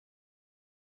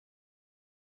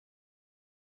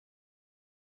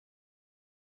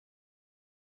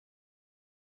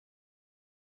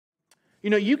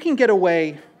You can get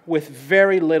away with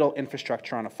very little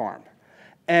infrastructure on a farm.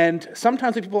 And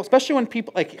sometimes people, especially when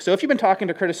people, so if you've been talking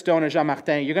to Curtis Stone or Jean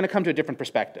Martin, you're going to come to a different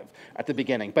perspective at the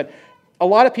beginning. But a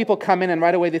lot of people come in and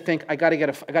right away they think, I got to get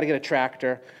a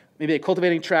tractor, maybe a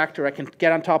cultivating tractor, I can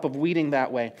get on top of weeding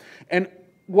that way. And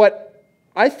what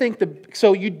I think,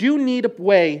 so you do need a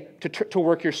way to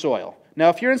work your soil. Now,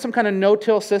 if you're in some kind of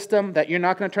no-till system that you're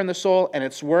not going to turn the soil and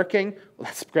it's working, well,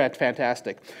 that's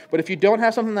fantastic. But if you don't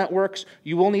have something that works,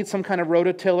 you will need some kind of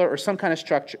rototiller or some kind of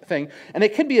structure thing. And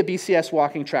it could be a BCS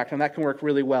walking tractor, and that can work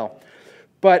really well.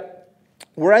 But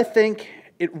where I think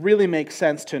it really makes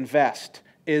sense to invest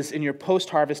is in your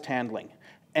post-harvest handling.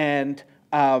 And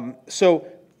so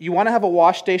you want to have a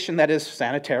wash station that is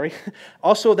sanitary,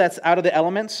 also that's out of the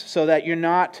elements so that you're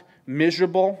not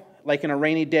miserable like in a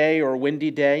rainy day or a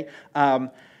windy day.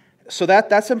 So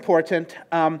that's important.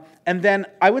 And then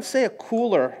I would say a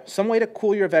cooler, some way to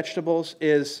cool your vegetables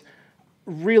is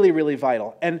really, really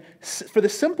vital. And for the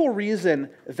simple reason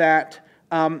that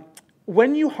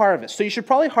when you harvest, so you should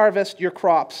probably harvest your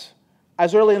crops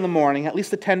as early in the morning, at least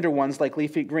the tender ones like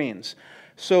leafy greens.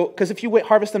 So, because if you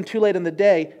harvest them too late in the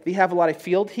day, they have a lot of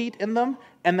field heat in them,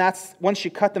 and that's, once you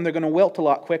cut them, they're going to wilt a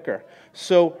lot quicker.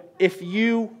 So if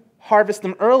you harvest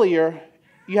them earlier,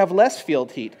 you have less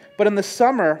field heat. But in the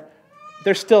summer,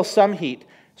 there's still some heat.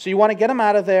 So you want to get them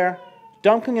out of there,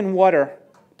 dunk them in water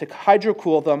to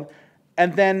hydrocool them,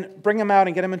 and then bring them out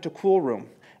and get them into a cool room.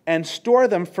 And store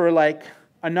them for like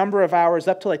a number of hours,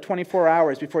 up to like 24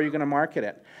 hours before you're going to market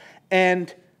it.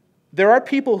 And there are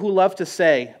people who love to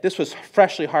say, this was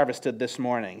freshly harvested this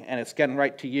morning, and it's getting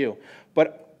right to you.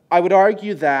 But I would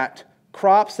argue that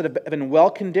crops that have been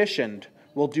well-conditioned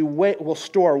will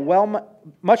store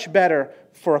much better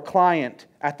for a client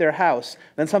at their house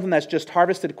than something that's just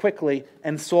harvested quickly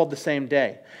and sold the same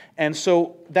day. And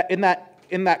so that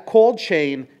in that cold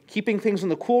chain, keeping things in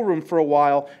the cool room for a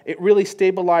while, it really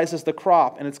stabilizes the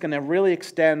crop, and it's going to really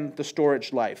extend the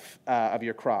storage life of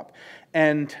your crop.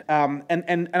 And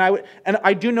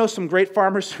I do know some great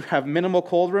farmers who have minimal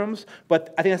cold rooms,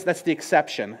 but I think that's the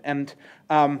exception. And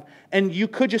you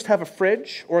could just have a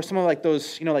fridge or something like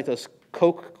those, like those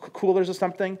Coke coolers or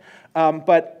something.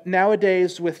 But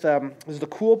nowadays with there's the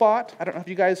CoolBot. I don't know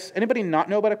if anybody not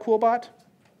know about a CoolBot?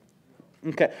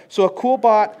 Okay, so a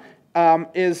CoolBot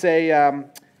is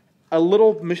a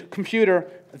little computer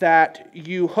that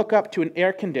you hook up to an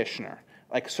air conditioner,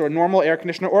 like a normal air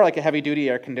conditioner or like a heavy-duty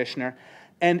air conditioner,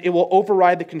 and it will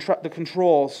override the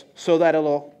controls so that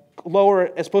it'll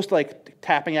lower, as opposed to like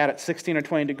tapping out at 16 or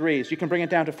 20 degrees. You can bring it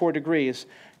down to 4 degrees,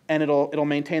 and it'll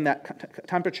maintain that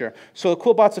temperature. So the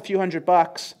CoolBot's a few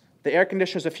 $100. The air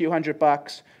conditioner's a few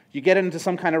 $100. You get it into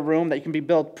some kind of room that you can be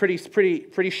built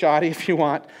pretty shoddy if you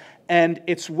want, and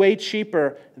it's way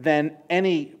cheaper than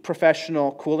any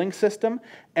professional cooling system.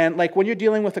 And like when you're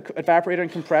dealing with an evaporator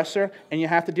and compressor, and you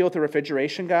have to deal with a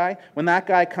refrigeration guy, when that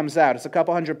guy comes out, it's a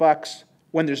couple $100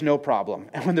 when there's no problem,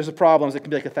 and when there's a problem, it can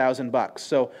be like $1,000.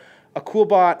 So a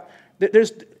CoolBot,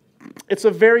 it's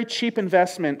a very cheap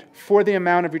investment for the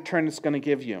amount of return it's going to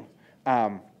give you.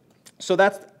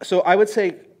 So I would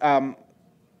say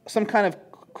some kind of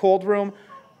cold room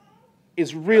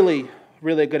is really,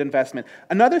 really a good investment.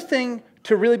 Another thing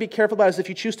to really be careful about is if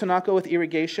you choose to not go with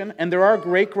irrigation, and there are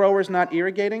great growers not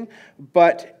irrigating,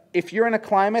 but if you're in a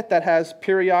climate that has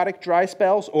periodic dry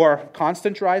spells or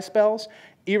constant dry spells,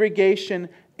 irrigation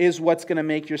is what's going to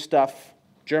make your stuff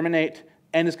germinate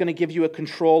and is going to give you a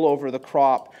control over the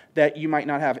crop that you might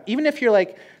not have. Even if you're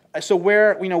like, so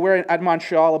we're at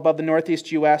Montreal above the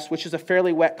northeast U.S., which is a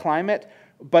fairly wet climate,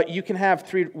 but you can have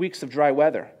 3 weeks of dry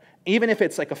weather. Even if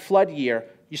it's like a flood year,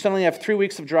 you suddenly have 3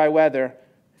 weeks of dry weather,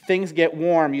 things get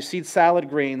warm, you seed salad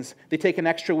greens, they take an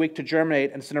extra week to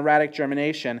germinate, and it's an erratic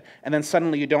germination, and then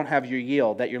suddenly you don't have your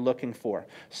yield that you're looking for.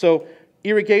 So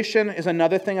irrigation is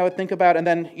another thing I would think about, and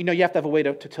then you have to have a way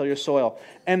to till your soil.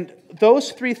 And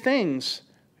those 3 things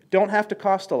don't have to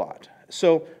cost a lot.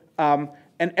 So, and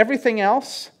everything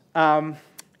else,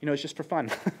 is just for fun.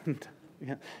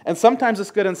 Yeah. And sometimes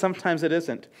it's good and sometimes it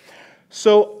isn't.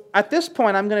 So at this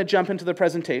point, I'm going to jump into the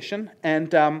presentation,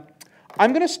 and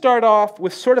I'm going to start off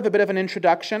with sort of a bit of an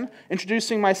introduction,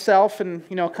 introducing myself and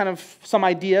kind of some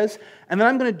ideas, and then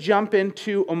I'm going to jump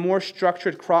into a more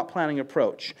structured crop planning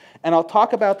approach, and I'll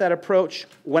talk about that approach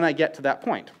when I get to that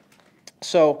point.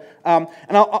 So, and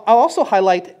I'll also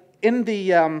highlight in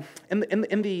the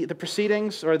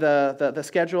proceedings or the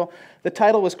schedule, the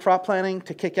title was Crop Planning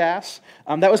to Kick Ass.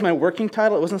 That was my working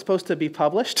title. It wasn't supposed to be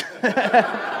published.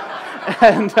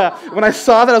 And when I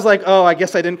saw that, I was like, oh, I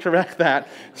guess I didn't correct that.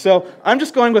 So I'm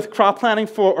just going with crop planting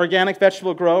for organic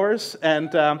vegetable growers. And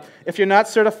if you're not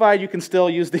certified, you can still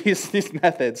use these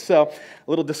methods. So a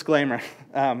little disclaimer.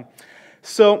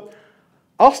 So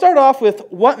I'll start off with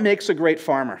what makes a great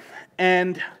farmer.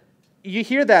 And you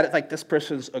hear that, like, this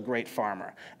person's a great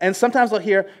farmer. And sometimes I'll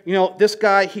hear, this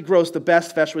guy, he grows the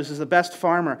best vegetables, he's the best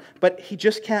farmer, but he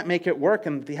just can't make it work,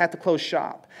 and he had to close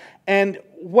shop. And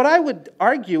what I would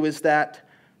argue is that,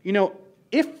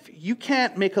 if you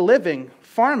can't make a living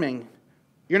farming,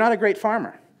 you're not a great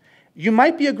farmer. You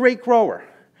might be a great grower,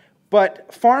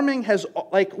 but farming has,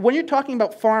 when you're talking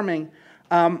about farming,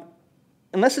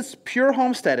 unless it's pure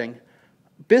homesteading,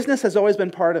 business has always been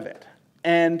part of it.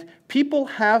 And people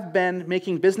have been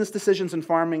making business decisions in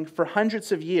farming for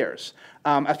hundreds of years,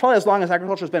 probably as long as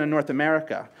agriculture has been in North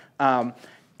America.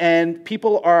 And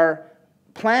people are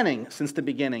planning since the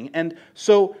beginning. And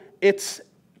so it's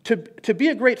to be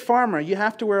a great farmer, you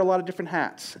have to wear a lot of different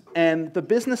hats. And the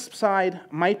business side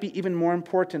might be even more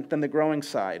important than the growing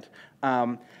side.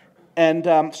 So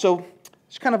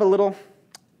it's kind of a little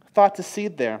thought to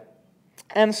seed there.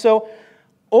 And so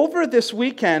over this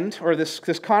weekend, or this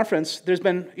conference, there's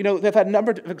been, they've had a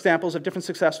number of examples of different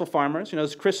successful farmers.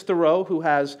 There's Chris Thoreau, who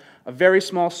has a very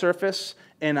small surface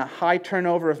and a high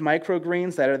turnover of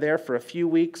microgreens that are there for a few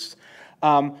weeks.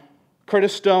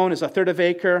 Curtis Stone is a third of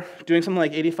acre, doing something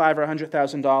like $85,000 or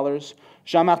 $100,000.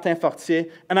 Jean-Martin Fortier,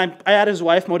 and I add his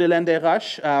wife, Maudelaine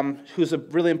Desroches, who's a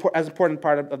really as important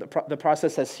part of the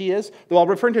process as he is. Though I'll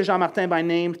refer to Jean-Martin by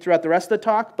name throughout the rest of the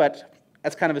talk, but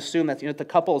that's kind of assumed that the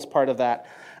couple is part of that.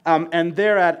 And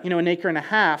they're at an acre and a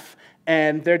half,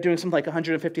 and they're doing something like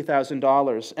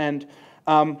 $150,000. And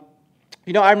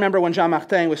I remember when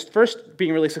Jean-Martin was first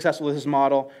being really successful with his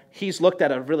model, he's looked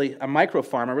at a micro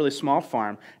farm, a really small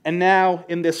farm, and now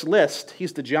in this list,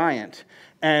 he's the giant.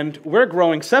 And we're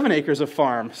growing 7 acres of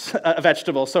farms,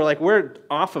 vegetables, so we're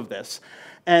off of this.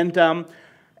 And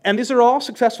these are all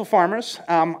successful farmers.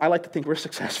 I like to think we're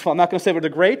successful. I'm not going to say we're the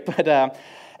great, but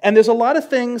and there's a lot of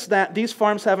things that these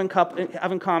farms have in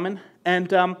common.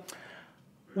 And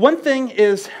one thing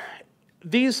is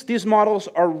these models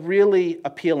are really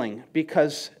appealing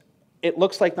because it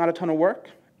looks like not a ton of work,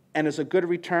 and it's a good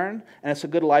return, and it's a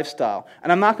good lifestyle.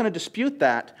 And I'm not going to dispute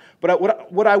that, but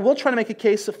what I will try to make a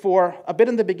case for a bit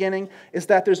in the beginning is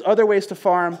that there's other ways to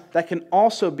farm that can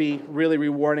also be really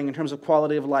rewarding in terms of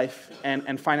quality of life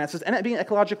and finances, and it being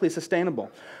ecologically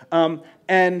sustainable.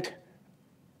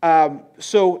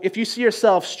 So if you see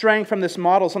yourself straying from this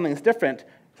model, something that's different,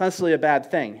 it's not necessarily a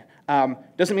bad thing.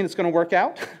 Doesn't mean it's going to work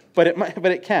out, but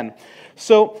it can.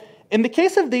 So in the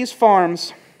case of these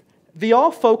farms, they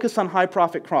all focus on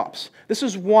high-profit crops. This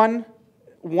is one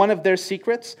of their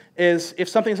secrets, is if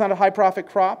something's not a high-profit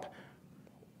crop,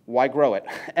 why grow it?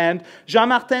 And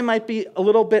Jean-Martin might be a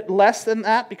little bit less than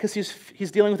that because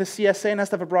he's dealing with a CSA and has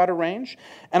to have a broader range.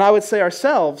 And I would say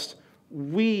ourselves,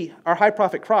 our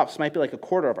high-profit crops might be like a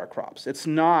quarter of our crops. It's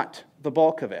not the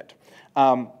bulk of it.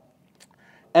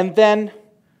 And then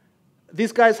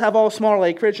these guys have all smaller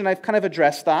acreage, and I've kind of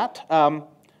addressed that.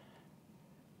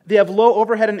 They have low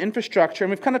overhead and infrastructure, and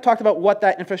we've kind of talked about what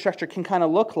that infrastructure can kind of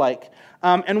look like.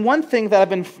 And one thing that I've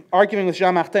been arguing with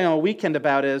Jean-Martin on a weekend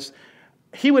about is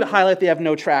he would highlight they have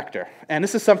no tractor. And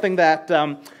this is something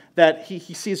that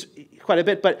he sees quite a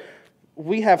bit, but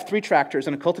we have 3 tractors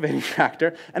and a cultivating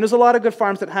tractor, and there's a lot of good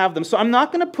farms that have them. So I'm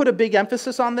not going to put a big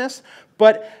emphasis on this,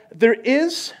 but there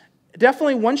is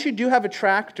definitely, once you do have a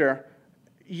tractor,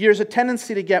 there's a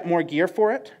tendency to get more gear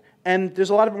for it, and there's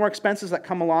a lot of more expenses that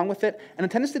come along with it, and a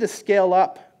tendency to scale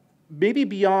up maybe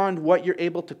beyond what you're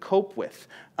able to cope with.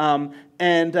 I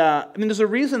mean, there's a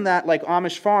reason that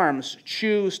Amish farms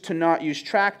choose to not use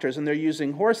tractors and they're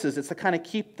using horses. It's to kind of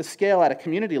keep the scale at a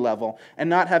community level and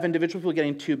not have individual people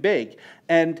getting too big.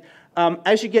 And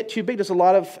as you get too big, there's a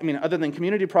lot of, other than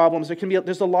community problems,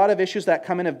 there's a lot of issues that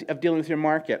come in of dealing with your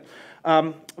market.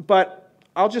 But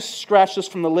I'll just scratch this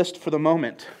from the list for the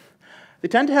moment. They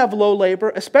tend to have low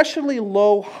labor, especially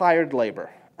low hired labor.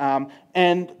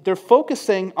 And they're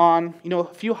focusing on, a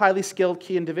few highly skilled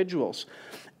key individuals.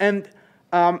 And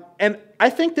I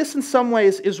think this in some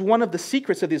ways is one of the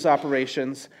secrets of these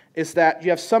operations, is that you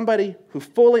have somebody who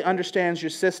fully understands your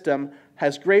system,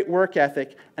 has great work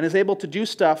ethic, and is able to do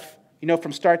stuff,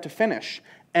 from start to finish.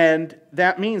 And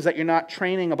that means that you're not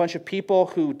training a bunch of people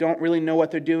who don't really know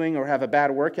what they're doing or have a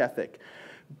bad work ethic.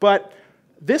 But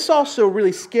this also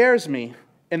really scares me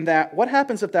in that what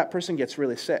happens if that person gets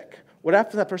really sick? What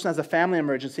happens if that person has a family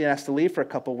emergency and has to leave for a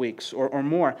couple weeks or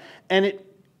more? And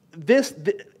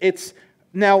it's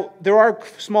Now, there are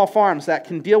small farms that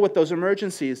can deal with those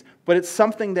emergencies, but it's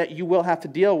something that you will have to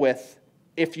deal with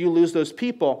if you lose those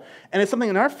people. And it's something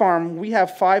in our farm, we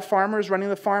have 5 farmers running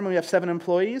the farm, and we have 7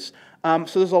 employees.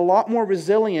 So there's a lot more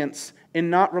resilience in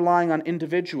not relying on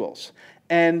individuals.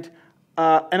 And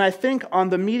I think on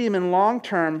the medium and long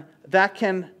term, that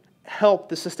can help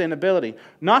the sustainability.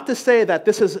 Not to say that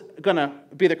this is going to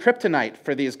be the kryptonite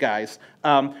for these guys,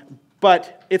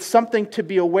 but it's something to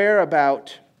be aware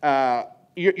about.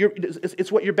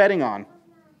 It's what you're betting on.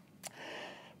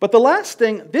 But the last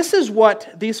thing, this is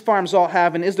what these farms all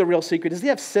have, and is the real secret, is they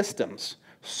have systems.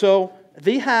 So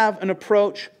they have an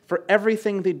approach for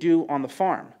everything they do on the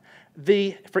farm.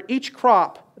 For each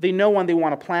crop, they know when they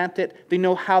want to plant it. They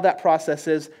know how that process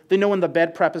is. They know when the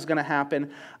bed prep is going to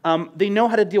happen. They know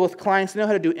how to deal with clients. They know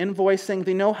how to do invoicing.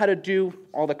 They know how to do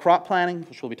all the crop planning,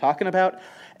 which we'll be talking about.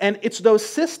 And it's those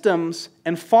systems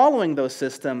and following those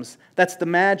systems that's the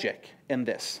magic in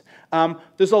this.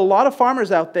 There's a lot of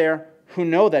farmers out there who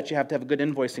know that you have to have good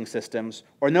invoicing systems,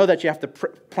 or know that you have to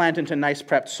plant into nice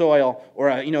prepped soil, or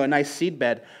a nice seed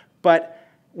bed. But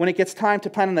when it gets time to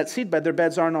plant in that seed bed, their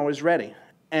beds aren't always ready.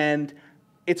 And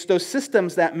it's those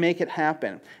systems that make it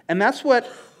happen. And that's what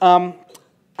I'm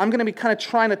going to be kind of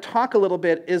trying to talk a little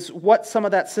bit, is what some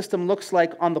of that system looks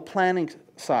like on the planning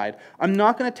side. I'm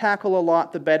not going to tackle a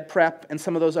lot the bed prep and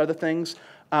some of those other things,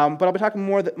 but I'll be talking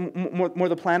more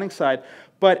the planning side.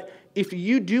 But if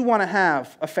you do want to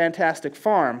have a fantastic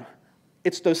farm,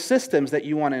 it's those systems that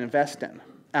you want to invest in.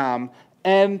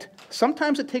 And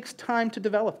sometimes it takes time to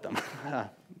develop them.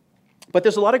 But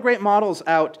there's a lot of great models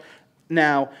out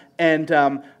now, and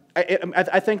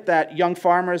I think that young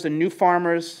farmers and new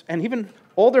farmers, and even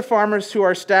older farmers who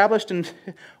are established and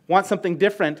want something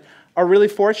different, are really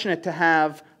fortunate to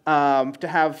have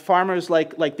farmers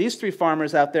like these 3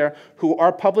 farmers out there who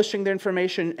are publishing their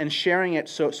information and sharing it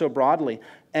so broadly.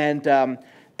 And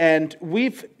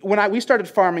when we started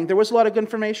farming, there was a lot of good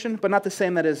information, but not the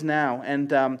same that is now. And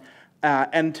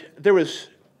there was,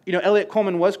 Elliot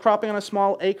Coleman was cropping on a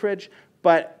small acreage,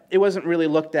 but it wasn't really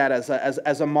looked at as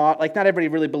a mod. Like, not everybody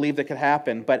really believed it could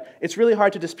happen, but it's really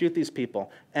hard to dispute these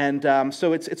people. And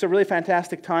so it's a really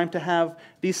fantastic time to have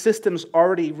these systems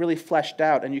already really fleshed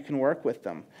out, and you can work with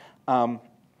them.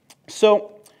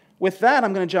 So with that,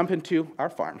 I'm going to jump into our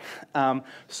farm.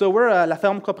 So we're La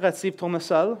Ferme Coopérative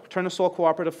Tournesol, Tournesol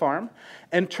Cooperative Farm.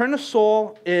 And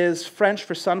tournesol is French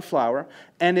for sunflower,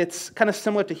 and it's kind of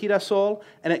similar to girasol,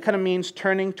 and it kind of means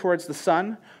turning towards the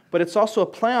sun, but it's also a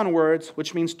play on words,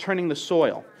 which means turning the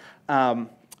soil. And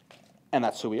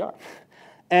that's who we are.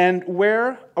 And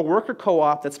we're a worker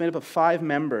co-op that's made up of 5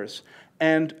 members.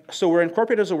 And so we're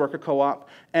incorporated as a worker co-op,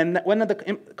 and one of the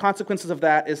consequences of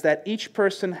that is that each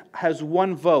person has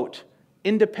 1 vote,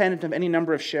 independent of any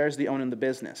number of shares they own in the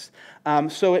business.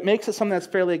 So it makes it something that's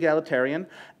fairly egalitarian,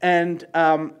 and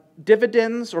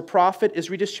dividends or profit is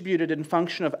redistributed in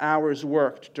function of hours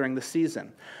worked during the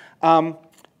season.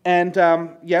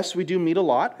 Yes, we do meet a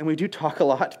lot, and we do talk a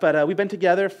lot, but we've been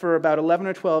together for about 11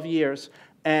 or 12 years,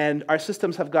 and our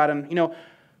systems have gotten,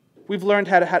 we've learned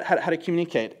how to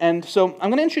communicate. And so I'm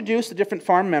going to introduce the different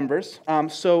farm members.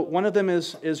 So one of them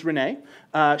is Renee.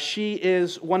 She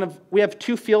is we have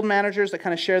 2 field managers that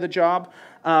kind of share the job.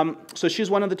 So she's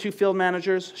one of the 2 field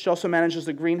managers. She also manages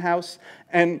the greenhouse,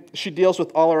 and she deals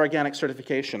with all our organic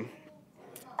certification.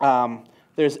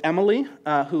 There's Emily,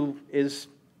 who is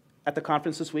at the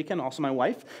conference this weekend, also my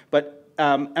wife, but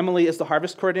Emily is the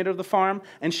harvest coordinator of the farm,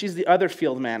 and she's the other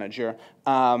field manager,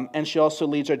 and she also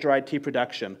leads our dried tea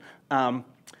production.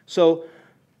 So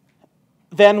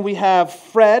then we have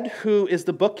Fred, who is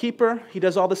the bookkeeper. He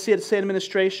does all the CSA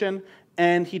administration,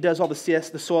 and he does all the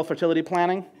soil fertility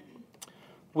planning.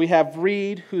 We have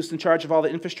Reed, who's in charge of all the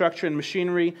infrastructure and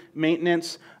machinery,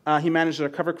 maintenance. He manages our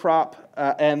cover crop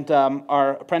and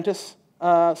our apprentice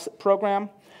program.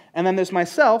 And then there's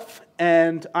myself,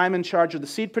 and I'm in charge of the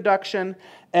seed production,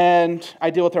 and I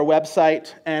deal with our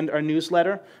website and our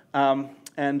newsletter.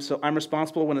 And so I'm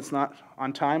responsible when it's not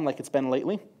on time, like it's been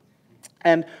lately.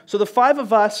 And so the 5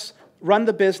 of us run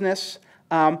the business,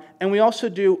 and we also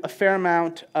do a fair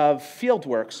amount of field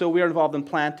work. So we are involved in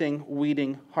planting,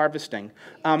 weeding, harvesting.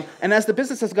 And as the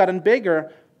business has gotten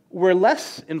bigger, we're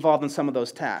less involved in some of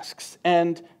those tasks.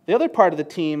 And the other part of the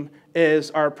team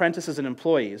is our apprentices and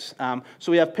employees.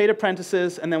 So we have paid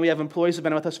apprentices, and then we have employees who've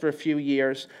been with us for a few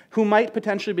years who might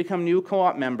potentially become new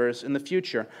co-op members in the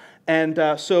future.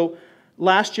 And so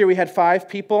last year we had 5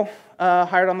 people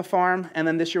hired on the farm, and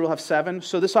then this year we'll have 7.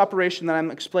 So this operation that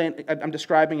I'm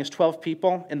describing is 12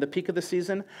 people in the peak of the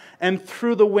season, and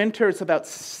through the winter it's about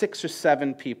 6 or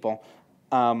 7 people.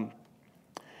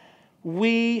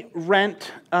 We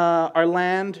rent our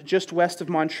land just west of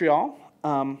Montreal.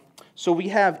 So we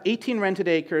have 18 rented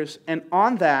acres, and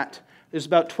on that, there's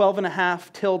about 12 and a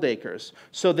half tilled acres.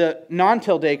 So the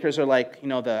non-tilled acres are like,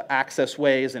 the access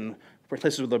ways and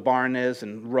places where the barn is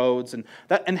and roads and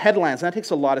headlands. And that takes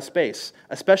a lot of space,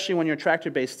 especially when you're a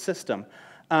tractor-based system.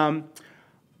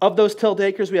 Of those tilled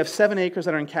acres, we have 7 acres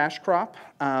that are in cash crop.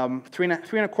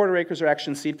 3.25 acres are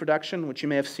actually in seed production, which you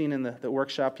may have seen in the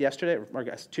workshop yesterday, or I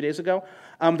guess 2 days ago.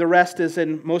 The rest is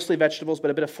in mostly vegetables, but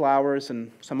a bit of flowers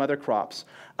and some other crops.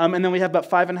 And then we have about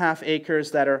 5.5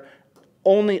 acres that are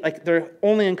they're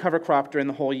only in cover crop during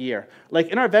the whole year. Like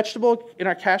in our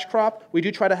cash crop, we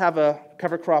do try to have a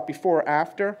cover crop before or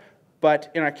after, but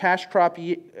in our cash crop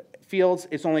fields,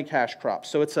 it's only cash crop.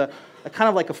 So it's a kind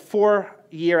of like a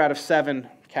 4-year out of 7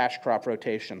 cash crop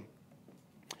rotation.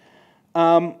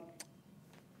 What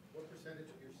percentage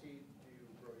of your seed do you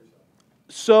grow yourself?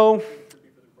 So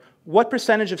what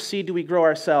percentage of seed do we grow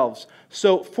ourselves?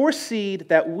 So for seed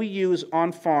that we use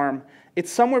on farm, it's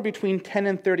somewhere between 10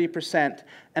 and 30%,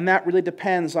 and that really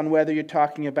depends on whether you're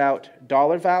talking about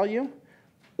dollar value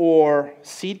or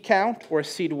seed count or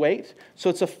seed weight. So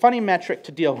it's a funny metric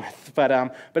to deal with,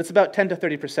 but it's about 10 to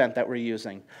 30% that we're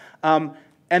using.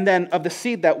 And then of the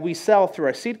seed that we sell through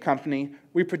our seed company,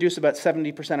 we produce about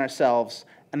 70% ourselves,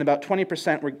 and about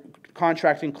 20% we're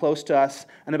contracting close to us,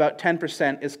 and about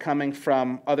 10% is coming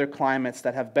from other climates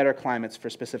that have better climates for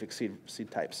specific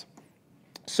seed types.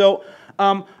 So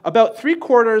about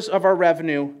 3/4 of our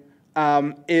revenue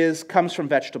comes from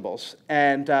vegetables,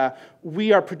 and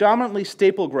we are predominantly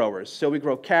staple growers. So we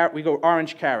grow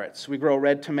orange carrots, we grow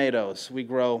red tomatoes, we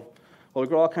grow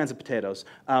all kinds of potatoes.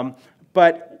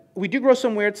 But we do grow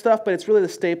some weird stuff, but it's really the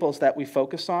staples that we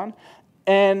focus on.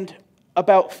 And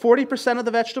about 40% of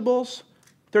the vegetables,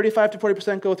 35 to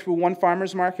 40%, go through one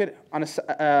farmer's market on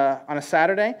a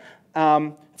Saturday.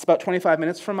 It's about 25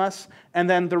 minutes from us. And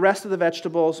then the rest of the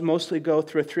vegetables mostly go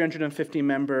through a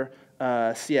 350-member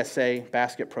CSA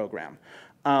basket program.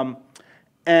 So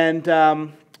it's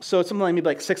something like maybe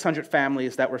like 600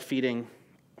 families that we're feeding,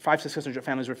 600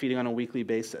 families we're feeding on a weekly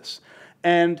basis.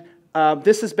 And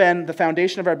this has been the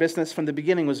foundation of our business from the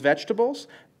beginning was vegetables,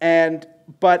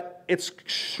 but it's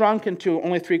shrunk into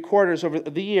only 3/4 over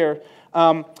the year.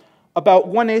 About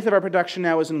 1/8 of our production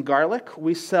now is in garlic.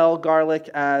 We sell garlic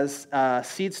as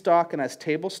seed stock and as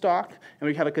table stock, and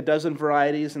we have like a dozen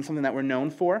varieties and something that we're known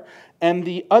for. And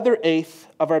the other 1/8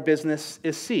 of our business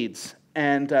is seeds.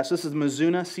 And so this is the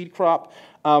Mizuna seed crop.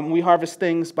 We harvest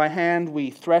things by hand. We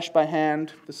thresh by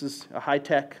hand. This is a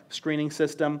high-tech screening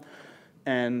system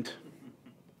and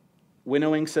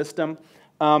winnowing system.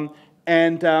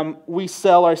 We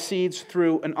sell our seeds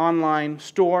through an online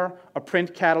store, a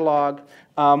print catalog.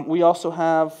 We also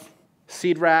have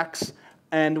seed racks,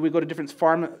 and we go to different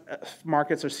farm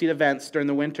markets or seed events during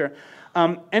the winter.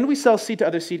 And we sell seed to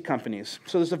other seed companies.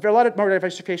 So there's a lot more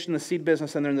diversification in the seed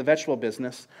business than there in the vegetable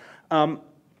business.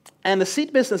 And the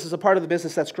seed business is a part of the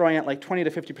business that's growing at like 20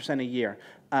 to 50% a year.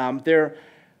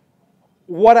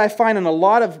 What I find in a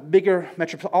lot of bigger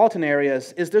metropolitan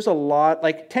areas is there's a lot,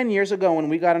 like 10 years ago when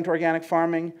we got into organic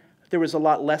farming, there was a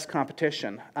lot less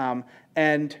competition.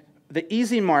 And the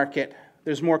easy market,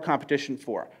 there's more competition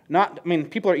for.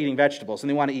 People are eating vegetables and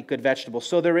they want to eat good vegetables.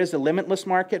 So there is a limitless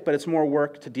market, but it's more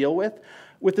work to deal with.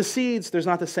 With the seeds, there's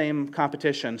not the same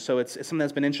competition, so it's something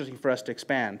that's been interesting for us to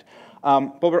expand.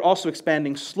 But we're also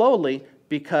expanding slowly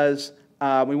because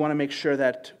we want to make sure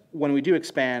that when we do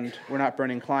expand, we're not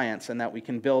burning clients and that we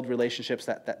can build relationships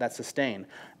that sustain.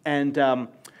 And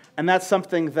that's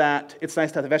something that it's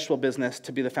nice to have the vegetable business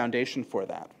to be the foundation for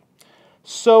that.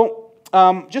 So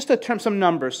just to term some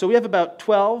numbers. So we have about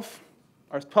 12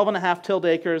 and a half tilled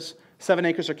acres, 7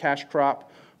 acres are cash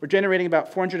crop. We're generating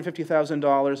about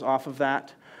 $450,000 off of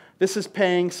that. This is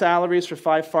paying salaries for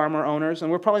 5 farmer owners,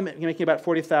 and we're probably making about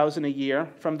 $40,000 a year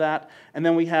from that. And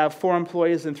then we have 4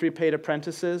 employees and 3 paid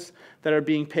apprentices that are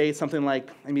being paid something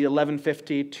like maybe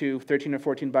 $11.50 to $13 or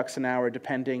 $14 an hour,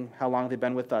 depending how long they've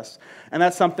been with us. And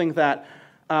that's something that,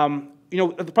 probably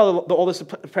the oldest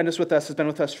apprentice with us has been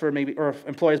with us for or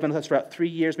employee has been with us for about 3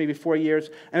 years, maybe 4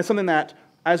 years. And it's something that,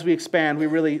 as we expand,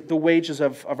 the wages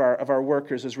of our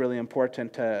workers is really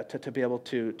important to be able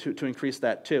to increase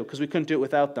that too, because we couldn't do it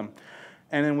without them.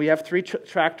 And then we have 3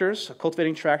 tractors, a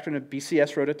cultivating tractor and a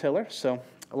BCS rototiller, so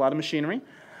a lot of machinery.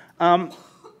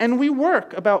 And we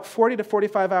work about 40 to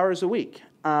 45 hours a week,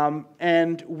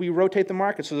 and we rotate the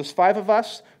market. So there's 5 of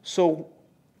us, so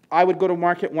I would go to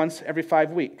market once every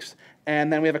 5 weeks.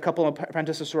 And then we have a couple of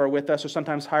apprentices who are with us, or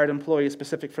sometimes hired employees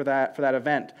specific for that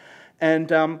event.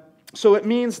 And so it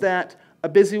means that a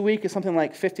busy week is something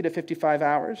like 50 to 55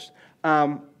 hours.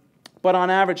 but on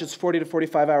average it's 40 to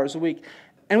 45 hours a week.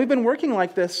 And we've been working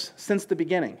like this since the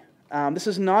beginning. This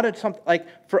is not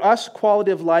for us,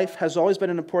 quality of life has always been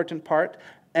an important part.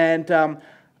 And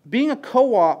being a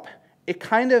co-op, it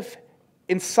kind of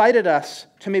incited us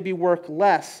to maybe work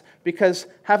less, because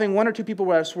having one or two people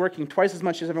with us working twice as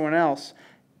much as everyone else,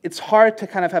 it's hard to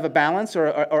kind of have a balance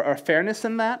or fairness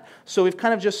in that. So we've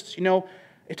kind of just,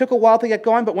 it took a while to get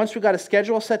going, but once we got a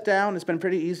schedule set down, it's been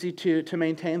pretty easy to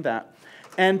maintain that.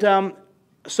 And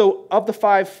so of the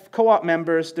 5 co-op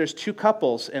members, there's 2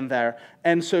 couples in there.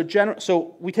 And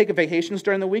so we take vacations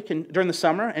during the week and during the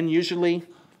summer, and usually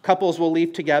couples will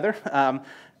leave together.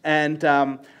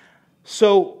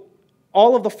 So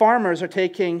all of the farmers are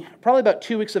taking probably about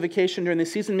 2 weeks of vacation during the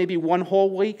season, maybe 1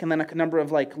 whole week, and then a number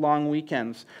of long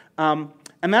weekends. And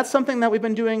that's something that we've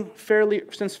been doing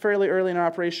since fairly early in our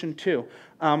operation too.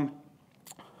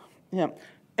 Yeah.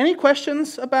 Any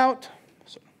questions about?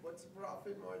 What's the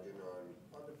profit margin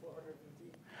on the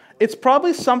 450? It's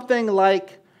probably something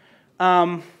like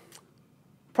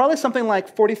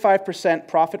 45%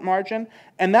 profit margin,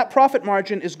 and that profit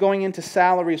margin is going into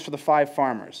salaries for the 5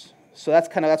 farmers. So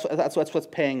that's what's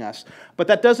paying us. But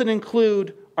that doesn't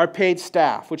include our paid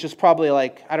staff, which is probably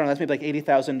that's maybe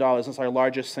 $80,000. That's our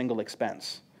largest single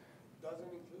expense. Doesn't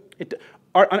include?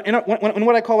 When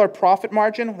what I call our profit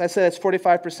margin, I say that's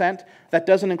 45%. That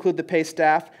doesn't include the paid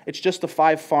staff. It's just the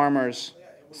 5 farmers'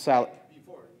 salary.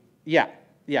 Before. Yeah.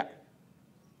 You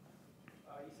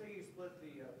say you split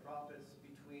the profits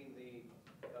between each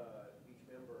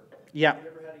member. Yeah. Have you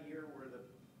ever had a year where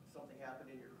something happened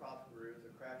in your crop where it was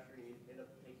a crash or you end up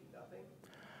taking nothing?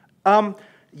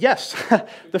 Yes.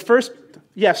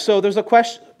 So there's a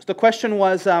question. The question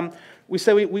was, we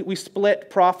say we split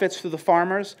profits through the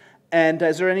farmers, and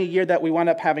is there any year that we wound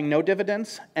up having no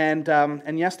dividends? And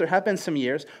yes, there have been some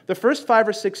years. The first 5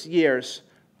 or 6 years,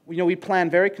 we plan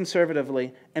very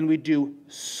conservatively, and we do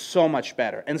so much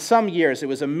better. And some years, it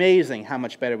was amazing how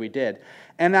much better we did.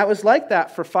 And that was like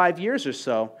that for 5 years or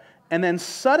so. And then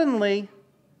suddenly,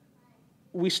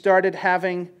 we started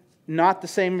having not the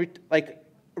same,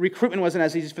 recruitment wasn't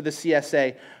as easy for the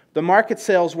CSA. The market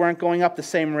sales weren't going up the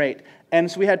same rate. And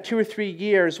so we had 2 or 3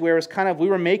 years where it was we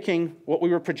were making what we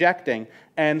were projecting.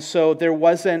 And so there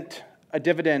wasn't a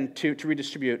dividend to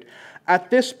redistribute. At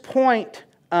this point,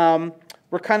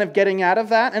 we're kind of getting out of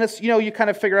that. And it's, you kind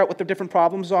of figure out what the different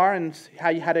problems are and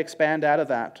how to expand out of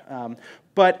that.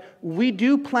 But we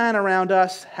do plan around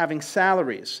us having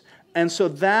salaries. And so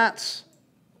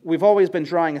we've always been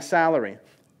drawing a salary.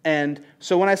 And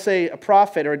so when I say a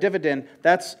profit or a dividend,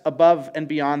 that's above and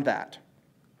beyond that.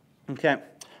 Okay.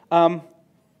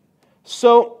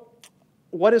 So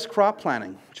what is crop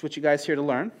planning? Which is what you guys here to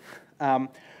learn.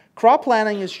 Crop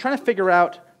planning is trying to figure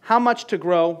out how much to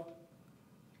grow,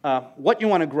 what you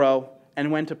want to grow,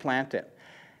 and when to plant it.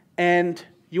 And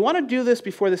you want to do this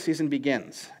before the season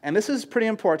begins. And this is pretty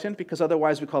important because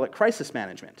otherwise we call it crisis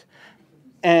management.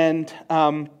 And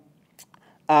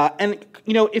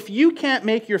if you can't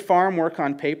make your farm work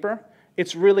on paper,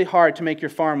 it's really hard to make your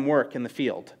farm work in the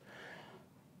field.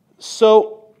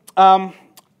 So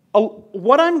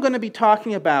what I'm going to be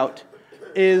talking about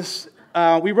is,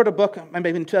 we wrote a book maybe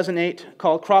in 2008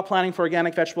 called Crop Planning for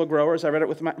Organic Vegetable Growers. I wrote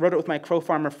it with my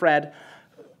co-farmer Fred,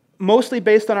 mostly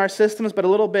based on our systems, but a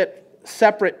little bit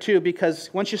separate too, because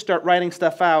once you start writing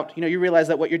stuff out, you realize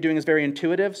that what you're doing is very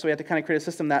intuitive, so we had to kind of create a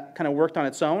system that kind of worked on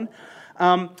its own.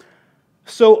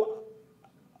 So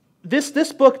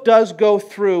this book does go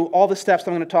through all the steps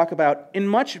I'm going to talk about in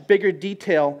much bigger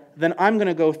detail than I'm going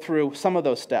to go through some of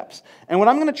those steps. And what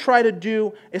I'm going to try to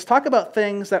do is talk about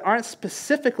things that aren't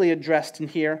specifically addressed in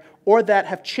here or that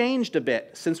have changed a bit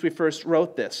since we first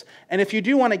wrote this. And if you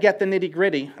do want to get the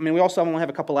nitty-gritty, we also only have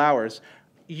a couple hours,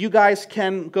 you guys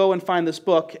can go and find this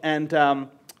book and read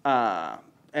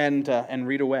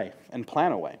away and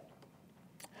plan away.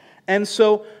 And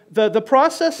so the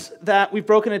process that we've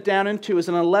broken it down into is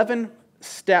an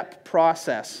 11-step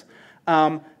process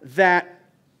that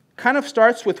kind of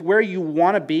starts with where you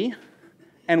want to be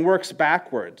and works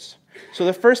backwards. So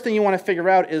the first thing you want to figure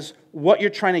out is what you're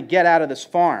trying to get out of this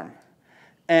farm.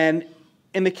 And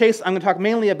in the case, I'm going to talk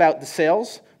mainly about the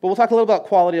sales, but we'll talk a little about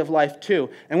quality of life too.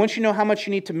 And once you know how much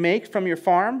you need to make from your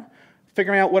farm,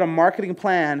 figuring out what a marketing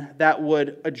plan that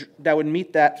would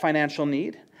meet that financial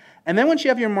need. And then once you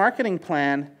have your marketing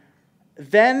plan,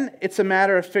 then it's a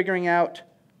matter of figuring out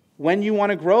when you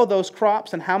want to grow those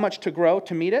crops and how much to grow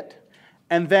to meet it,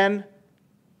 and then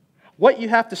what you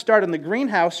have to start in the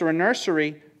greenhouse or a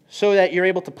nursery so that you're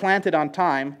able to plant it on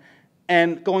time,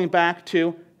 and going back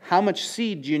to how much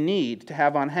seed you need to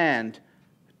have on hand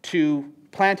to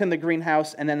plant in the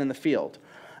greenhouse and then in the field.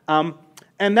 And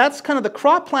And that's kind of the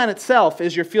crop plan itself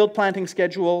is your field planting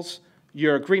schedules,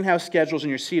 your greenhouse schedules, and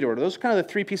your seed order. Those are kind of the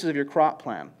three pieces of your crop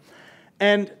plan.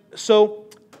 And so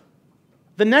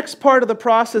the next part of the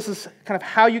process is kind of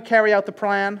how you carry out the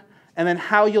plan, and then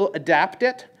how you'll adapt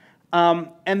it,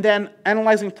 and then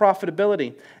analyzing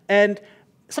profitability. And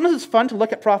sometimes it's fun to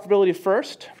look at profitability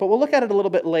first, but we'll look at it a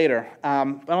little bit later.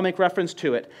 But I'll make reference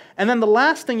to it. And then the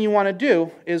last thing you want to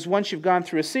do is, once you've gone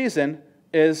through a season,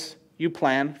 is you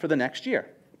plan for the next year.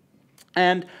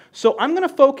 And so I'm going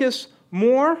to focus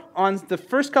more on the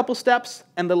first couple steps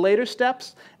and the later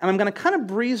steps, and I'm going to kind of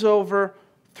breeze over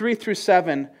 3 through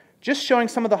 7, just showing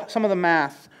some of the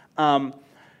math.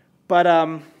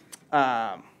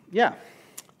 Yeah.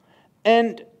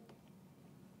 And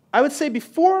I would say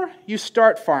before you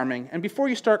start farming and before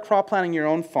you start crop planting your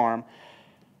own farm,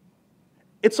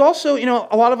 it's also,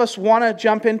 a lot of us want to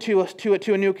jump into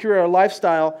a new career or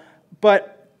lifestyle,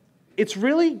 but it's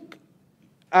really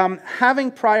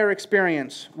having prior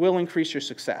experience will increase your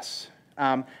success.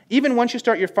 Even once you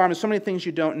start your farm, there's so many things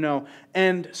you don't know.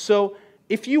 And so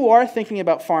if you are thinking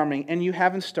about farming and you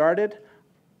haven't started,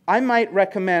 I might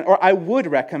recommend, or I would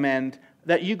recommend,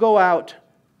 that you go out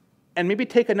and maybe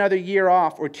take another year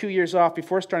off or 2 years off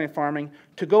before starting farming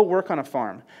to go work on a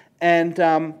farm. And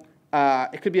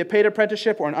it could be a paid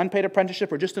apprenticeship or an unpaid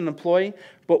apprenticeship or just an employee,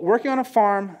 but working on a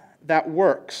farm that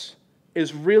works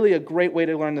is really a great way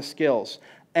to learn the skills.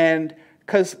 And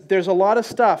because there's a lot of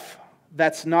stuff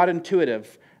that's not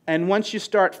intuitive. And once you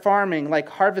start farming, like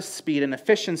harvest speed and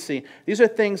efficiency, these are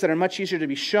things that are much easier to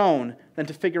be shown than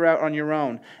to figure out on your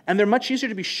own. And they're much easier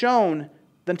to be shown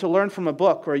than to learn from a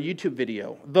book or a YouTube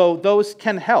video, though those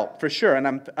can help for sure.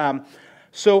 And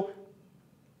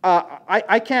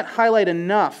I can't highlight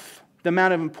enough the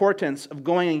amount of importance of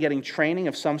going and getting training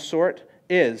of some sort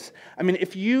is. I mean,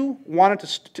 if you wanted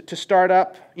to start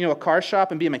up, a car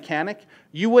shop and be a mechanic,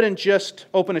 you wouldn't just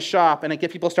open a shop and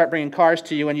get people to start bringing cars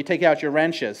to you and you take out your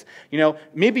wrenches.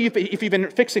 Maybe if you've been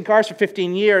fixing cars for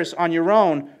 15 years on your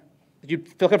own, you'd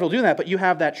feel comfortable doing that, but you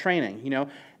have that training,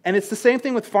 And it's the same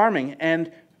thing with farming.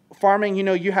 And farming,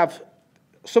 you have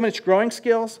so many growing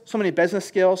skills, so many business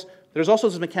skills. There's also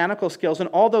those mechanical skills, and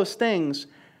all those things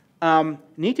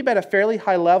need to be at a fairly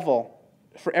high level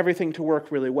for everything to work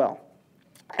really well.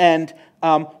 And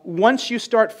once you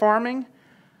start farming,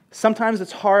 sometimes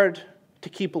it's hard to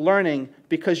keep learning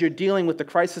because you're dealing with the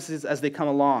crises as they come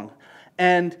along.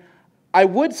 And I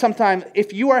would sometimes,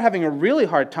 if you are having a really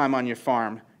hard time on your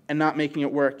farm and not making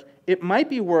it work, it might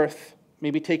be worth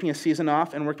maybe taking a season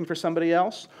off and working for somebody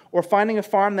else, or finding a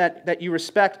farm that you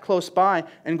respect close by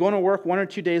and going to work 1 or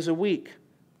 2 days a week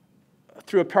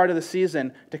through a part of the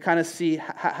season to kind of see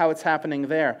how it's happening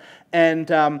there. And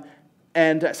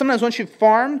sometimes once you've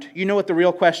farmed, you know what the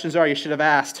real questions are you should have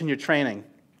asked in your training.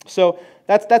 So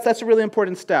that's a really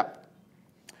important step.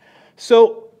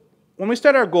 So when we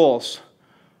set our goals,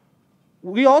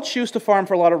 we all choose to farm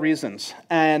for a lot of reasons.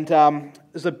 And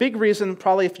there's a big reason,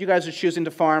 probably if you guys are choosing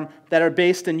to farm, that are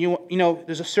based in,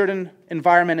 there's a certain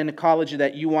environment and ecology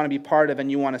that you want to be part of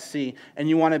and you want to see. And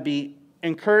you want to be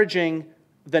encouraging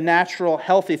the natural,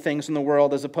 healthy things in the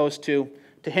world as opposed to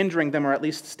hindering them or at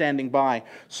least standing by.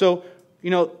 So,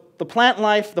 the plant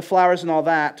life, the flowers and all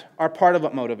that are part of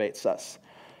what motivates us.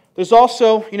 There's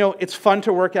also, it's fun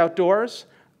to work outdoors.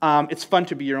 It's fun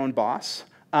to be your own boss.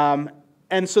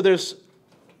 And so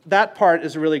that part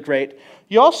is really great.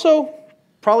 You also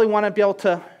probably want to be able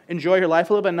to enjoy your life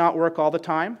a little bit and not work all the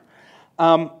time.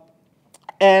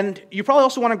 And you probably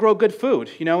also want to grow good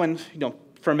food, and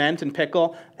ferment and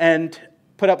pickle and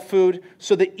put up food.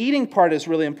 So the eating part is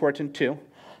really important too.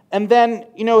 And then,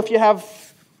 if you have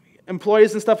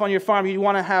employees and stuff on your farm, you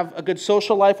want to have a good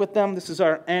social life with them. This is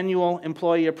our annual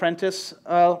employee apprentice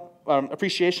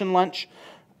appreciation lunch.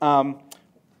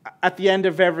 At the end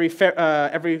of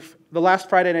the last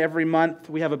Friday of every month,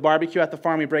 we have a barbecue at the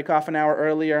farm. We break off an hour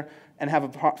earlier and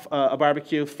have a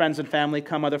barbecue. Friends and family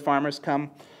come, other farmers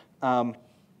come.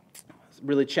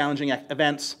 Really challenging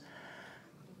events.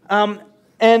 And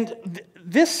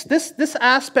this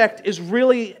aspect is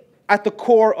really at the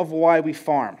core of why we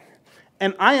farm.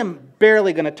 And I am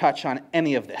barely going to touch on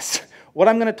any of this. What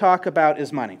I'm going to talk about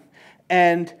is money.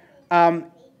 And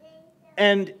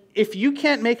if you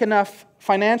can't make enough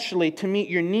financially to meet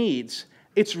your needs,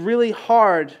 it's really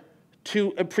hard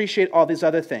to appreciate all these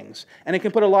other things. And it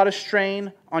can put a lot of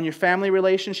strain on your family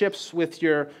relationships with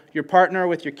your partner,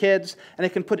 with your kids, and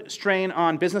it can put strain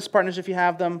on business partners if you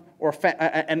have them, or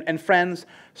and friends.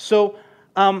 So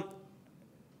I'll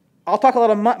talk a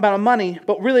lot about money,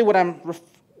 but really what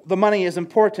the money is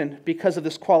important because of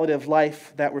this quality of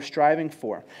life that we're striving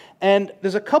for. And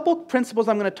there's a couple principles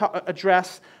I'm going to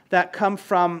address that come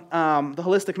from the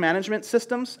holistic management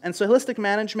systems. And so holistic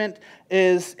management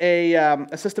is a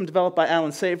system developed by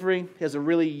Alan Savory. He has a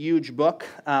really huge book.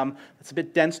 It's a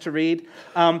bit dense to read,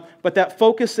 but that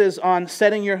focuses on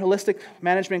setting your holistic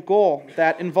management goal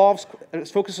that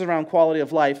focuses around quality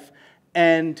of life.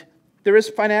 And there is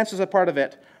finance as a part of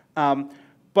it.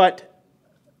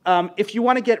 If you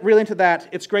want to get really into that,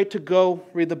 it's great to go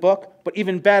read the book, but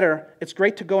even better, it's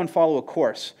great to go and follow a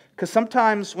course. Because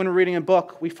sometimes when we're reading a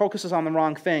book, we focus on the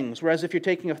wrong things, whereas if you're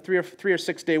taking a three or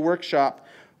 6 day workshop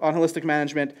on holistic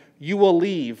management, you will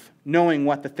leave knowing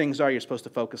what the things are you're supposed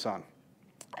to focus on.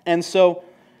 And so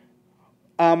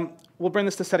we'll bring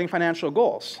this to setting financial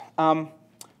goals.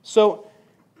 So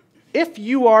if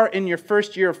you are in your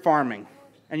first year of farming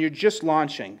and you're just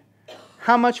launching,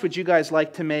 how much would you guys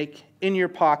like to make in your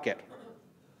pocket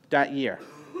that year?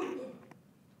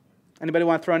 Anybody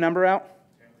want to throw a number out?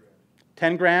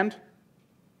 10 grand?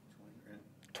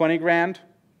 20 grand?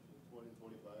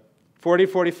 40,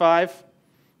 45?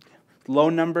 Low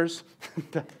numbers.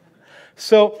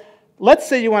 So let's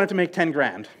say you wanted to make 10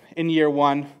 grand in year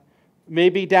 1.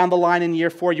 Maybe down the line in year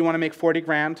 4 you want to make 40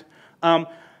 grand.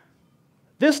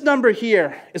 This number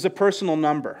here is a personal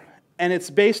number, and it's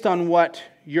based on what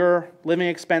your living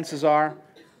expenses are.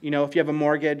 You know, if you have a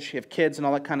mortgage, you have kids and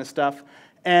all that kind of stuff.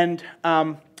 And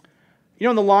you know,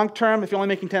 in the long term, if you're only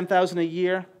making $10,000 a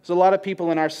year, there's a lot of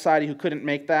people in our society who couldn't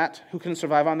make that, who couldn't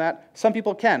survive on that. Some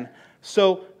people can.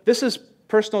 So this is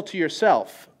personal to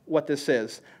yourself, what this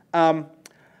is.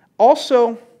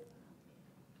 Also,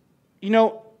 you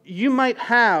know, you might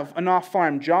have an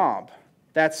off-farm job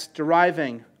that's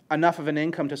deriving enough of an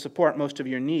income to support most of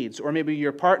your needs, or maybe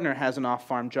your partner has an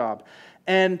off-farm job.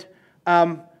 And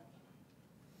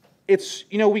it's,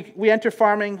 you know, we enter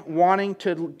farming wanting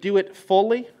to do it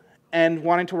fully and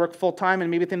wanting to work full-time, and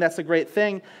maybe think that's a great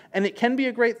thing. And it can be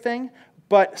a great thing,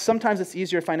 but sometimes it's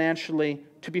easier financially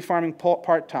to be farming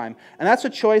part-time. And that's a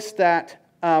choice that,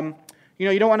 you know,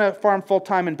 you don't want to farm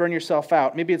full-time and burn yourself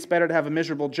out. Maybe it's better to have a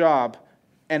miserable job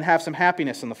and have some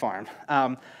happiness in the farm.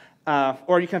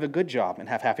 Or you can have a good job and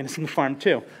have happiness in the farm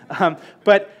too.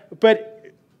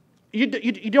 But you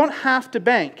don't have to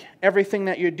bank everything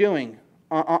that you're doing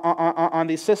on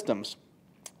these systems.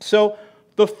 So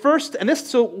the first,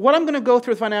 so what I'm going to go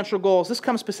through with financial goals, this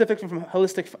comes specifically from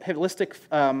holistic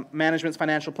management's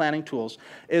financial planning tools,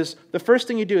 is the first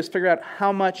thing you do is figure out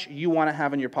how much you want to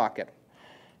have in your pocket.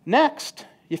 Next,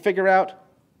 you figure out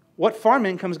what farm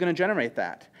income is going to generate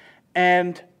that.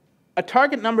 And a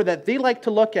target number that they like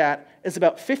to look at is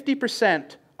about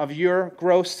 50% of your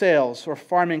gross sales or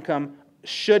farm income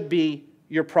should be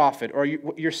your profit or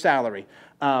your salary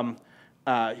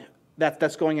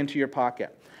that's going into your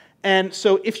pocket. And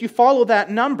so if you follow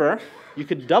that number, you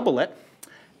could double it,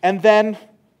 and then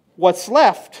what's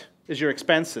left is your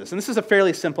expenses. And this is a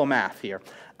fairly simple math here.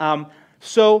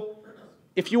 So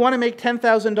if you want to make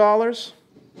 $10,000,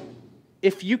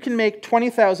 if you can make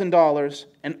 $20,000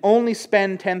 and only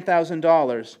spend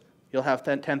 $10,000, you'll have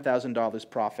 $10,000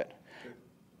 profit.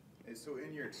 So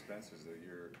in your expenses,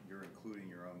 you're including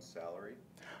your own salary?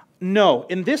 No.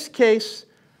 In this case,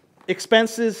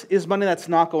 expenses is money that's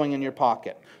not going in your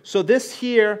pocket. So this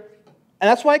here, and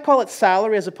that's why I call it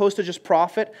salary as opposed to just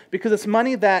profit, because it's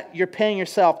money that you're paying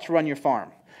yourself to run your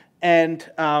farm. And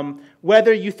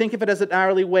whether you think of it as an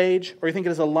hourly wage or you think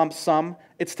of it as a lump sum,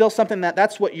 it's still something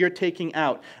that's what you're taking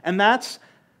out. And that's,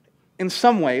 in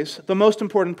some ways, the most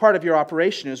important part of your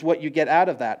operation is what you get out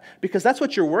of that, because that's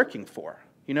what you're working for.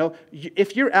 You know,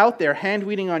 if you're out there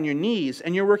hand-weeding on your knees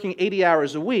and you're working 80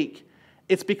 hours a week,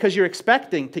 it's because you're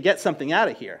expecting to get something out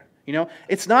of here. You know,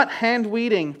 it's not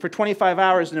hand-weeding for 25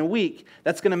 hours in a week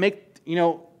that's going to make, you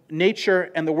know,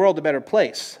 nature and the world a better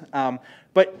place.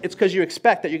 But it's because you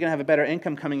expect that you're going to have a better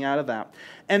income coming out of that.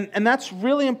 And that's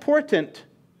really important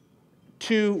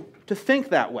to think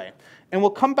that way. And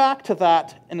we'll come back to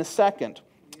that in a second.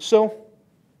 So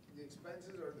The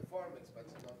expenses are the farm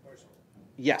expenses, not personal.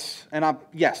 yes, and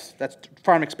yes, that's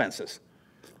farm expenses.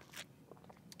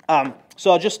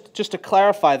 So just to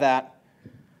clarify that,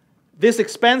 this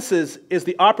expenses is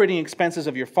the operating expenses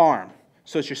of your farm.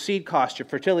 So it's your seed costs, your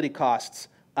fertility costs,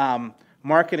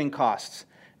 marketing costs.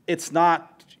 It's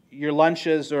not your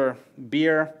lunches or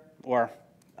beer or,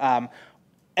 and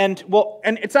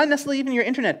it's not necessarily even your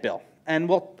internet bill. And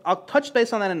I'll touch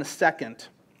base on that in a second.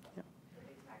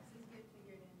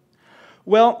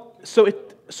 Well,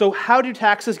 so how do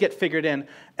taxes get figured in?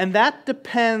 And that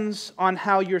depends on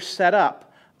how you're set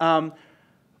up.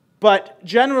 But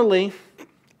generally,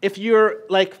 if you're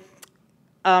like,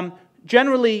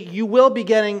 generally you will be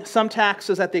getting some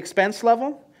taxes at the expense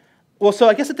level. Well, so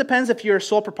I guess it depends if you're a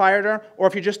sole proprietor or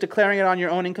if you're just declaring it on your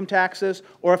own income taxes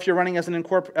or if you're running as,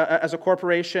 as a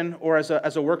corporation or as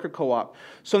a worker co-op.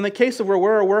 So in the case of where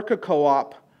we're a worker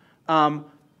co-op,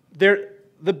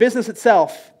 the business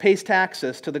itself pays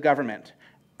taxes to the government,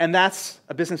 and that's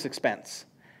a business expense.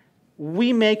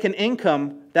 We make an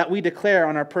income that we declare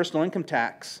on our personal income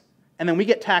tax, and then we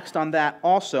get taxed on that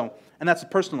also, and that's a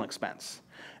personal expense.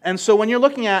 And so when you're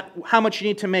looking at how much you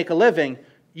need to make a living,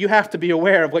 you have to be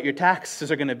aware of what your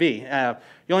taxes are going to be. You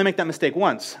only make that mistake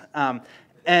once,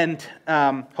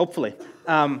 hopefully.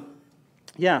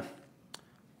 Yeah.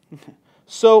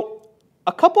 So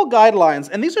a couple guidelines,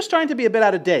 and these are starting to be a bit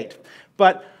out of date,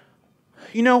 but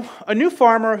you know, a new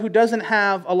farmer who doesn't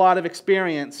have a lot of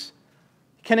experience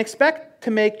can expect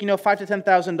to make, you know, $5,000 to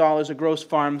 $10,000 of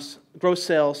gross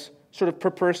sales, sort of per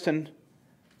person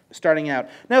starting out.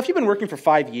 Now, if you've been working for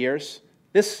 5 years,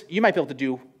 you might be able to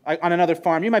do, on another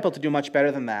farm, you might be able to do much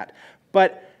better than that.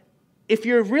 But if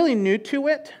you're really new to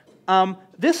it,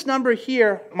 this number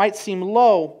here might seem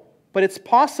low, but it's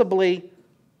possibly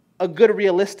a good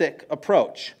realistic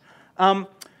approach.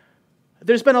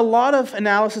 There's been a lot of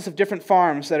analysis of different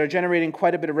farms that are generating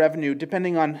quite a bit of revenue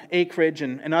depending on acreage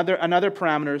and other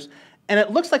parameters. And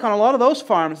it looks like on a lot of those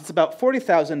farms, it's about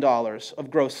 $40,000 of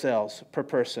gross sales per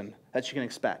person that you can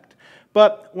expect.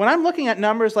 But when I'm looking at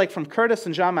numbers like from Curtis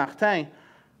and Jean Martin,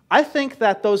 I think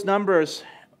that those numbers,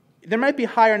 there might be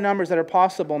higher numbers that are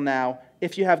possible now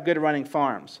if you have good running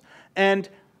farms. And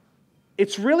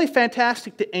it's really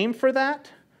fantastic to aim for that,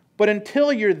 but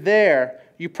until you're there,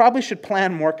 you probably should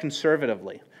plan more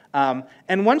conservatively.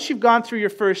 And once you've gone through your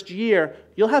first year,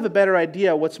 you'll have a better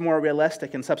idea what's more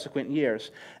realistic in subsequent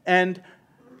years. And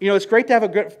you know, it's great to have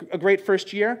a great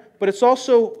first year, but it's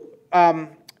also,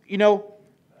 you know,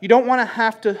 you don't want to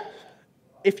have to,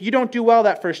 if you don't do well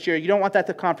that first year, you don't want that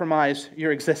to compromise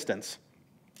your existence.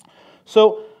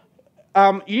 So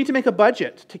you need to make a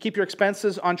budget to keep your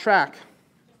expenses on track.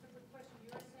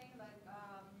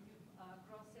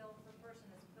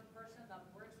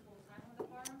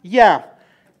 Yeah,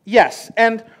 yes,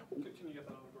 and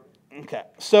okay.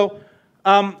 So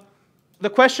the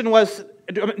question was,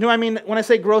 do I mean when I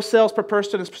say gross sales per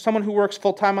person, is someone who works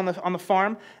full time on the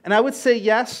farm? And I would say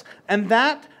yes, and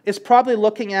that is probably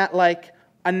looking at like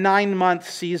a 9-month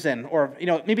season, or you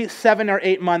know maybe 7 or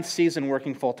 8 month season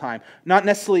working full time, not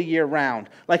necessarily year round.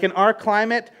 Like in our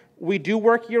climate, we do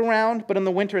work year-round, but in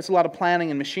the winter it's a lot of planning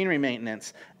and machinery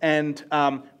maintenance. And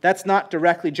that's not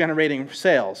directly generating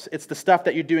sales. It's the stuff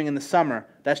that you're doing in the summer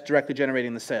that's directly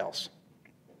generating the sales,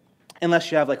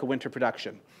 unless you have like a winter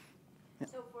production.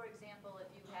 So, for example, if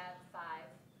you have 5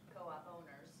 co-op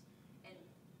owners and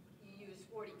you use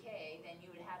 $40K, then you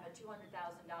would have a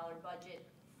 $200,000 budget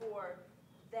for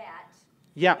that,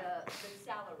 yeah. the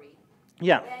salary.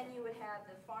 Yeah. Then you would have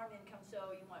the farm income,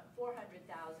 so you want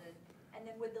 $400,000. And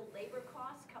then would the labor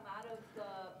costs come out of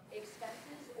the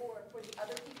expenses, or for the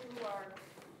other people who are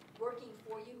working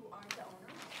for you who aren't the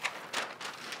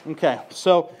owners? Okay,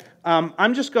 so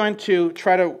I'm just going to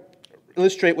try to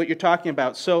illustrate what you're talking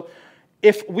about. So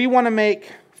if we want to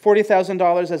make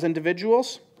 $40,000 as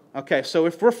individuals, okay, so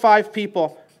if we're 5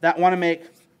 people that want to make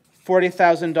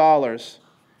 $40,000,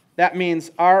 that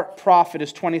means our profit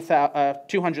is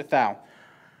 $200,000.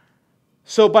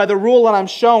 So by the rule that I'm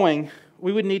showing,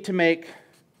 we would need to make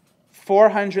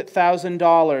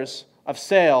 $400,000 of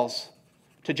sales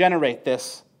to generate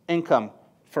this income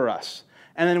for us.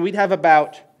 And then we'd have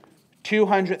about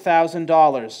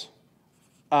 $200,000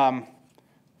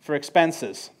 for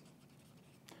expenses.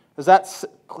 Is that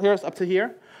clear up to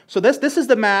here? So this is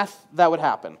the math that would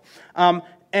happen.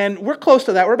 And we're close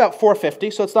to that. We're about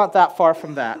 450, so it's not that far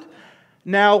from that.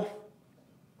 Now,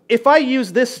 if I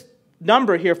use this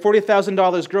number here,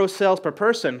 $40,000 gross sales per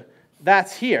person,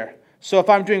 that's here. So if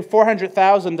I'm doing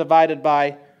 $400,000 divided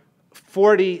by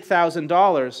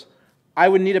 $40,000, I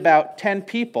would need about 10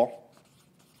 people,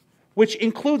 which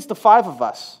includes the 5 of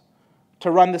us,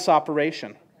 to run this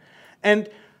operation. And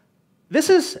this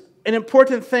is an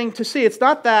important thing to see. It's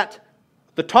not that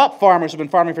the top farmers who have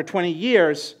been farming for 20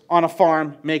 years on a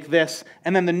farm make this,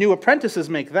 and then the new apprentices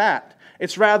make that.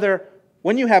 It's rather,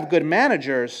 when you have good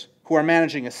managers who are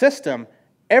managing a system,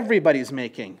 everybody's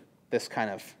making this kind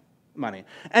of money.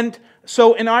 And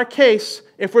so in our case,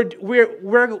 if we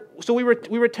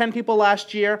were 10 people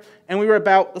last year, and we were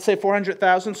about, let's say,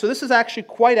 400,000. So this is actually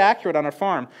quite accurate on our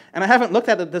farm. And I haven't looked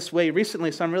at it this way recently,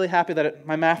 so I'm really happy that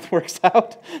my math works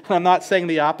out, and I'm not saying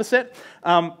the opposite.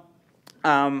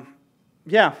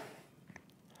 Yeah.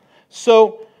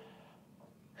 So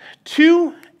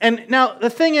and now the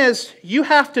thing is, you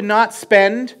have to not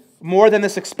spend more than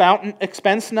this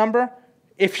expense number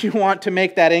if you want to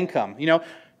make that income. You know,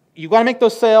 you got to make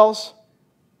those sales.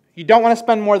 You don't want to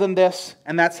spend more than this,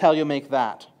 and that's how you make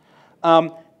that.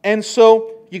 And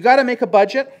so you got to make a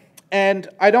budget. And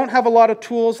I don't have a lot of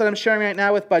tools that I'm sharing right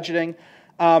now with budgeting.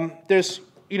 There's,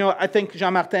 you know, I think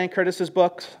Jean-Martin Curtis's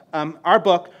books, our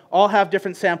book, all have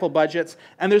different sample budgets,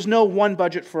 and there's no one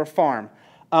budget for a farm.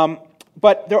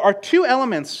 But there are two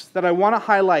elements that I want to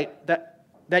highlight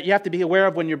that you have to be aware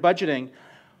of when you're budgeting.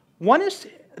 One is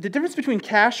the difference between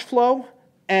cash flow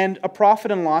and a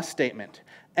profit and loss statement.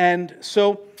 And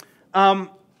so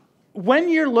when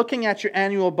you're looking at your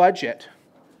annual budget,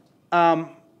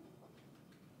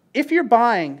 if you're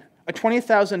buying a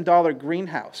 $20,000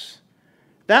 greenhouse,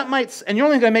 that might, and you're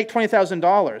only going to make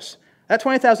 $20,000, that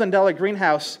 $20,000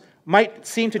 greenhouse might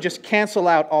seem to just cancel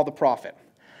out all the profit.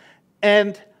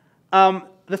 And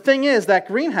the thing is, that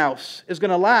greenhouse is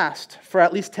going to last for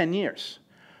at least 10 years.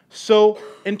 So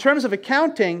in terms of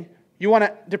accounting, you want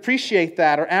to depreciate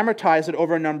that or amortize it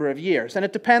over a number of years. And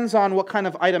it depends on what kind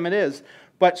of item it is.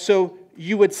 But so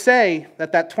you would say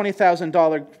that that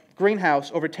 $20,000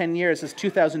 greenhouse over 10 years is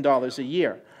 $2,000 a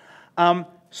year.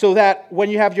 So that when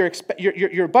you have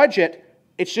your budget,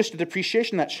 it's just the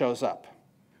depreciation that shows up.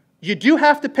 You do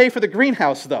have to pay for the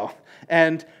greenhouse, though.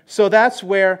 And so that's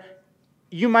where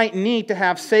you might need to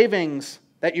have savings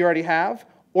that you already have,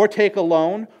 or take a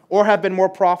loan, or have been more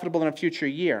profitable in a future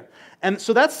year. And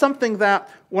so that's something that,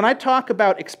 when I talk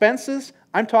about expenses,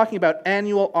 I'm talking about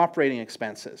annual operating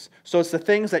expenses. So it's the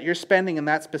things that you're spending in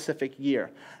that specific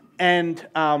year. And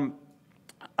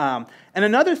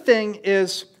another thing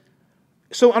is,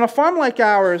 so on a farm like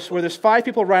ours, where there's 5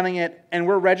 people running it, and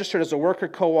we're registered as a worker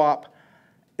co-op,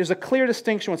 there's a clear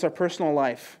distinction what's our personal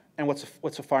life and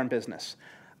what's a farm business.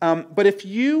 But if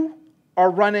you are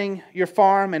running your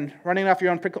farm and running off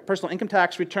your own personal income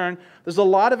tax return, there's a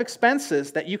lot of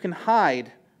expenses that you can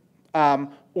hide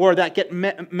or that get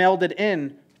melded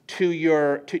in to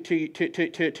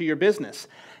your business.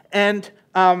 And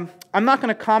I'm not going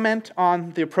to comment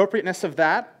on the appropriateness of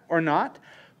that or not,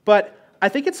 but I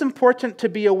think it's important to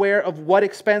be aware of what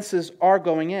expenses are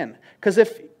going in. Because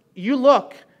if you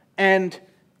look and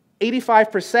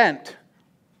 85%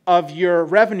 of your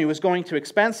revenue is going to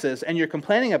expenses, and you're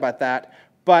complaining about that,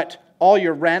 but all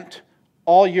your rent,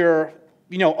 all your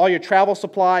travel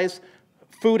supplies,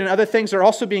 food and other things are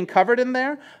also being covered in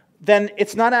there, then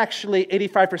it's not actually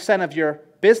 85% of your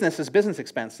business is business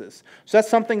expenses. So that's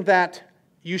something that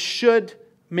you should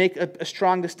make a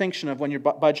strong distinction of when you're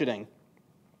budgeting.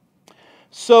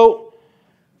 So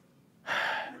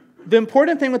the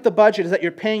important thing with the budget is that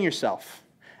you're paying yourself.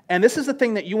 And this is the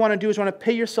thing that you want to do, is you want to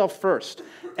pay yourself first.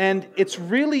 And it's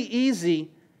really easy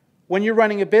when you're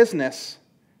running a business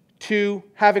to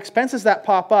have expenses that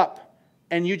pop up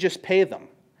and you just pay them.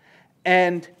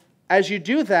 And as you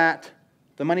do that,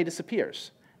 the money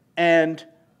disappears. And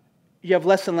you have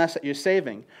less and less that you're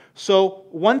saving. So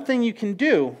one thing you can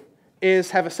do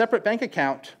is have a separate bank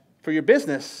account for your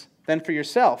business than for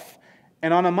yourself.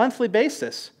 And on a monthly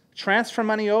basis, transfer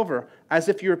money over as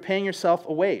if you were paying yourself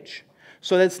a wage.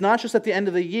 So that it's not just at the end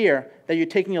of the year that you're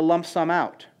taking a lump sum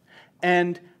out.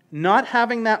 And not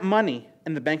having that money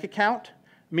in the bank account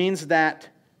means that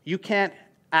you can't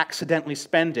accidentally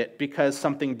spend it because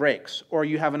something breaks or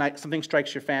you have something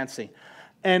strikes your fancy.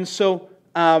 And so,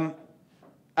 yeah,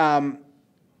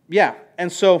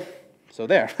 and so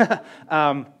there.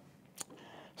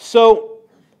 So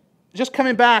just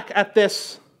coming back at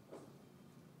this,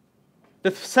 the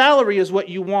salary is what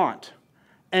you want.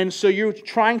 And so you're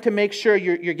trying to make sure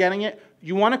you're getting it.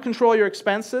 You want to control your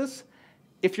expenses.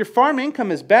 If your farm income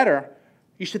is better,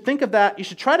 you should think of that. You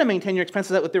should try to maintain your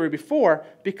expenses at what they were before,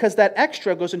 because that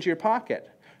extra goes into your pocket.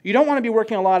 You don't want to be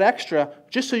working a lot extra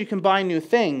just so you can buy new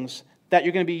things that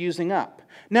you're going to be using up.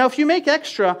 Now, if you make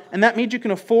extra and that means you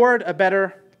can afford a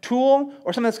better tool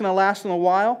or something that's going to last in a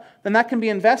while, then that can be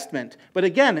investment. But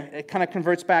again, it kind of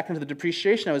converts back into the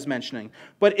depreciation I was mentioning.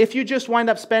 But if you just wind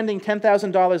up spending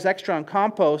 $10,000 extra on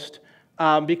compost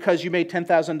because you made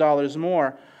 $10,000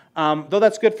 more, though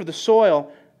that's good for the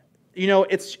soil, you know,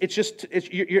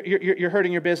 you're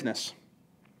hurting your business.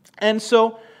 And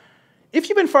so, if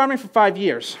you've been farming for 5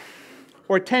 years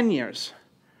or 10 years,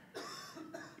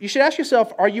 you should ask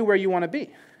yourself, are you where you want to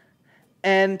be?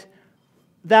 And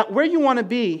that where you want to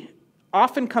be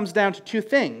often comes down to two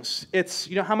things. It's,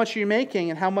 you know, how much are you making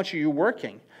and how much are you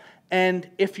working? And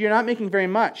if you're not making very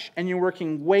much and you're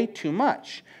working way too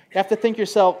much, you have to think to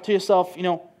yourself, you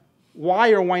know,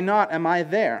 why or why not am I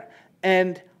there?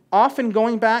 And often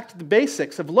going back to the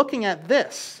basics of looking at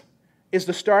this is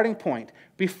the starting point,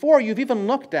 before you've even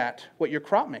looked at what your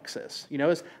crop mix is. You know,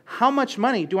 is how much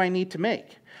money do I need to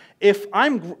make? If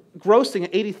I'm grossing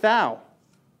 80,000,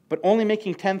 but only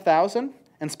making 10,000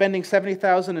 and spending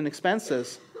 70,000 in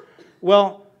expenses,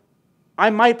 well,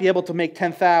 I might be able to make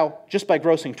 10,000 just by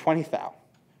grossing 20,000.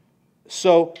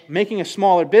 So making a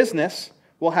smaller business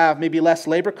will have maybe less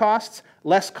labor costs,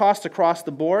 less costs across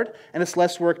the board, and it's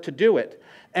less work to do it.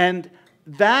 And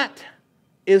that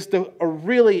is a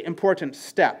really important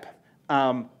step.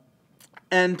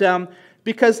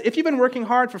 Because if you've been working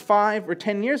hard for 5 or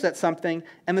 10 years at something,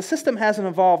 and the system hasn't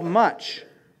evolved much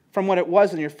from what it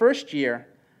was in your first year,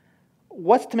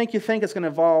 what's to make you think it's going to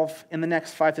evolve in the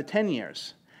next 5 to 10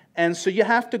 years? And so you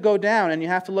have to go down and you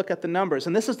have to look at the numbers.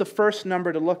 And this is the first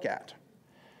number to look at.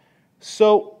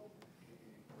 So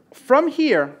from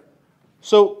here,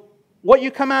 so what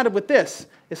you come out of with this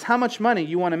is how much money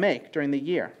you want to make during the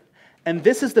year. And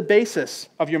this is the basis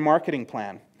of your marketing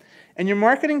plan. And your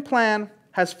marketing plan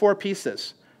has 4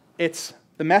 pieces. It's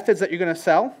the methods that you're going to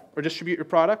sell or distribute your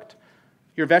product,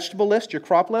 your vegetable list, your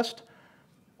crop list,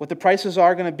 what the prices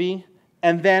are going to be,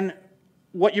 and then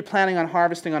what you're planning on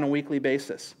harvesting on a weekly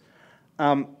basis.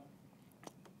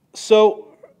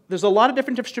 So there's a lot of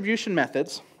different distribution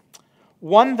methods.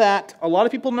 One that a lot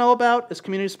of people know about is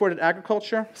community-supported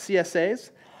agriculture,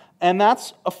 CSAs, and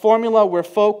that's a formula where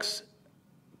folks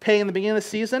pay in the beginning of the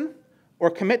season or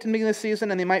commit to the beginning of the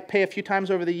season, and they might pay a few times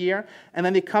over the year, and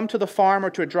then they come to the farm or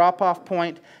to a drop-off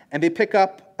point, and they pick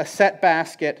up a set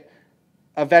basket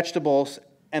of vegetables,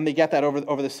 and they get that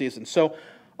over the season. So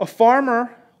a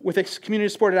farmer with a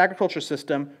community-supported agriculture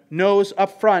system knows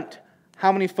up front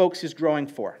how many folks he's growing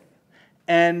for.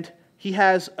 And he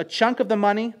has a chunk of the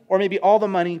money, or maybe all the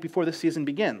money, before the season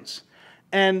begins.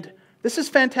 And this is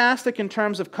fantastic in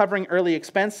terms of covering early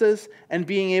expenses and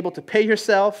being able to pay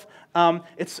yourself.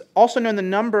 It's also known the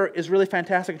number is really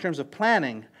fantastic in terms of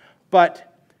planning,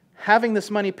 but having this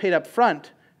money paid up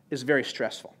front is very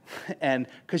stressful, and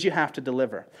because you have to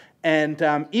deliver.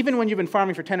 And even when you've been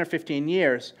farming for 10 or 15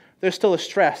 years, there's still a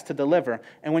stress to deliver.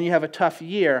 And when you have a tough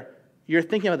year, you're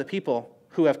thinking about the people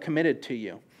who have committed to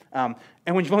you. And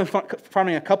when you've only been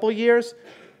farming a couple years,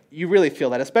 you really feel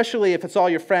that, especially if it's all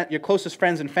your closest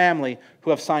friends and family who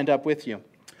have signed up with you.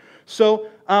 So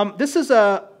this is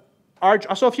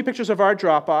also a few pictures of our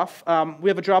drop-off. We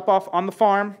have a drop-off on the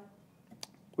farm.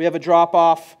 We have a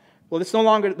drop-off. Well, it's no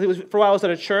longer, for a while it was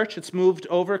at a church. It's moved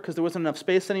over because there wasn't enough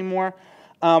space anymore.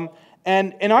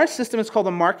 And in our system, it's called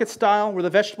a market style, where the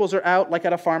vegetables are out, like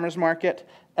at a farmer's market,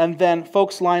 and then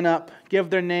folks line up, give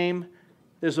their name.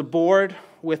 There's a board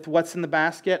with what's in the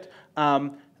basket.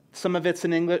 Some of it's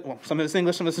in English, well, some of it's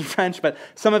English, some of it's in French, but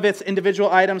some of it's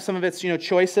individual items, some of it's,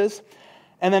 choices.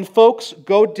 And then folks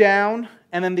go down,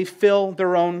 and then they fill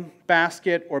their own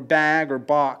basket or bag or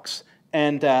box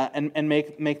and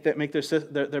make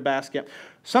their basket.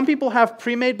 Some people have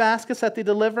pre-made baskets that they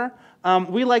deliver.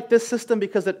 We like this system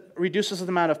because it reduces the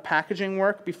amount of packaging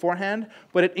work beforehand,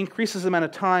 but it increases the amount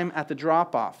of time at the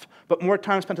drop-off. But more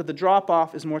time spent at the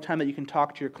drop-off is more time that you can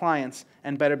talk to your clients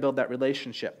and better build that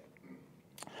relationship.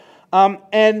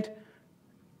 And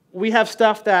we have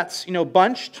stuff that's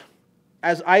bunched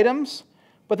as items,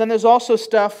 but then there's also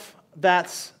stuff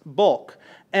that's bulk.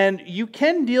 And you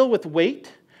can deal with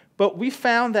weight, but we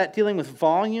found that dealing with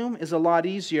volume is a lot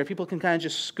easier. People can kind of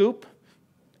just scoop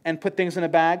and put things in a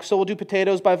bag. So we'll do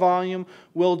potatoes by volume,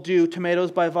 we'll do tomatoes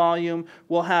by volume,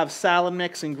 we'll have salad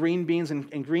mix and green beans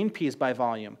and green peas by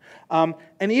volume. And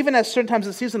even at certain times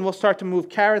of the season, we'll start to move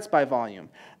carrots by volume.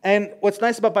 And what's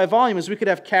nice about by volume is we could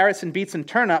have carrots and beets and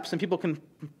turnips, and people can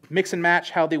mix and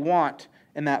match how they want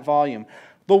in that volume.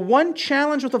 The one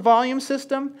challenge with the volume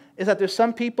system is that there's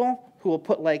some people who will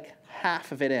put like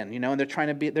half of it in, and they're trying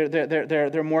to be,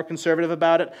 they're more conservative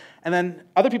about it, and then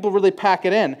other people really pack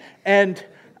it in.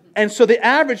 And so the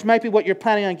average might be what you're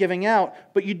planning on giving out,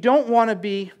 but you don't want to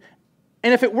be,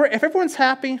 and if everyone's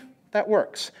happy, that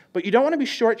works. But you don't want to be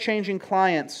shortchanging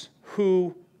clients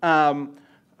who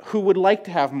would like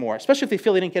to have more, especially if they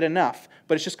feel they didn't get enough,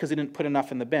 but it's just because they didn't put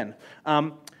enough in the bin.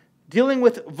 Dealing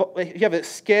with, if you have a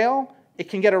scale, it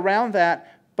can get around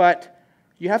that, but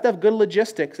you have to have good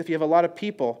logistics if you have a lot of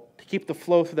people to keep the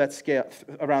flow through that scale,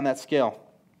 around that scale.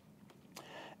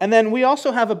 And then we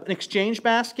also have an exchange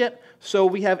basket. So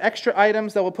we have extra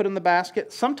items that we'll put in the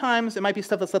basket. Sometimes it might be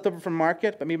stuff that's left over from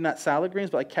market, but maybe not salad greens,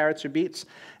 but like carrots or beets.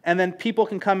 And then people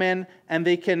can come in and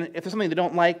they can, if there's something they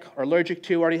don't like or allergic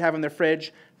to, already have in their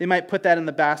fridge, they might put that in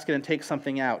the basket and take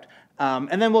something out.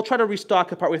 And then we'll try to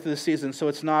restock it partway through the season, so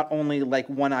it's not only like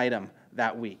one item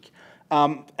that week.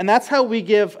 And that's how we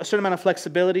give a certain amount of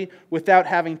flexibility without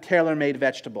having tailor-made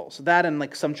vegetables. That and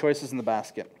like some choices in the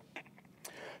basket.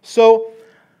 So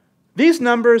These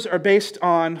numbers are based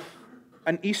on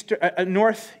a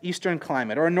northeastern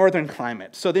climate or a northern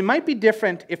climate. So they might be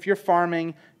different if you're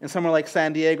farming in somewhere like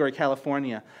San Diego or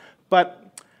California.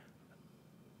 But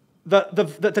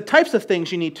the types of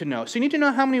things you need to know. So you need to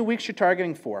know how many weeks you're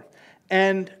targeting for.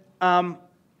 And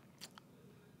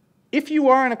if you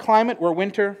are in a climate where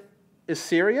winter is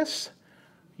serious,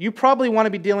 you probably want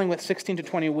to be dealing with 16 to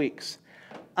 20 weeks.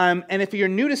 And if you're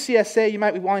new to CSA, you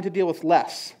might be wanting to deal with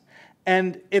less.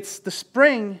 And the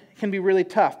spring can be really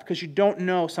tough because you don't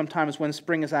know sometimes when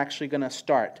spring is actually going to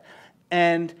start.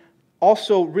 And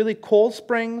also, really cold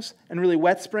springs and really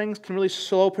wet springs can really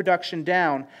slow production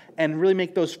down and really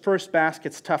make those first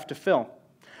baskets tough to fill.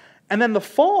 And then the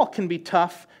fall can be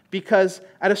tough because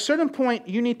at a certain point,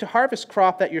 you need to harvest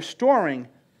crop that you're storing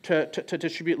to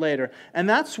distribute later. And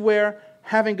that's where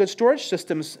having good storage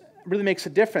systems really makes a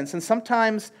difference. And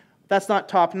sometimes that's not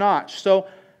top-notch. So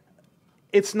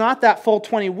it's not that full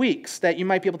 20 weeks that you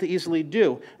might be able to easily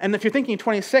do. And if you're thinking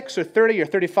 26 or 30 or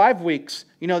 35 weeks,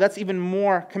 that's even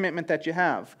more commitment that you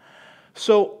have.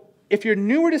 So if you're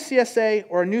newer to CSA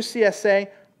or a new CSA,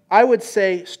 I would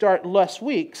say start less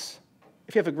weeks.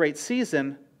 If you have a great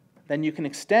season, then you can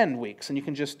extend weeks and you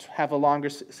can just have a longer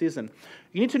season.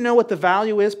 You need to know what the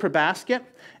value is per basket.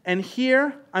 And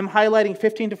here I'm highlighting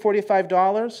 $15 to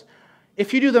 $45.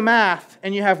 If you do the math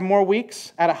and you have more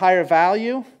weeks at a higher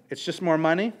value, it's just more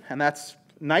money, and that's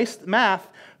nice math,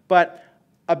 but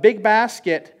a big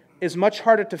basket is much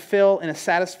harder to fill in a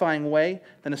satisfying way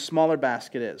than a smaller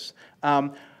basket is.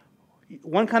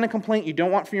 One kind of complaint you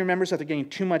don't want from your members is that they're getting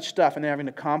too much stuff and they're having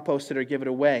to compost it or give it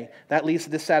away. That leads to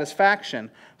dissatisfaction.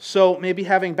 So maybe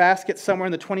having baskets somewhere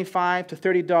in the $25 to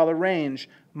 $30 range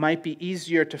might be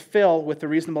easier to fill with a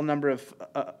reasonable number of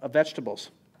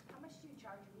vegetables. How much do you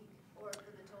charge a week or for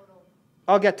the total?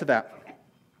 I'll get to that.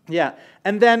 Yeah,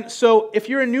 and then, so if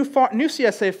you're a new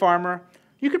CSA farmer,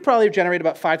 you could probably generate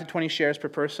about 5 to 20 shares per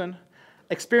person.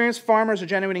 Experienced farmers are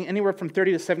generating anywhere from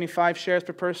 30 to 75 shares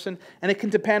per person, and it can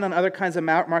depend on other kinds of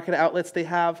market outlets they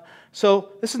have. So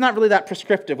this is not really that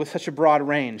prescriptive with such a broad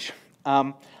range. What do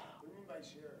you mean by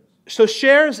shares? So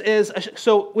shares is,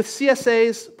 so with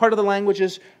CSAs, part of the language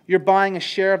is you're buying a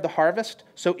share of the harvest,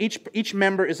 so each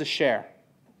member is a share.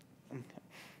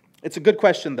 It's a good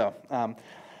question, though.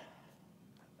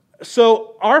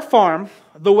 So our farm,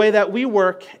 the way that we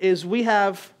work is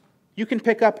you can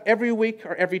pick up every week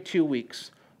or every 2 weeks.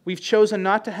 We've chosen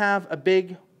not to have a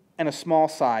big and a small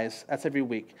size. That's every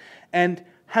week. And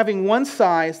having one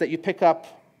size that you pick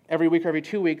up every week or every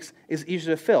 2 weeks is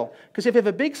easier to fill. Because if you have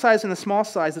a big size and a small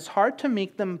size, it's hard to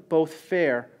make them both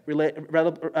fair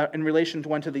in relation to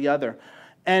one to the other.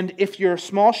 And if your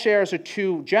small shares are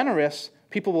too generous,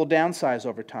 people will downsize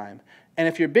over time. And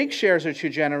if your big shares are too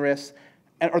generous,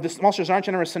 or the small shares aren't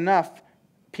generous enough,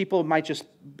 people might just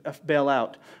bail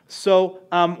out. So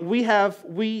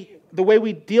the way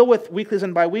we deal with weeklies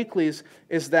and biweeklies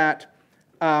is that,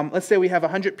 let's say we have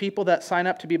 100 people that sign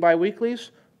up to be biweeklies,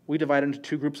 we divide into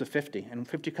 2 groups of 50. And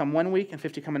 50 come one week and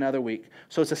 50 come another week.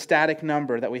 So it's a static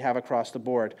number that we have across the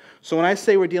board. So when I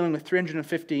say we're dealing with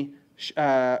 350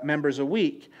 members a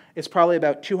week, it's probably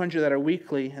about 200 that are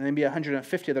weekly and maybe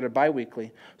 150 that are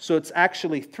biweekly. So it's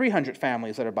actually 300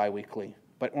 families that are biweekly,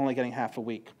 but only getting half a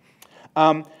week.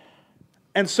 And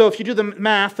so if you do the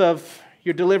math of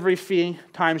your delivery fee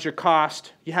times your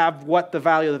cost, you have what the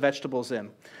value of the vegetables in.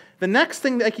 The next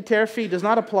thing, the équiterre fee, does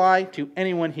not apply to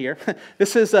anyone here.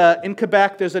 This is, in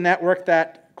Quebec, there's a network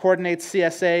that coordinates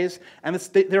CSAs, and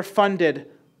they're funded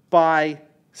by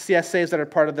CSAs that are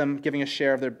part of them giving a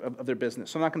share of their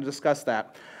business. So I'm not going to discuss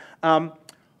that.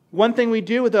 One thing we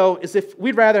do, though, is if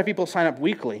we'd rather have people sign up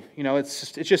weekly.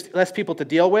 It's just less people to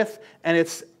deal with, and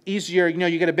it's easier.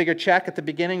 You get a bigger check at the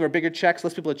beginning, or bigger checks,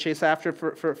 less people to chase after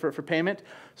for payment.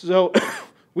 So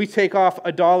we take off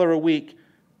 $1 a week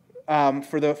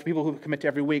for people who commit to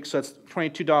every week. So that's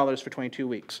 $22 for 22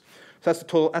 weeks. So that's the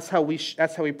total. That's how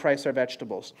we price our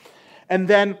vegetables, and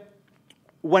then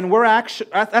when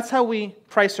that's how we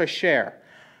price our share.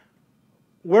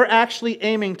 We're actually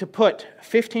aiming to put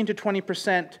 15 to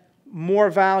 20%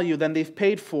 more value than they've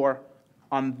paid for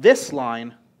on this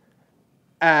line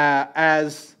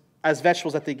as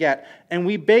vegetables that they get. And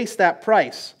we base that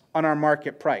price on our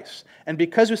market price. And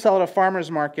because we sell at a farmer's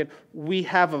market, we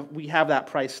have that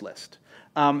price list.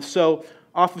 So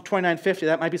off of $29.50,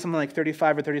 that might be something like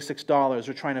 $35 or $36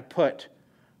 we're trying to put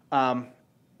on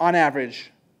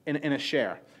average in a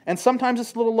share. And sometimes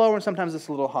it's a little lower and sometimes it's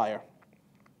a little higher.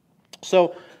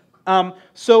 So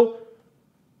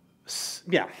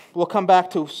yeah, we'll come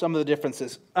back to some of the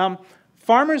differences.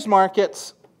 Farmers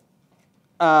markets,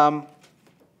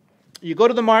 you go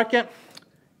to the market,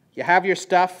 you have your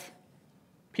stuff,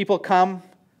 People come,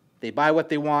 they buy what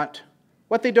they want.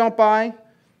 What they don't buy,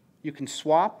 you can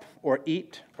swap or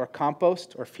eat or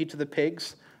compost or feed to the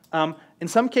pigs. In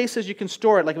some cases, you can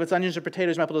store it, like if it's onions or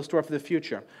potatoes, you might be able to store it for the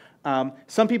future.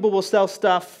 Some people will sell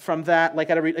stuff from that,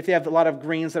 like if they have a lot of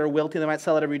greens that are wilty, they might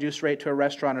sell it at a reduced rate to a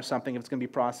restaurant or something if it's going to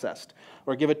be processed,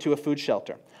 or give it to a food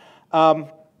shelter.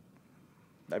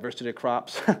 Diversity of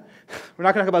crops. We're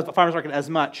not going to talk about the farmer's market as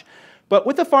much. But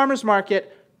with the farmer's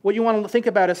market, what you want to think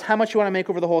about is how much you want to make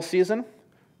over the whole season,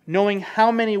 knowing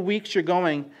how many weeks you're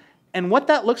going, and what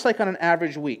that looks like on an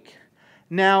average week.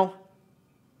 Now,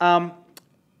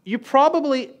 you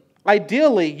probably,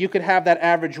 ideally, you could have that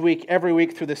average week every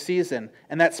week through the season,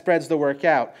 and that spreads the work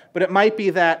out. But it might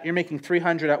be that you're making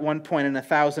 300 at one point and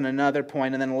 1,000 another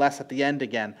point, and then less at the end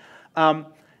again. And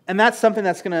that's something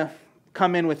that's going to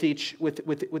come in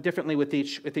differently with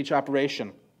each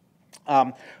operation.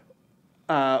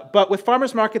 But with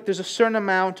farmers market, there's a certain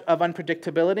amount of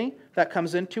unpredictability that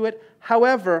comes into it.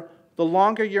 However, the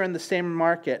longer you're in the same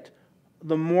market,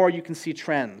 the more you can see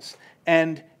trends.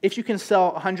 And if you can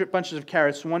sell 100 bunches of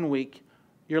carrots one week,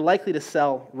 you're likely to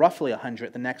sell roughly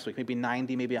 100 the next week, maybe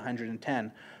 90, maybe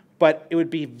 110. But it would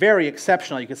be very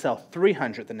exceptional. You could sell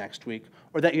 300 the next week,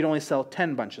 or that you'd only sell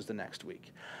 10 bunches the next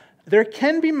week. There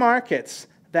can be markets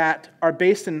that are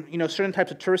based in certain types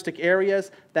of touristic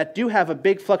areas that do have a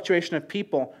big fluctuation of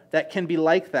people that can be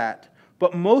like that.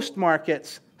 But most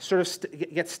markets sort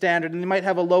of get standard, and they might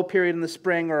have a low period in the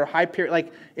spring or a high period.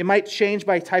 Like it might change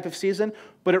by type of season,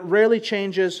 but it rarely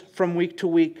changes from week to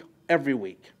week every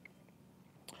week.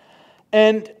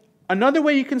 And another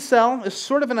way you can sell is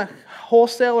sort of in a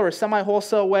wholesale or a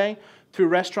semi-wholesale way through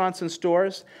restaurants and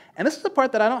stores. And this is the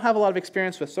part that I don't have a lot of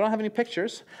experience with, so I don't have any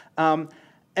pictures.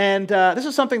 This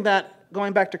is something that,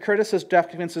 going back to Curtis's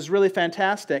documents, is really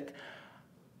fantastic.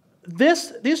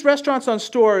 These restaurants on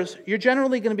stores, you're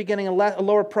generally going to be getting a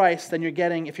lower price than you're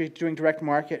getting if you're doing direct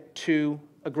market to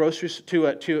a grocery to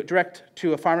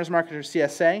a farmer's market or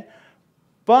CSA,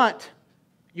 but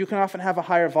you can often have a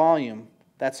higher volume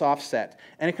that's offset.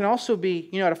 And it can also be,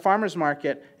 at a farmer's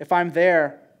market, if I'm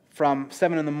there from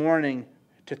 7 in the morning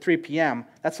to 3 p.m.,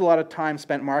 that's a lot of time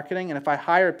spent marketing, and if I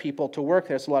hire people to work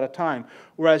there, it's a lot of time.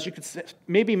 Whereas you could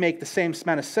maybe make the same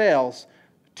amount of sales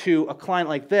to a client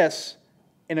like this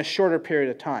in a shorter period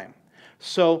of time.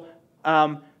 So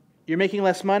you're making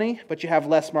less money, but you have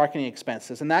less marketing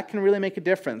expenses, and that can really make a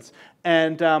difference.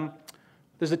 And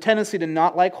there's a tendency to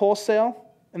not like wholesale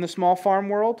in the small farm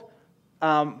world,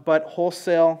 but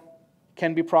wholesale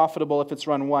can be profitable if it's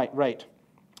run right.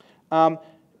 And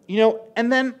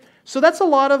then, so that's a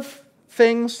lot of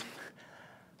things.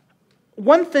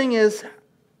 One thing is,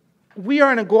 we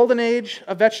are in a golden age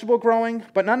of vegetable growing,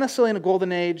 but not necessarily in a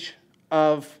golden age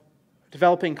of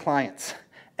developing clients.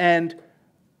 And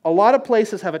a lot of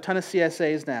places have a ton of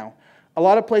CSAs now. A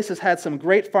lot of places had some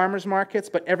great farmers markets,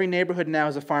 but every neighborhood now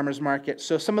has a farmers market.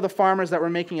 So some of the farmers that were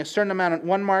making a certain amount at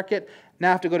one market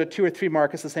now have to go to 2 or 3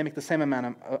 markets to make the same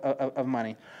amount of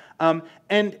money.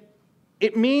 And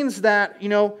it means that,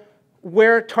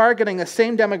 we're targeting the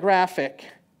same demographic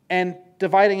and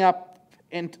dividing up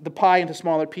the pie into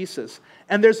smaller pieces.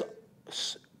 And there's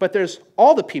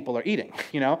all the people are eating,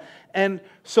 And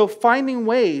so finding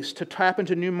ways to tap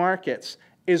into new markets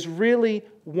is really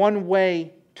one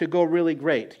way to go really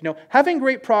great. Having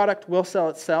great product will sell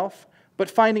itself, but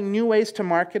finding new ways to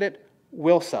market it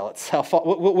will sell itself,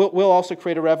 will also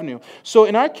create a revenue. So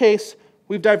in our case,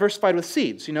 we've diversified with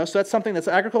seeds, so that's something that's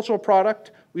an agricultural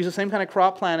product. We use the same kind of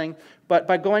crop planning, but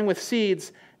by going with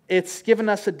seeds, it's given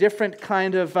us a different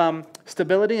kind of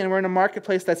stability, and we're in a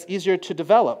marketplace that's easier to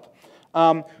develop. We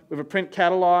have a print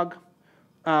catalog.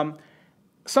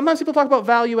 Sometimes people talk about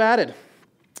value added.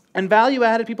 And value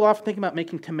added, people often think about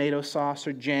making tomato sauce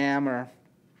or jam or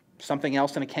something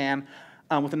else in a can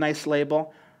with a nice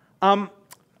label. The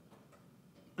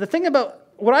thing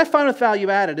about what I find with value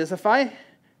added is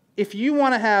if you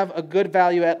want to have a good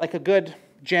value add, like a good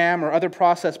jam or other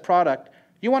processed product,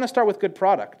 you want to start with good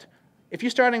product. If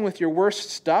you're starting with your worst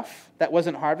stuff that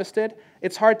wasn't harvested,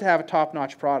 it's hard to have a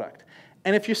top-notch product.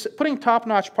 And if you're putting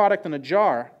top-notch product in a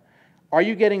jar, are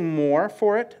you getting more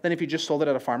for it than if you just sold it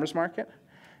at a farmer's market?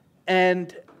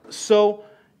 And so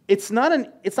it's not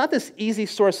this easy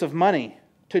source of money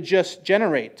to just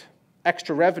generate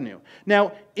extra revenue.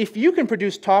 Now, if you can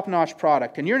produce top-notch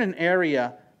product and you're in an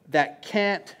area that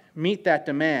can't meet that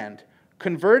demand,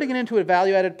 converting it into a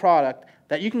value-added product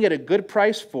that you can get a good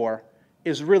price for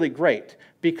is really great,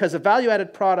 because a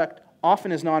value-added product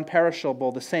often is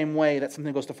non-perishable the same way that something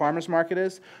that goes to farmer's market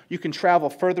is. You can travel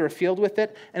further afield with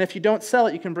it, and if you don't sell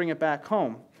it, you can bring it back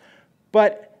home.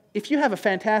 But if you have a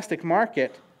fantastic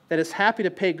market, that is happy to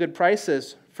pay good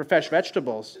prices for fresh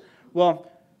vegetables,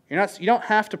 well, you don't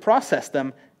have to process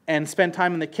them and spend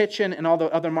time in the kitchen and all the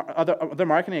other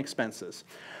marketing expenses.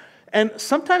 And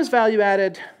sometimes value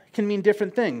added can mean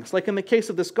different things. Like in the case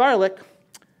of this garlic,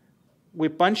 we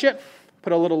bunch it,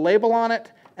 put a little label on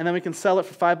it, and then we can sell it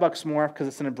for $5 more because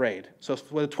it's in a braid. So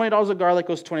with $20 of garlic, it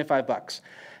goes to $25.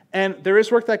 And there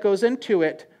is work that goes into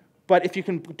it, but if you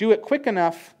can do it quick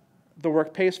enough, the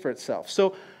work pays for itself.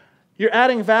 So you're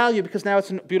adding value because now it's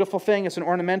a beautiful thing, it's an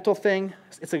ornamental thing,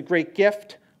 it's a great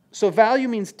gift. So value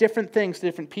means different things to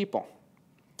different people.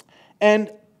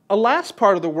 And a last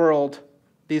part of the world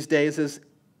these days is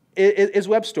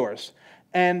web stores.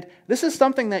 And this is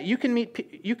something that you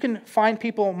can find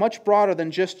people much broader than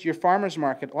just your farmer's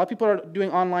market. A lot of people are doing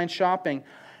online shopping,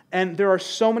 and there are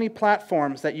so many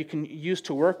platforms that you can use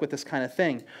to work with this kind of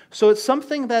thing. So it's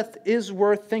something that is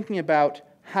worth thinking about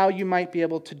how you might be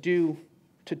able to do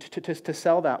to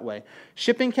sell that way.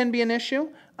 Shipping can be an issue,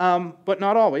 but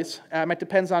not always. It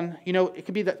depends on, it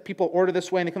could be that people order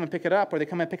this way and they come and pick it up, or they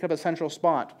come and pick it up at a central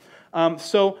spot.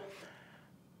 So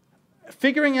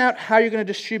figuring out how you're going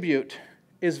to distribute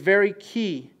is very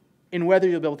key in whether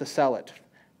you'll be able to sell it.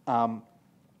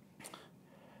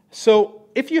 So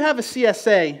if you have a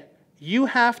CSA, you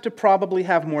have to probably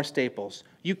have more staples.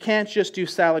 You can't just do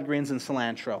salad greens and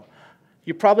cilantro.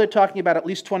 You're probably talking about at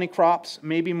least 20 crops,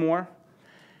 maybe more.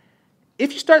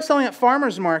 If you start selling at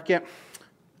farmers market,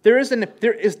 there is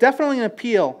definitely an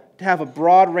appeal to have a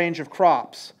broad range of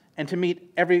crops and to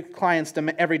meet every client's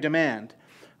every demand.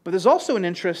 But there's also an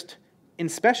interest in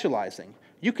specializing.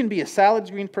 You can be a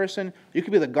salad green person, you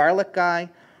could be the garlic guy,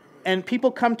 and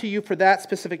people come to you for that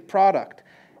specific product.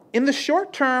 In the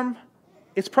short term,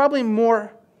 it's probably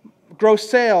more gross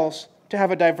sales to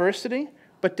have a diversity,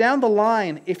 but down the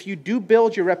line, if you do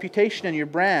build your reputation and your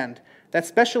brand, that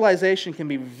specialization can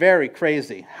be very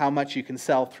crazy, how much you can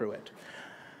sell through it.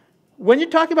 When you're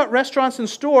talking about restaurants and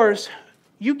stores,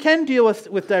 you can deal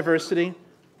with diversity,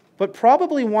 but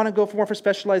probably want to go more for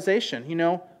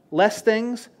specialization. Less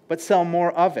things, but sell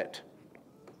more of it.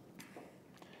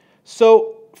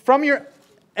 So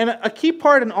and a key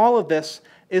part in all of this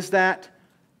is that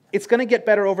it's going to get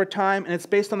better over time, and it's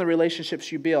based on the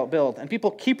relationships you build. And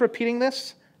people keep repeating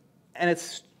this, and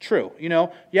it's true. You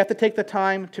have to take the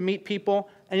time to meet people,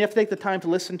 and you have to take the time to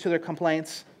listen to their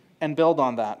complaints and build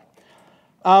on that.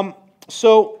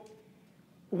 So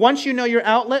once you know your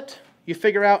outlet, you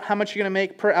figure out how much you're going to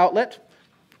make per outlet.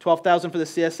 $12,000 for the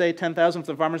CSA, $10,000 for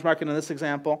the farmer's market in this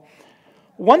example.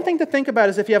 One thing to think about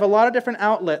is if you have a lot of different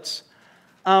outlets,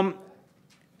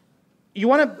 you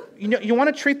want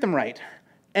to treat them right.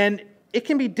 And it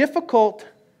can be difficult,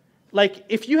 like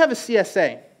if you have a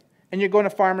CSA and you're going to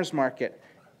farmer's market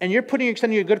and you're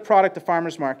sending a good product to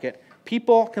farmer's market,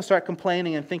 people can start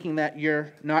complaining and thinking that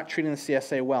you're not treating the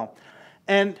CSA well.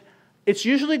 And it's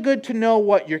usually good to know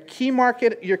what your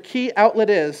key outlet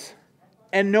is,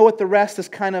 and know what the rest is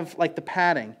kind of like the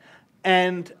padding.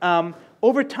 And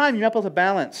over time, you're able to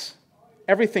balance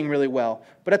everything really well.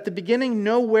 But at the beginning,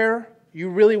 know where you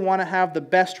really want to have the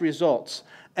best results.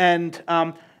 And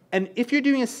if you're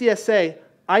doing a CSA,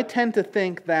 I tend to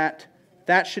think that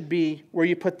that should be where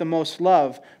you put the most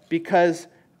love, because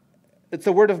it's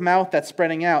the word of mouth that's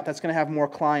spreading out that's going to have more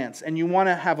clients. And you want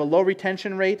to have a low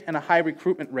retention rate and a high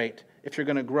recruitment rate if you're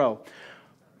going to grow.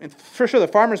 And for sure, the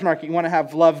farmer's market, you want to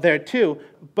have love there too,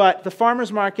 but the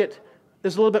farmer's market,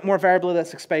 there's a little bit more variability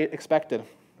that's expected.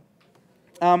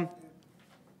 I don't know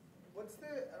if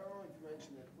you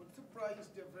mentioned it, what's the price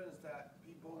difference that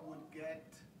people would get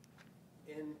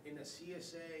in a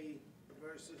CSA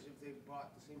versus if they bought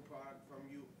the same product from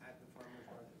you at the farmer's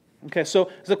market? Okay,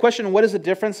 so the question, what is the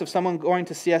difference of someone going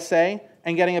to CSA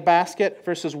and getting a basket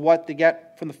versus what they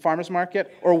get from the farmer's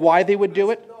market, or why they would do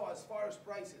it? No, as far as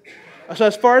prices. So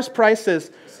as far as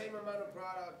prices, The same amount of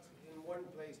product in one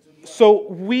place to the other. so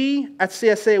we, at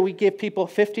CSA, we give people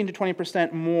 15 to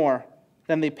 20% more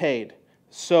than they paid.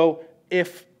 So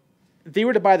if they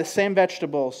were to buy the same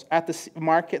vegetables at the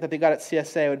market that they got at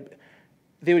CSA,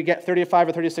 they would get $35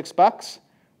 or $36,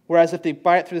 whereas if they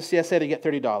buy it through the CSA, they get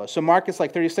 $30. So market's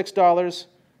like $36,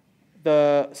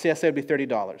 the CSA would be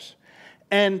 $30.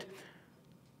 And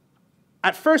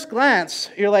at first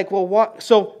glance, you're like, well, what?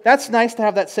 So that's nice to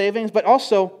have that savings, but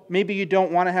also maybe you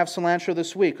don't want to have cilantro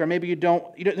this week, or maybe you don't.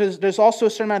 There's also a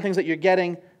certain amount of things that you're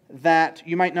getting that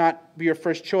you might not be your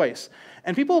first choice.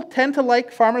 And people tend to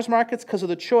like farmers markets because of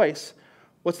the choice.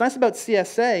 What's nice about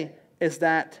CSA is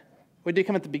that whether you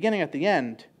come at the beginning or at the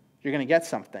end, you're going to get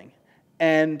something.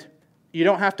 And you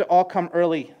don't have to all come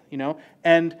early,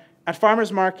 And at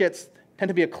farmers markets, tend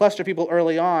to be a cluster of people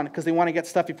early on because they want to get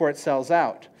stuff before it sells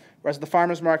out. whereas at the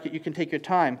farmer's market, you can take your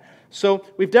time. So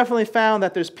we've definitely found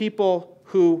that there's people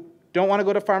who don't want to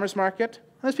go to farmer's market,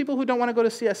 and there's people who don't want to go to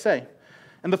CSA.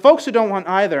 And the folks who don't want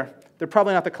either, they're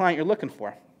probably not the client you're looking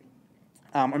for.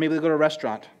 Or maybe they go to a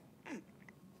restaurant.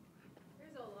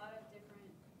 There's a lot of different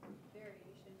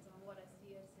variations on what a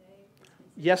CSA is.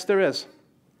 Yes, there is.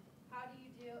 How do you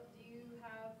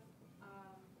have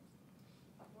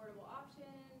affordable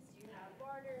options? Do you have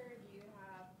barter? Do you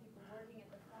have people working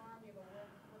at the farm? Do you have a work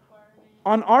requirement?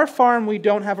 On our farm, we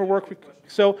don't have a work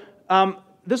so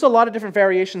there's a lot of different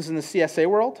variations in the CSA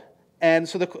world. And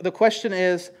so the question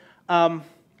is,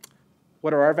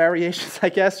 what are our variations, I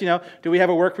guess? Do we have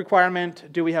a work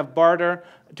requirement? Do we have barter?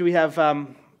 Do we have,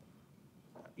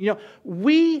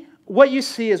 what you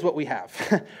see is what we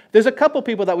have. There's a couple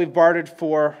people that we've bartered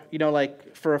for,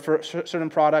 for certain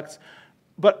products,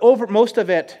 but most of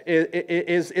it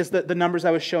is the numbers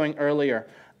I was showing earlier.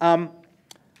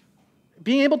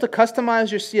 Being able to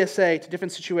customize your CSA to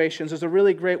different situations is a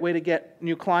really great way to get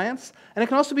new clients, and it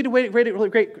can also be really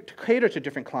great to cater to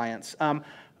different clients.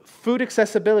 Food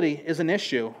accessibility is an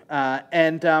issue,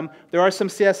 and there are some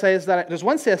CSAs there's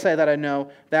one CSA that I know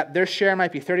that their share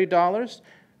might be $30,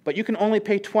 but you can only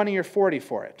pay 20 or 40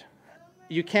 for it.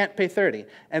 You can't pay 30.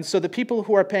 And so the people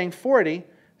who are paying 40,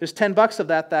 there's $10 of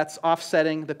that's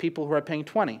offsetting the people who are paying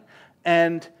 20.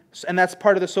 And that's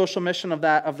part of the social mission of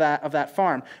that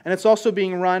farm. And it's also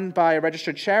being run by a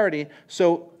registered charity,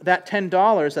 so that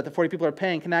 $10 that the 40 people are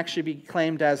paying can actually be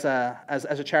claimed as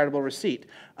a charitable receipt.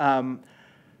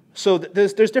 So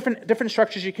there's different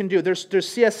structures you can do. There's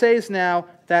CSAs now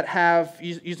that have,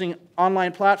 using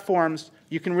online platforms,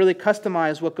 you can really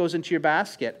customize what goes into your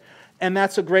basket. And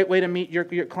that's a great way to meet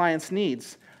your client's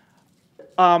needs.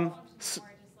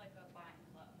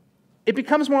 It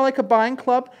becomes more like a buying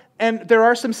club, and there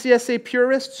are some CSA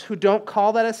purists who don't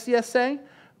call that a CSA,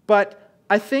 but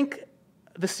I think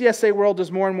the CSA world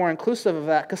is more and more inclusive of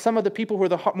that, because some of the people who are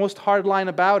the most hardline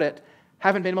about it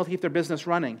haven't been able to keep their business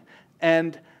running.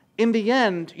 And in the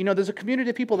end, there's a community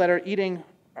of people that are eating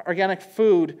organic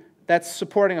food that's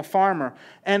supporting a farmer.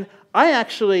 And I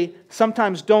actually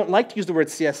sometimes don't like to use the word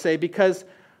CSA, because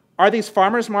are these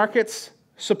farmers markets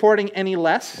supporting any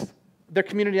less their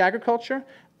community agriculture?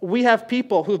 We have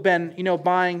people who've been,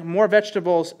 buying more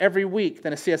vegetables every week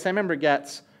than a CSA member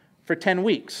gets for 10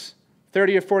 weeks,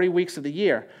 30 or 40 weeks of the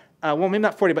year. Well, maybe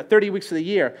not 40, but 30 weeks of the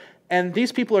year. And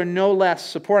these people are no less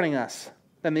supporting us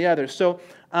than the others. So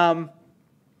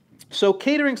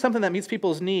catering something that meets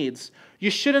people's needs, you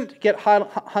shouldn't get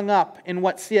hung up in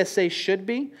what CSA should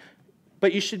be,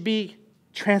 but you should be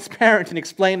transparent in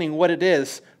explaining what it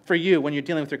is for you when you're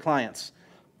dealing with your clients.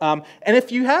 And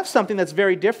if you have something that's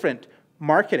very different,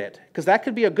 market it, because that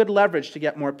could be a good leverage to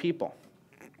get more people.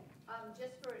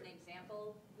 Just for an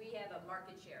example, we have a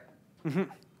market share. Mm-hmm.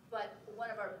 But one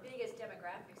of our biggest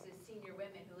demographics is senior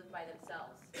women who live by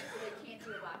themselves. So they can't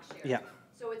do a box share. Yeah.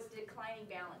 So it's declining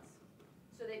balance.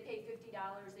 So they pay $50,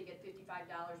 they get $55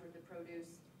 worth of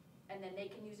produce, and then they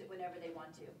can use it whenever they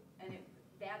want to. And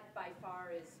that by far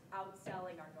is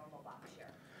outselling our normal box share.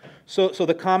 So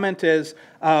the comment is,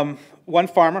 one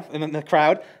farmer in the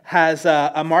crowd has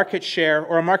a market share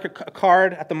or a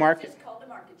card at the market. It's just called a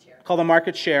market share. Called a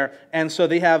market share, and so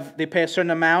they pay a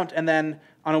certain amount, and then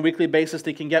on a weekly basis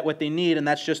they can get what they need, and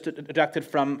that's just deducted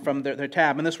from their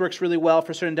tab. And this works really well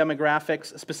for certain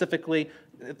demographics, specifically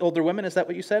older women. Is that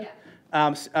what you said?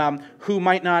 Yeah. Who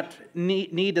might not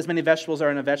need as many vegetables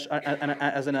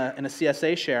as in a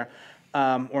CSA share.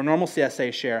 Or normal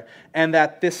CSA share, and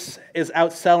that this is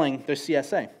outselling their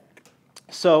CSA.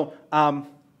 So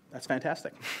that's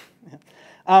fantastic.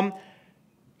 You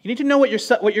need to know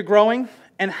what you're growing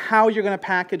and how you're going to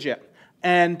package it.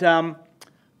 And we're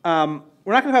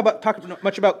not going to talk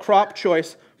much about crop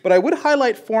choice, but I would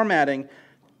highlight formatting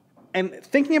and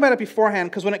thinking about it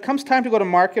beforehand, because when it comes time to go to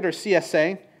market or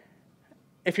CSA,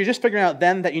 if you're just figuring out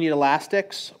then that you need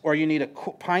elastics or you need a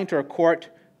pint or a quart,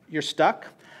 you're stuck.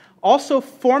 Also,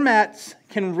 formats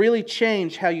can really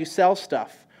change how you sell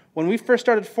stuff. When we first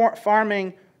started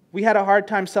farming, we had a hard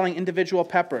time selling individual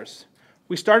peppers.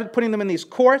 We started putting them in these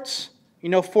quarts,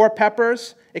 4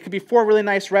 peppers. It could be 4 really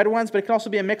nice red ones, but it could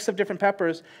also be a mix of different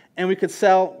peppers. And we could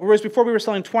sell, whereas before we were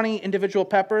selling 20 individual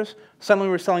peppers, suddenly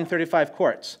we were selling 35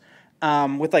 quarts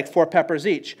with like 4 peppers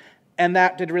each. And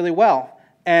that did really well.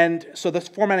 And so this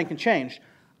formatting can change.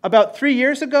 About 3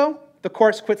 years ago, the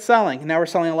quarts quit selling, and now we're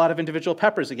selling a lot of individual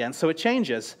peppers again, so it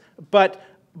changes. But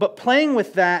playing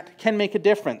with that can make a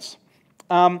difference.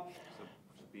 So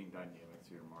being dynamic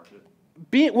through your market?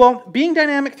 Being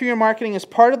dynamic through your marketing is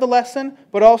part of the lesson,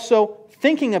 but also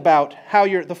thinking about how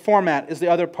the format is the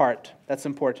other part that's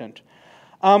important.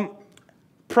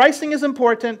 pricing is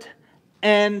important,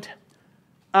 and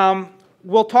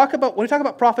we'll talk about, when we talk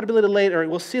about profitability later,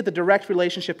 we'll see the direct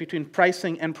relationship between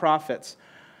pricing and profits.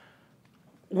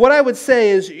 What I would say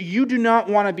is you do not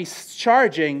want to be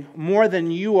charging more than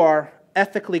you are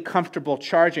ethically comfortable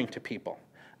charging to people.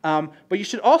 But you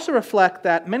should also reflect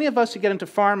that many of us who get into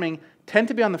farming tend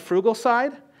to be on the frugal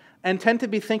side and tend to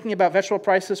be thinking about vegetable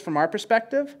prices from our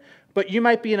perspective, but you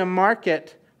might be in a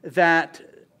market that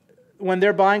when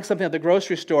they're buying something at the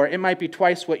grocery store, it might be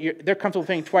twice what they're comfortable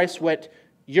paying twice what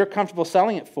you're comfortable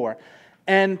selling it for.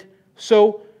 And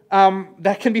so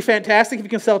that can be fantastic if you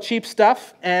can sell cheap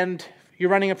stuff and you're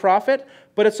running a profit,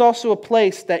 but it's also a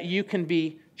place that you can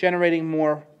be generating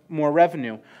more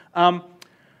revenue.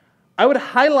 I would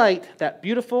highlight that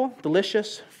beautiful,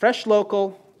 delicious, fresh,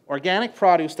 local, organic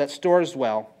produce that stores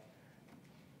well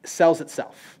sells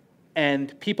itself,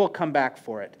 and people come back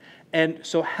for it. And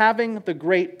so having the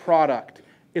great product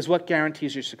is what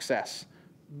guarantees your success.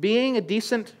 Being a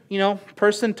decent,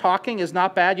 person talking is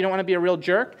not bad. You don't want to be a real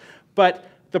jerk, but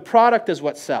the product is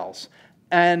what sells.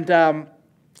 And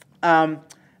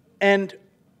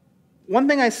one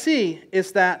thing I see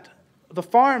is that the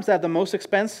farms that have the most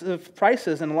expensive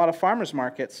prices in a lot of farmers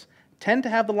markets tend to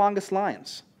have the longest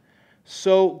lines.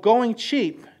 So going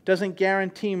cheap doesn't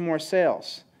guarantee more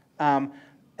sales.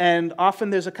 And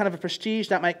often there's a kind of a prestige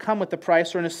that might come with the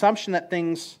price or an assumption that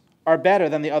things are better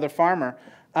than the other farmer.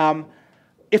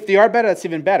 If they are better, that's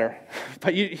even better.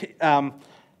 But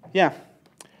yeah.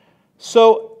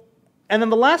 So, and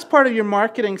then the last part of your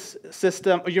marketing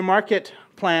system, or your market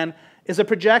plan, is a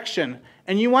projection.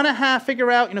 And you want to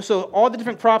figure out, so all the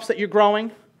different crops that you're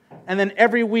growing, and then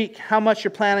every week how much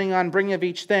you're planning on bringing of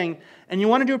each thing. And you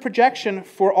want to do a projection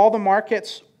for all the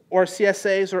markets or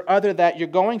CSAs or other that you're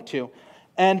going to.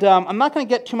 And I'm not going to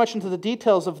get too much into the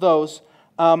details of those,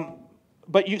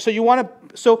 but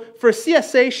so for a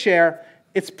CSA share,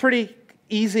 it's pretty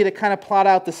easy to kind of plot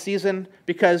out the season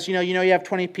because you have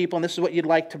 20 people and this is what you'd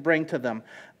like to bring to them.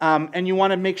 And you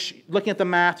want to looking at the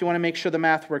math, you want to make sure the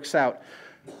math works out.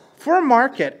 For a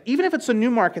market, even if it's a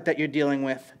new market that you're dealing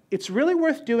with, it's really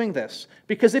worth doing this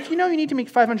because if you need to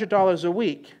make $500 a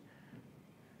week,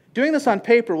 doing this on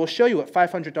paper will show you what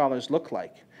 $500 look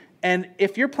like. And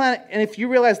if you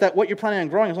realize that what you're planning on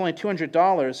growing is only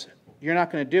 $200, you're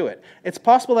not going to do it. It's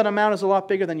possible that amount is a lot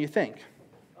bigger than you think.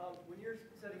 When you're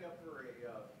setting up for a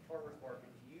farmer's market,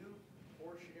 do you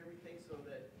portion everything so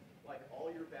that like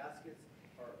all your baskets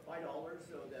are $5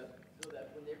 so that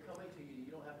when they're coming to you,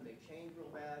 you don't have to make change real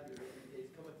bad.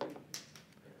 It's coming to you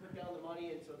and put down the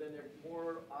money, and so then they're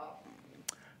more up.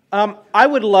 I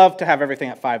would love to have everything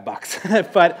at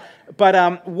 $5,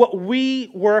 but what we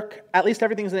work, at least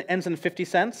everything ends in 50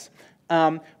 cents.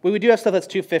 We do have stuff that's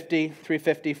 $2.50,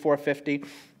 $3.50,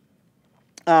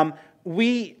 $4.50.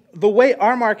 The way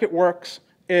our market works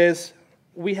is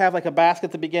we have like a basket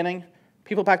at the beginning.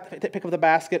 People pick up the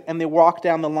basket and they walk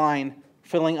down the line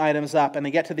filling items up, and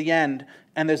they get to the end,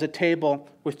 and there's a table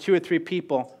with 2 or 3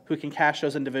 people who can cash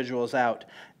those individuals out.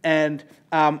 And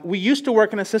we used to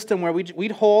work in a system where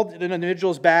we'd hold an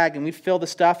individual's bag and we'd fill the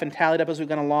stuff and tally it up as we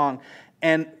went along.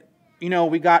 And we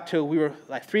were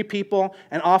like 3 people,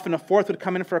 and often a 4th would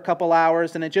come in for a couple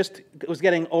hours, and it was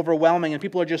getting overwhelming, and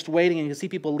people are just waiting, and you can see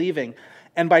people leaving.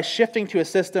 And by shifting to a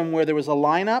system where there was a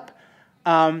lineup,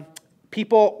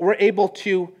 people were able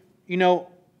to,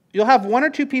 you'll have 1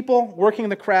 or 2 people working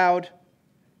the crowd,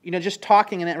 just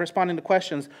talking and responding to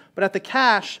questions. But at the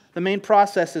cash, the main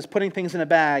process is putting things in a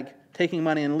bag, taking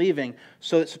money and leaving.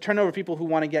 So it's a turnover of people who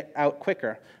want to get out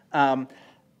quicker. And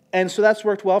so that's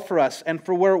worked well for us. And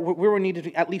for where we were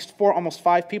needed at least 4, almost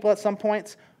 5 people at some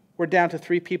points, we're down to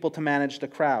 3 people to manage the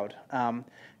crowd.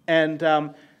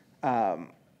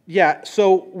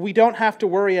 So we don't have to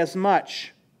worry as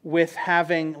much with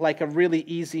having like a really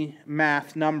easy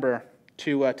math number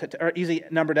or easy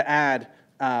number to add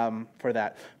for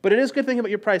that. But it is good thinking about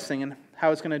your pricing and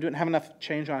how it's going to do it and have enough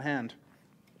change on hand.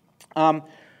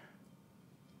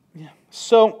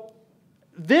 So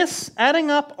this, adding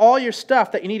up all your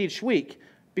stuff that you need each week,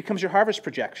 becomes your harvest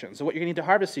projections of what you're going to need to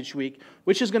harvest each week,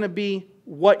 which is going to be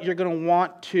what you're going to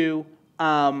want to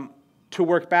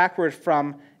work backward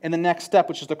from in the next step,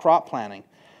 which is the crop planning.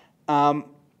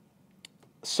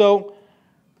 So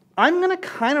I'm going to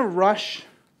kind of rush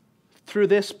through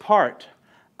this part,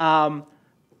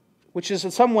 which is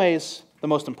in some ways the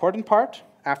most important part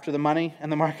after the money and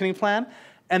the marketing plan.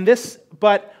 There's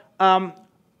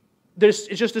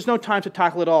no time to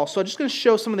tackle it all. So I'm just going to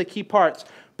show some of the key parts.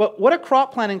 But what a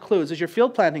crop plan includes is your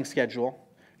field planting schedule,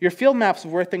 your field maps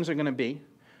of where things are going to be,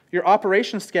 your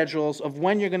operation schedules of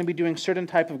when you're going to be doing certain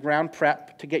type of ground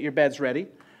prep to get your beds ready,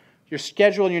 your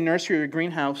schedule in your nursery or your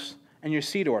greenhouse, and your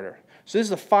seed order. So these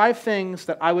are the 5 things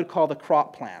that I would call the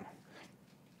crop plan.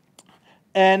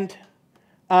 And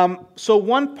so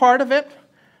one part of it,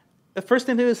 the first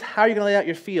thing to do is how you're going to lay out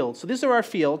your fields. So these are our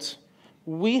fields.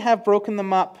 We have broken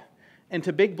them up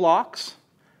into big blocks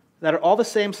that are all the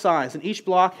same size, and each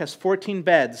block has 14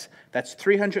 beds. That's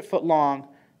 300 foot long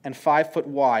and 5 foot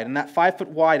wide. And that 5 foot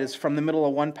wide is from the middle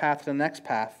of one path to the next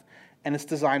path, and it's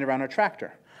designed around our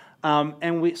tractor.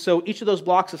 So each of those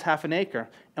blocks is half an acre,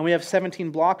 and we have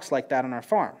 17 blocks like that on our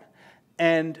farm.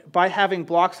 And by having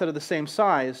blocks that are the same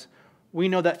size, we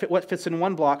know that what fits in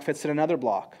one block fits in another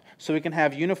block. So we can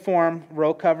have uniform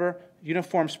row cover,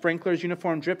 uniform sprinklers,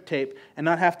 uniform drip tape, and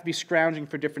not have to be scrounging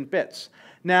for different bits.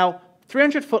 Now,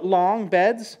 300-foot long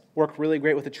beds work really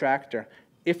great with a tractor.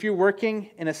 If you're working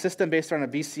in a system based on a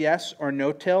VCS or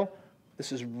no-till,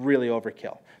 this is really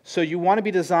overkill. So you want to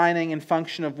be designing in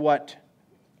function of what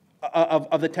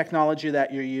of the technology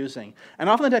that you're using, and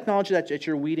often the technology that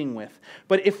you're weeding with.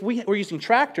 But if we were using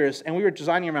tractors and we were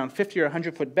designing around 50 or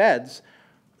 100-foot beds,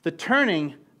 the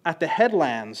turning at the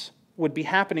headlands would be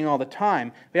happening all the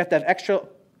time. We have to have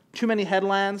too many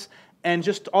headlands, and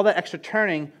just all that extra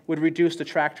turning would reduce the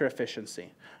tractor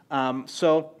efficiency. There's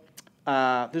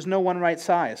no one right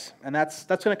size, and that's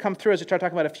going to come through as we start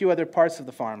talking about a few other parts of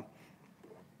the farm.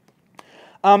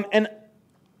 And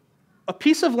a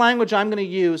piece of language I'm going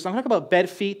to use, I'm going to talk about bed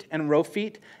feet and row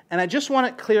feet, and I just want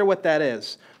it clear what that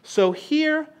is. So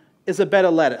here is a bed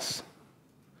of lettuce.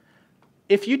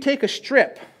 If you take a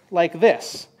strip like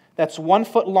this, that's 1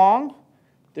 foot long,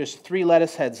 there's 3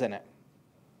 lettuce heads in it.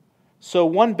 So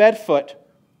one bed foot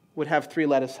would have 3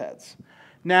 lettuce heads.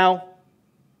 Now,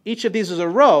 each of these is a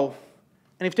row,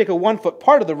 and if you take a 1 foot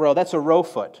part of the row, that's a row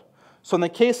foot. So in the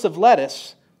case of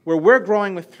lettuce, where we're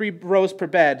growing with 3 rows per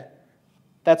bed,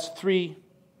 that's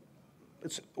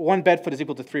 1 bed foot is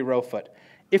equal to 3 row foot.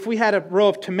 If we had a row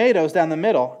of tomatoes down the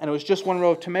middle, and it was just 1 row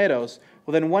of tomatoes,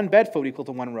 well then 1 bed foot would equal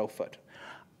to 1 row foot.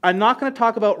 I'm not going to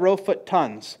talk about row foot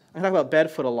tons. I'm going to talk about bed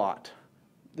foot a lot.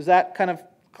 Is that kind of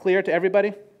clear to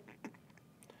everybody?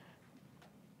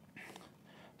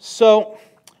 So,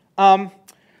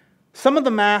 some of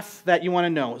the math that you want to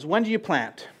know is, when do you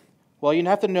plant? Well, you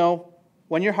have to know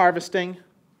when you're harvesting,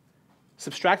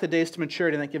 subtract the days to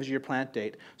maturity, and that gives you your plant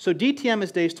date. So DTM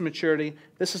is days to maturity.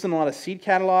 This is in a lot of seed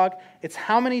catalog. It's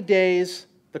how many days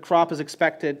the crop is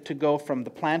expected to go from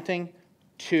the planting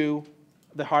to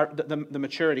the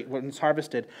maturity when it's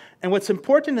harvested. And what's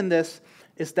important in this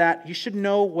is that you should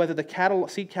know whether the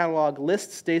seed catalog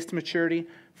lists days to maturity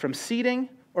from seeding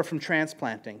or from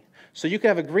transplanting. So you could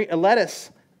have a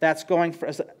lettuce that's going for,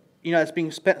 that's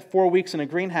being spent 4 weeks in a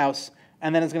greenhouse,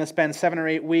 and then it's going to spend 7 or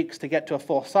 8 weeks to get to a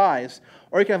full size.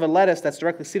 Or you can have a lettuce that's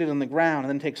directly seeded in the ground and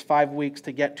then takes 5 weeks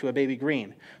to get to a baby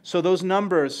green. So those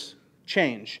numbers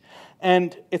change.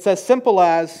 And it's as simple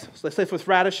as, so let's say with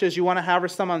radishes, you want to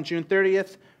harvest them on June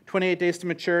 30th, 28 days to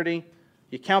maturity.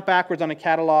 You count backwards on a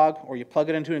catalog, or you plug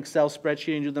it into an Excel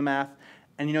spreadsheet and do the math,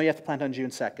 and you know you have to plant on June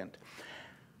 2nd.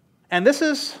 And this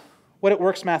is what it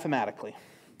works mathematically.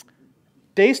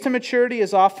 Days to maturity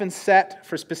is often set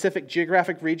for specific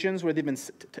geographic regions where they've been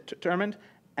determined,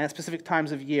 and at specific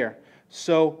times of year.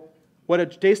 So what a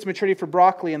days to maturity for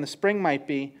broccoli in the spring might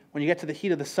be, when you get to the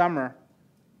heat of the summer,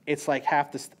 it's like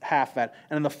half that,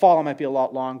 and in the fall it might be a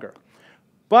lot longer.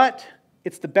 But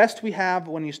it's the best we have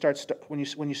when you start,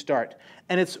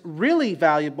 and it's really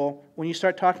valuable when you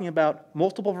start talking about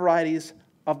multiple varieties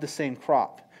of the same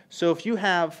crop. So if you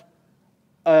have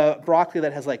a broccoli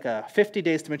that has like a 50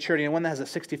 days to maturity and one that has a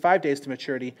 65 days to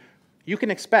maturity, you can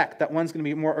expect that one's going to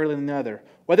be more early than the other.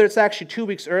 Whether it's actually 2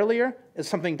 weeks earlier is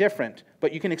something different,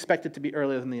 but you can expect it to be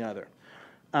earlier than the other.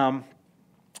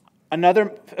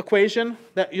 Another equation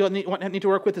that you'll need to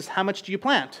work with is how much do you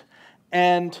plant?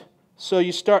 And so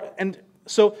you start, and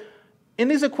so in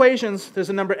these equations, there's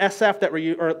a number SF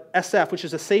or SF, which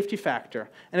is a safety factor.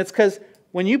 And it's because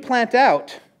when you plant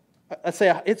out, let's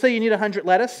say you need 100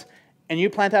 lettuce, and you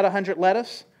plant out 100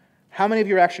 lettuce, how many of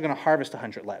you are actually going to harvest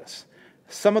 100 lettuce?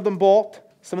 Some of them bolt,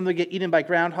 some of them get eaten by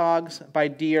groundhogs, by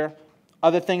deer,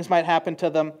 other things might happen to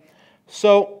them.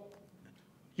 So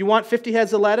you want 50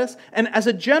 heads of lettuce, and as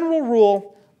a general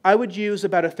rule, I would use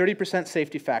about a 30%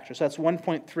 safety factor, so that's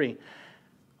 1.3.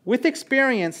 With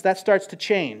experience, that starts to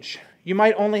change. You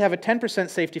might only have a 10%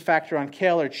 safety factor on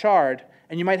kale or chard,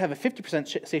 and you might have a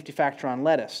 50% safety factor on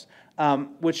lettuce,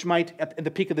 which might, at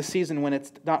the peak of the season when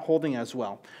it's not holding as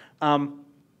well.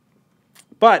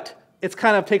 But it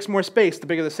kind of takes more space the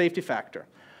bigger the safety factor.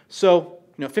 So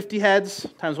 50 heads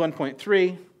times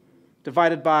 1.3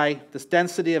 divided by this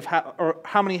density of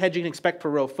how many heads you can expect per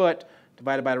row foot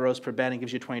divided by the rows per bed and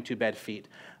gives you 22 bed feet.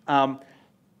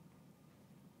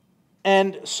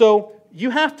 And so you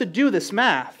have to do this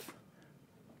math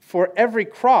for every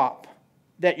crop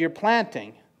that you're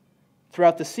planting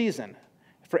throughout the season,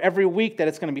 for every week that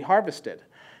it's going to be harvested.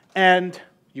 And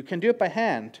you can do it by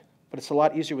hand, but it's a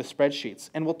lot easier with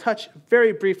spreadsheets. And we'll touch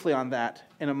very briefly on that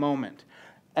in a moment.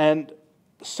 And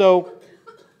so,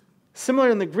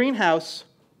 similar in the greenhouse,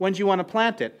 when do you want to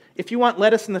plant it? If you want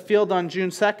lettuce in the field on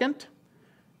June 2nd,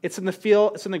 it's in the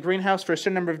field, it's in the greenhouse for a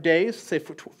certain number of days, say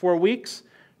for 4 weeks.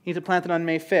 You need to plant it on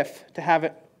May 5th to have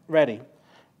it ready.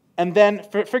 And then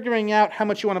for figuring out how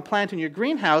much you want to plant in your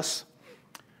greenhouse,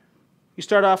 you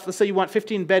start off, let's say you want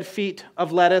 15 bed feet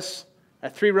of lettuce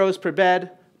at 3 rows per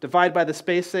bed, divide by the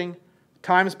spacing,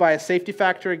 times by a safety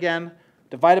factor again,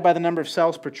 divided by the number of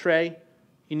cells per tray.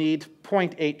 You need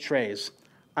 0.8 trays.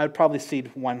 I would probably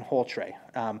seed 1 whole tray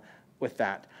with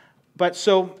that. But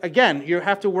so, again, you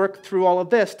have to work through all of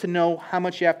this to know how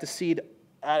much you have to seed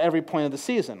at every point of the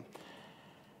season.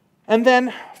 And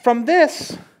then from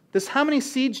this how many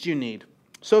seeds do you need?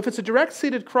 So if it's a direct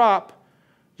seeded crop,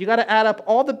 you got to add up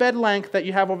all the bed length that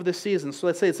you have over the season. So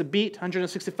let's say it's a beet,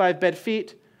 165 bed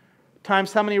feet,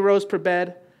 times how many rows per bed,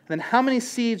 and then how many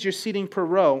seeds you're seeding per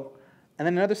row, and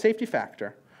then another safety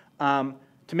factor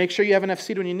to make sure you have enough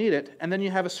seed when you need it, and then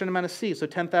you have a certain amount of seeds, so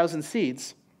 10,000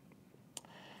 seeds.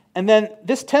 And then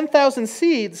this 10,000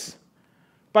 seeds,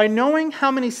 by knowing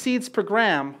how many seeds per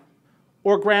gram,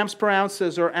 or grams per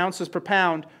ounces, or ounces per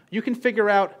pound, you can figure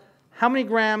out how many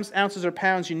grams, ounces, or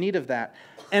pounds you need of that.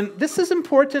 And this is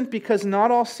important because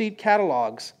not all seed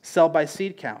catalogs sell by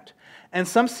seed count. And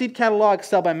some seed catalogs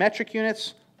sell by metric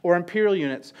units or imperial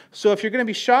units. So if you're going to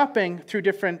be shopping through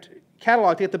different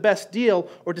catalogs to get the best deal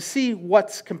or to see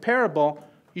what's comparable,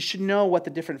 you should know what the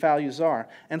different values are.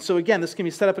 And so again, this can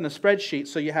be set up in a spreadsheet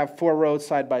so you have 4 rows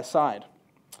side by side.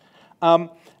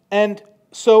 And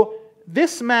so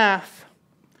this math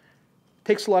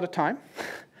takes a lot of time.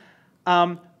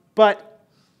 But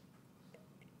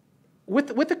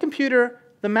with the computer,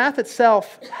 the math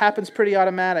itself happens pretty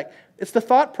automatic. It's the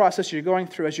thought process you're going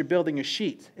through as you're building a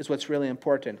sheet is what's really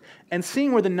important. And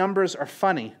seeing where the numbers are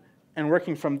funny and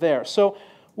working from there. So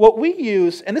what we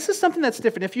use, and this is something that's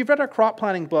different. If you've read our crop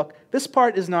planning book, this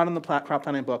part is not in the crop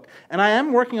planning book. And I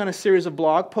am working on a series of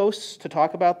blog posts to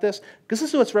talk about this, because this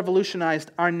is what's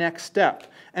revolutionized our next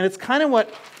step. And it's kind of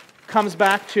what comes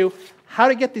back to how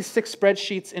to get these 6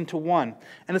 spreadsheets into one.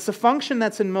 And it's a function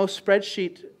that's in most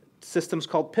spreadsheet systems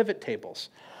called pivot tables.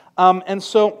 And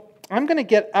so I'm going to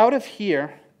get out of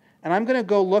here, and I'm going to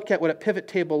go look at what a pivot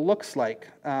table looks like.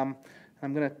 I'm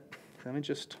going to, let me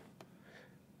just,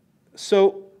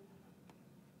 so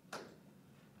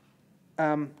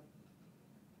how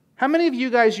many of you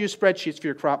guys use spreadsheets for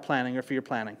your crop planning or for your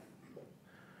planning?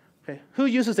 Okay. Who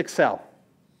uses Excel?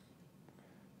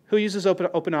 Who uses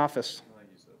Open Office?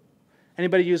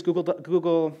 Anybody use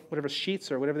Google whatever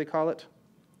Sheets or whatever they call it?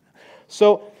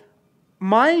 So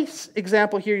my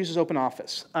example here uses Open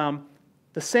Office.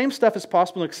 The same stuff is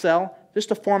possible in Excel, just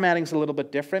the formatting is a little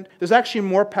bit different. There's actually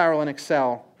more power in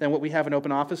Excel than what we have in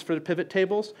Open Office for the pivot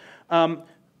tables.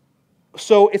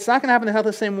 So it's not going to happen in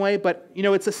the same way, but you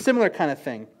know, it's a similar kind of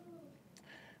thing.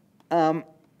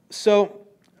 So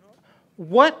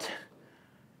what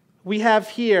we have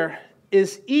here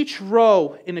is each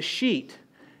row in a sheet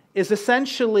is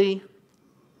essentially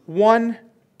one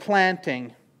planting.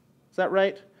 Is that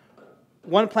right?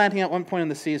 One planting at one point in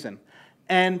the season.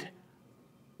 And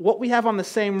what we have on the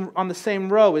same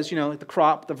row is, you know, the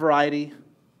crop, the variety,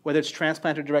 whether it's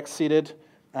transplant or direct seeded.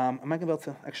 Am I going to be able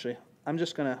to, actually, I'm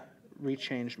just going to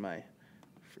rechange my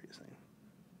freezing.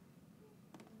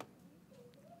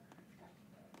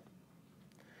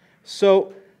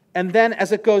 So, and then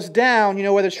as it goes down, you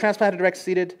know, whether it's transplanted or direct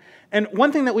seeded. And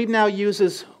one thing that we now use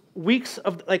is weeks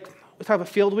of, like, we have a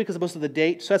field week as opposed to the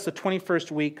date. So that's the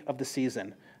 21st week of the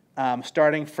season,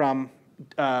 starting from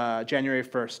January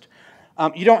 1st.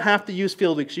 You don't have to use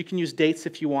field weeks. You can use dates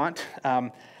if you want.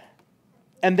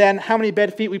 And then how many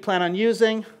bed feet we plan on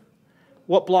using,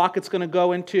 what block it's going to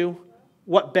go into,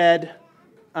 what bed,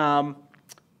 the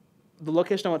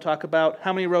location I want to talk about,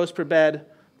 how many rows per bed,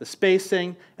 the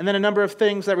spacing, and then a number of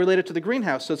things that are related to the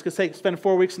greenhouse. So it's going to spend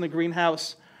 4 weeks in the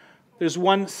greenhouse. There's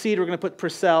 1 seed we're going to put per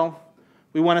cell.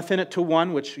 We want to thin it to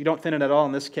 1, which you don't thin it at all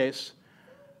in this case.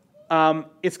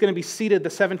 It's going to be seeded the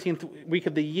 17th week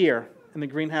of the year in the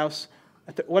greenhouse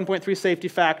at the 1.3 safety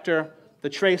factor, the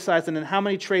tray size, and then how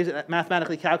many trays it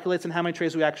mathematically calculates and how many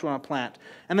trays we actually want to plant.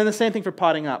 And then the same thing for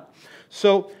potting up.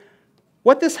 So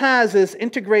what this has is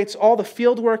integrates all the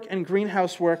field work and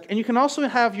greenhouse work, and you can also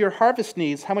have your harvest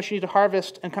needs, how much you need to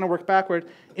harvest and kind of work backward,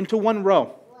 into one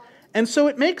row. And so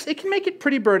it can make it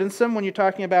pretty burdensome when you're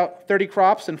talking about 30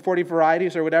 crops and 40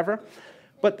 varieties or whatever.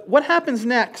 But what happens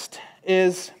next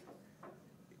is,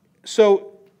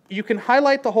 so you can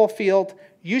highlight the whole field.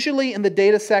 Usually in the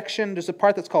data section, there's a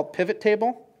part that's called pivot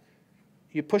table.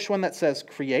 You push one that says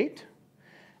create.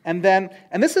 And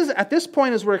this is, at this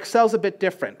point, is where Excel's a bit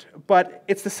different, but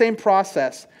it's the same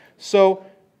process. So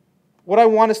what I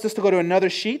want is just to go to another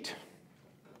sheet.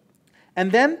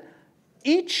 And then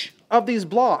each of these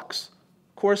blocks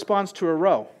corresponds to a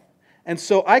row. And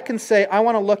so I can say I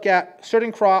want to look at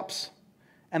certain crops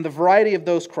and the variety of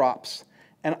those crops.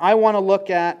 And I want to look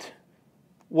at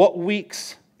what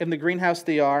weeks in the greenhouse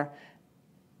they are.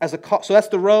 So that's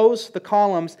the rows, the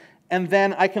columns, and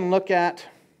then I can look at,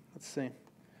 let's see,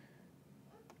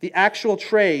 the actual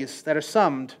trays that are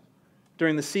summed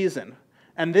during the season.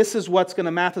 And this is what's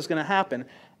math is going to happen.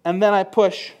 And then I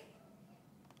push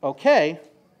OK,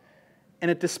 and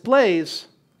it displays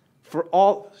for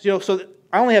all, so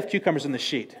I only have cucumbers in the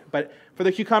sheet, but for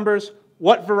the cucumbers,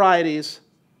 what varieties,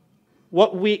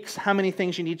 what weeks, how many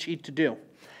things you need to eat to do.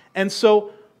 And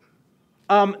so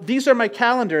these are my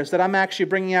calendars that I'm actually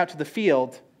bringing out to the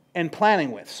field and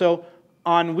planning with. So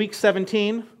on week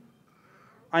 17,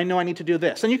 I know I need to do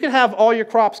this. And you can have all your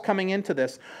crops coming into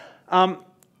this. And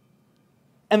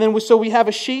then so we have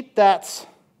a sheet that's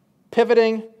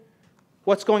pivoting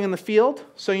what's going in the field.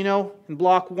 So you know in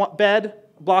block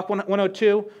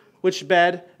 102, which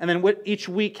bed, and then each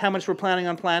week how much we're planning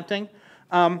on planting.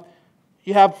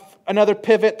 You have another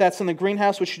pivot that's in the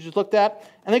greenhouse, which you just looked at.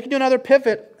 And then you can do another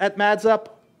pivot that adds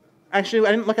up. Actually,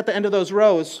 I didn't look at the end of those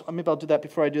rows. Maybe I'll do that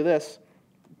before I do this.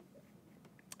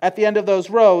 At the end of those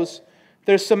rows,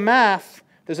 there's some math.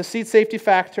 There's a seed safety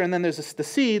factor, and then there's the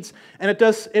seeds, and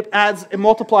it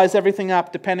multiplies everything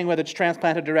up depending whether it's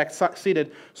transplanted, direct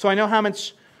seeded. So I know how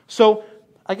much. So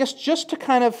I guess just to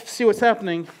kind of see what's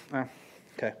happening.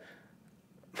 Okay.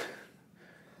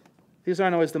 These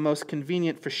aren't always the most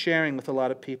convenient for sharing with a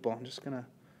lot of people. I'm just going to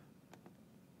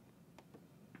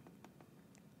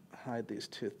hide these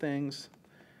two things.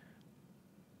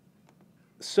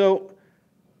 So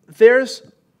there's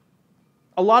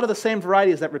a lot of the same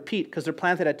varieties that repeat because they're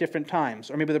planted at different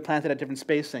times, or maybe they're planted at different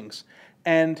spacings.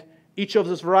 And each of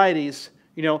those varieties,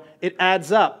 it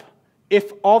adds up.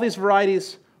 If all these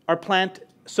varieties are planted,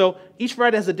 so each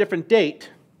variety has a different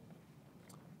date,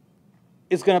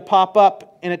 is going to pop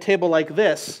up in a table like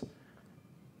this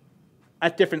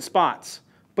at different spots.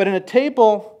 But in a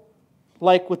table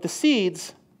like with the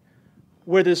seeds,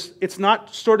 where it's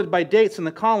not sorted by dates in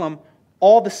the column,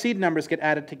 all the seed numbers get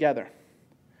added together.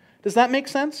 Does that make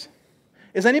sense?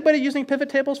 Is anybody using pivot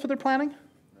tables for their planning?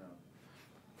 No.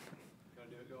 Gotta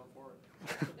do it going forward.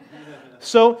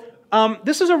 So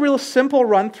this is a real simple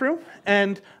run-through,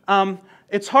 and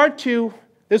it's hard to,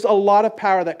 there's a lot of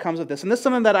power that comes with this. And this is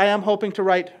something that I am hoping to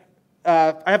write.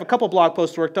 I have a couple blog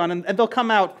posts worked on, and they'll come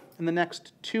out in the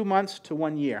next 2 months to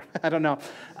 1 year. I don't know.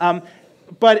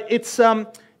 But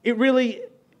it really,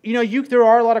 there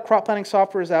are a lot of crop planning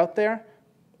softwares out there,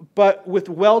 but with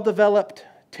well-developed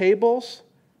tables,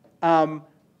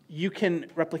 you can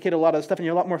replicate a lot of the stuff, and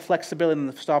you have a lot more flexibility than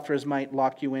the softwares might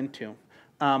lock you into.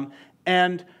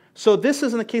 And so this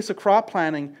is in the case of crop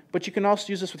planning, but you can also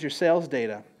use this with your sales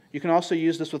data. You can also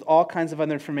use this with all kinds of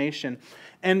other information.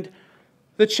 And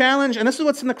the challenge, and this is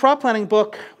what's in the crop planning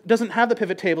book, doesn't have the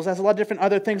pivot tables. It has a lot of different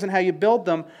other things and how you build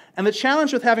them. And the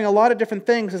challenge with having a lot of different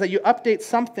things is that you update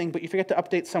something, but you forget to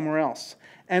update somewhere else.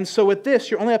 And so with this,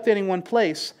 you're only updating one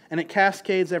place, and it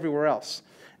cascades everywhere else.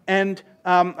 And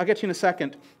I'll get to you in a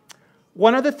second.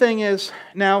 One other thing is,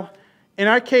 now, in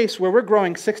our case, where we're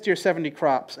growing 60 or 70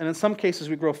 crops, and in some cases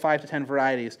we grow 5 to 10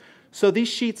 varieties, so these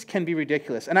sheets can be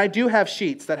ridiculous. And I do have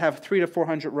sheets that have 300 to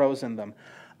 400 rows in them.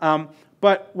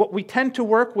 But what we tend to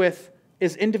work with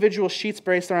is individual sheets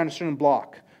based around a certain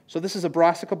block. So this is a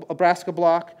brassica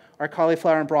block. Our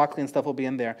cauliflower and broccoli and stuff will be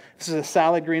in there. This is a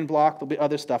salad green block. There'll be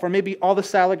other stuff. Or maybe all the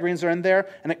salad greens are in there,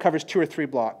 and it covers 2 or 3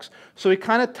 blocks. So we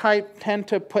kind of tend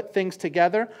to put things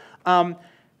together.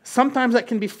 Sometimes that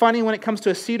can be funny when it comes to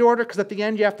a seed order, because at the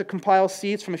end you have to compile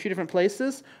seeds from a few different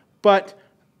places. But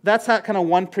that's that kind of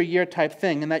 1 per year type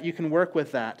thing, and that you can work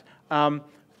with that.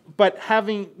 But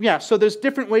so there's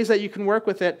different ways that you can work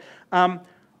with it.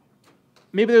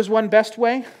 Maybe there's one best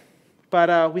way,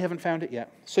 but we haven't found it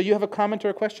yet. So you have a comment or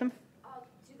a question?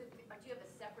 Do you have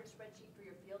a separate spreadsheet for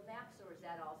your field maps, or is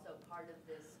that also part of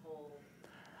this whole?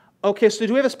 Okay, so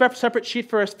do we have a separate sheet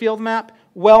for a field map?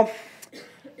 Well,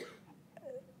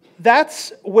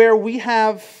 that's where we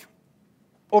have,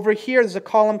 over here, there's a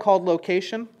column called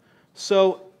location.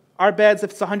 So our beds,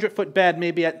 if it's a 100-foot bed,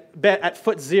 maybe at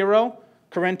foot 0,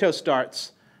 Corrento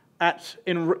starts.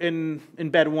 in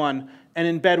bed 1, and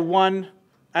in bed 1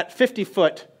 at 50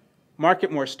 foot,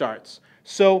 Marketmore starts.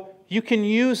 So you can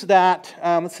use that.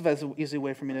 Let's see if there's an easy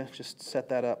way for me to just set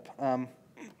that up.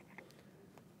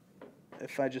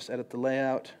 If I just edit the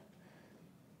layout,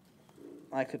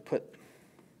 I could put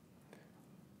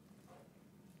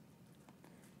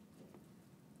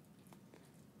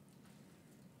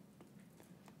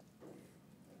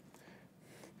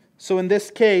so in this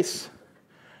case,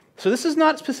 so this is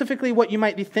not specifically what you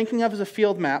might be thinking of as a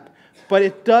field map, but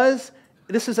it does,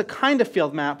 this is a kind of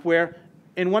field map where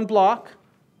in one block,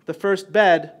 the first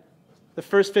bed, the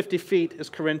first 50 feet is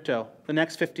Corinto. The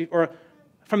next 50, or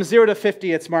from 0 to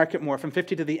 50, it's Marketmore. From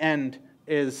 50 to the end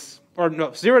is, or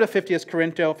no, 0 to 50 is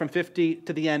Corinto. From 50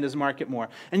 to the end is Marketmore.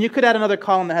 And you could add another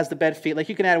column that has the bed feet. Like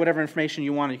you can add whatever information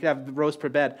you want. You could have the rows per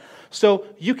bed. So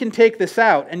you can take this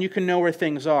out and you can know where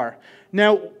things are.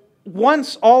 Now,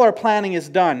 once all our planning is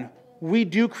done, we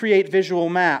do create visual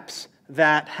maps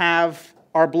that have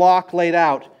our block laid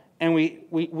out, and we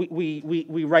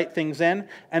write things in.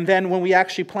 And then when we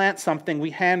actually plant something,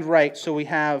 we handwrite so we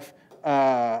have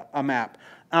a map.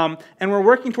 And we're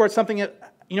working towards something,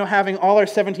 having all our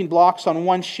 17 blocks on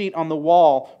one sheet on the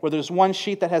wall, where there's one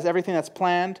sheet that has everything that's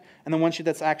planned, and then one sheet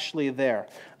that's actually there.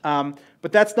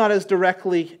 But that's not as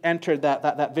directly entered,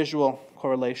 that visual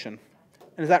correlation.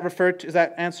 And is that referred to, is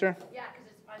that answer? Yeah,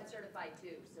 because it's uncertified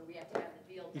too, so we have to have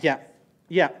the field maps. Yeah,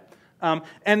 yeah.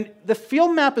 And the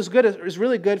field map is good, is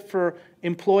really good for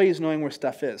employees knowing where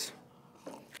stuff is.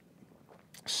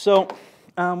 So,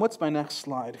 what's my next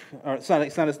slide? Or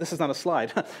this is not a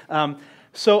slide.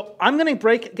 So I'm going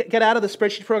to get out of the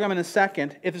spreadsheet program in a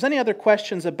second. If there's any other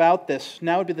questions about this,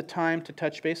 now would be the time to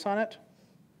touch base on it.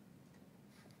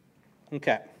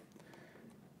 Okay.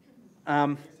 If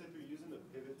you're using the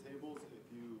pivot tables,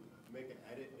 if you make an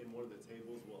edit in one of the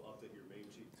tables, will update your main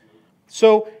sheet too?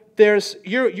 So there's,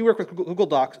 you work with Google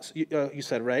Docs, you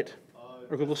said, right?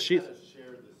 Or Google Sheets?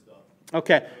 Share this stuff.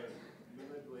 Okay.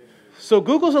 So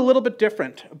Google's a little bit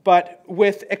different, but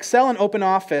with Excel and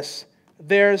OpenOffice,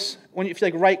 there's, if you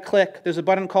right-click, there's a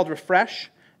button called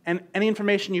Refresh, and any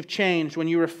information you've changed, when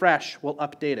you refresh, will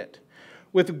update it.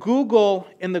 With Google,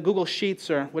 in the Google Sheets,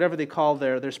 or whatever they call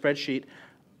their spreadsheet,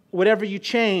 whatever you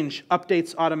change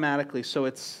updates automatically, so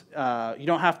it's, you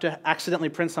don't have to accidentally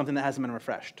print something that hasn't been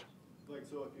refreshed.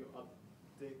 So if you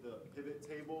update the pivot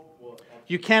table, will it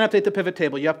You can't update the pivot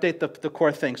table, you update the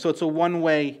core thing, so it's a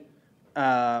one-way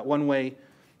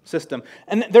system.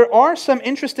 And there are some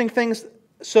interesting things.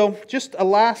 So just a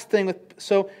last thing.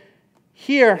 So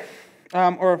here,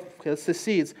 let's say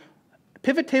seeds.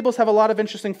 Pivot tables have a lot of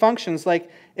interesting functions.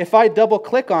 Like if I double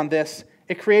click on this,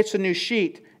 it creates a new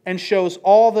sheet and shows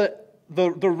all the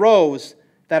rows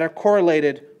that are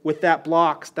correlated with that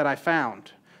blocks that I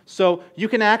found. So you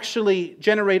can actually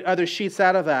generate other sheets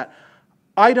out of that.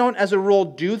 I don't, as a rule,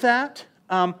 do that,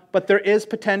 but there is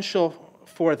potential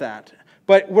for that.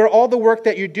 But where all the work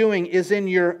that you're doing is in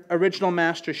your original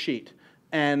master sheet.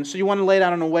 And so you want to lay it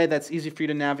out in a way that's easy for you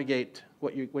to navigate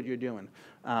what you're doing.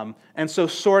 And so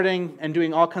sorting and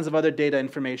doing all kinds of other data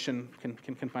information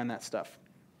can find that stuff.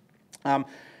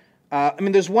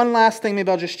 There's one last thing maybe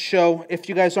I'll just show if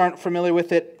you guys aren't familiar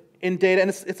with it in data. And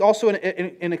it's also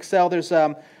in Excel. There's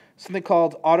something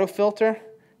called autofilter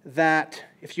that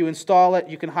if you install it,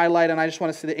 you can highlight, and I just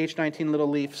want to see the H19 little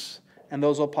leaves, and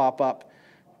those will pop up,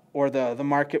 or the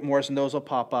Marketmores, and those will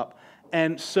pop up.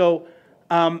 And so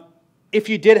if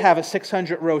you did have a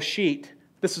 600-row sheet,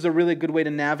 this is a really good way to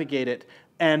navigate it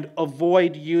and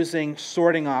avoid using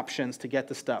sorting options to get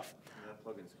the stuff. that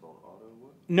plugin's called Auto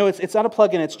what? No, it's not a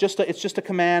plugin. It's just a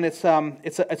command. It's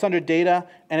under data,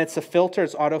 and it's a filter.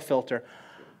 It's auto filter.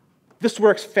 This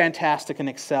works fantastic in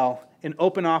Excel. In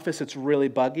OpenOffice, it's really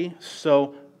buggy.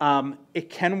 So it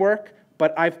can work,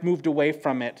 but I've moved away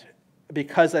from it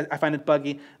because I find it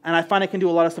buggy, and I find I can do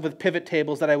a lot of stuff with pivot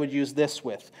tables that I would use this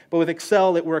with. But with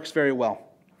Excel, it works very well.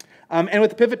 And with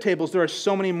the pivot tables, there are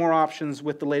so many more options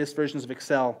with the latest versions of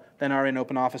Excel than are in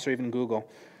OpenOffice or even Google.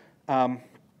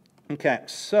 Okay,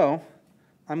 so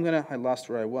I lost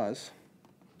where I was.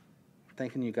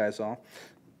 Thanking you guys all.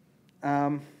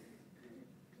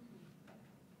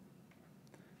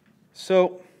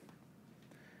 So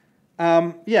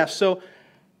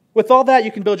with all that,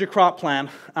 you can build your crop plan.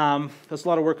 There's a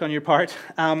lot of work on your part.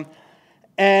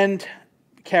 And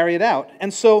carry it out.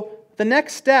 And so the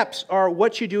next steps are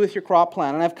what you do with your crop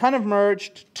plan. And I've kind of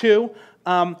merged two.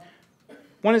 One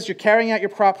is you're carrying out your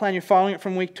crop plan. You're following it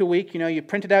from week to week. You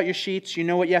printed out your sheets. You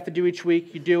know what you have to do each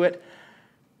week. You do it.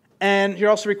 And you're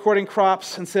also recording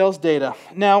crops and sales data.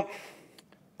 Now,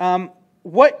 okay,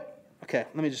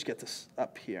 let me just get this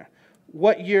up here.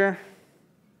 What you're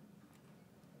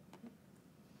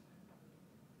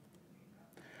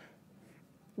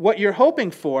what you're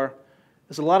hoping for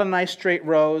is a lot of nice straight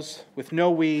rows with no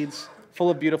weeds,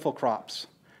 full of beautiful crops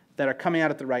that are coming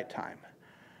out at the right time.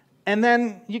 And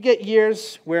then you get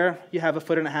years where you have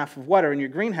 1.5 feet of water in your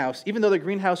greenhouse, even though the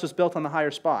greenhouse was built on the higher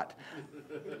spot.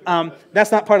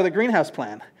 That's not part of the greenhouse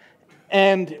plan.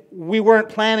 And we weren't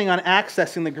planning on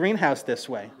accessing the greenhouse this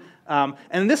way. And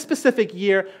in this specific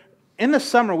year, in the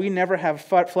summer, we never have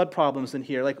flood problems in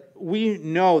here. Like, we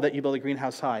know that you build a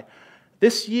greenhouse high.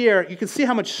 This year, you can see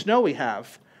how much snow we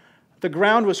have. The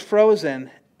ground was frozen,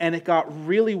 and it got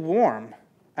really warm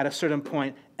at a certain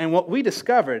point. And what we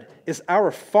discovered is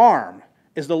our farm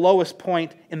is the lowest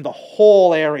point in the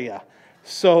whole area.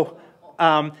 So,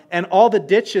 and all the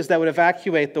ditches that would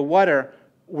evacuate the water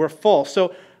were full.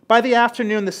 So by the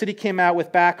afternoon, the city came out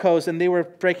with backhoes, and they were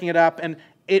breaking it up, and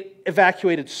it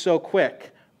evacuated so quick.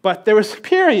 But there was a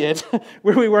period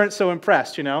where we weren't so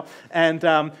impressed, you know, and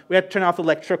we had to turn off the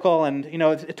electrical, and you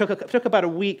know, it took about a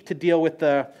week to deal with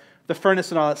the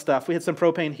furnace and all that stuff. We had some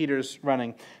propane heaters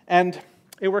running, and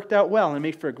it worked out well, and it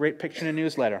made for a great picture in a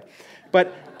newsletter.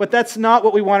 But that's not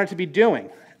what we wanted to be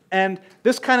doing. And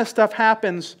this kind of stuff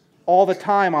happens all the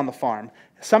time on the farm,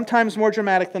 sometimes more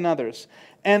dramatic than others.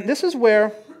 And this is where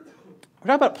we're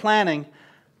talking about planning.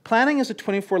 Planning is a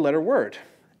 24-letter word,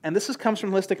 and this comes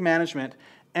from holistic management.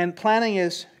 And planning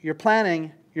is you're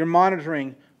planning, you're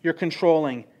monitoring, you're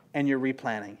controlling, and you're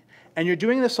replanning. And you're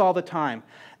doing this all the time.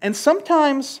 And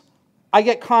sometimes I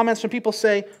get comments from people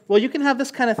say, well, you can have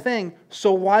this kind of thing,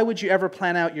 so why would you ever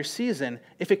plan out your season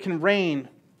if it can rain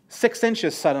 6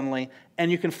 inches suddenly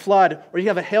and you can flood, or you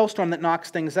have a hailstorm that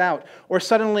knocks things out, or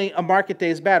suddenly a market day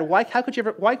is bad? Why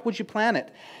would you plan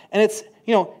it? And it's,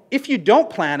 you know, if you don't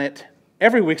plan it,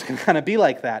 every week's going to kind of be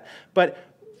like that. But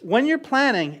when you're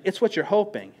planning, it's what you're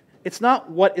hoping. It's not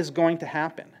what is going to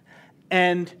happen.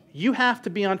 And you have to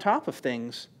be on top of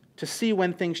things to see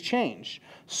when things change.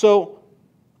 So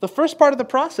the first part of the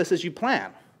process is you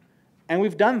plan, and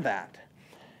we've done that.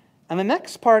 And the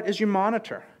next part is you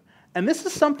monitor. And this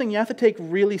is something you have to take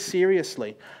really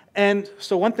seriously. And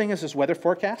so one thing is weather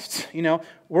forecasts. You know,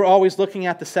 we're always looking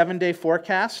at the 7-day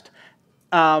forecast.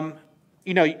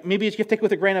 You know, maybe you have to take it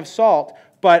with a grain of salt,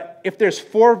 but if there's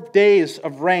 4 days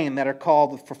of rain that are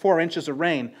called for 4 inches of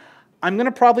rain, I'm going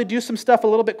to probably do some stuff a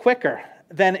little bit quicker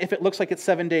than if it looks like it's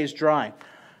 7 days dry.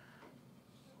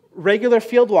 Regular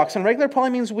field walks, and regular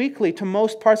probably means weekly to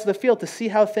most parts of the field to see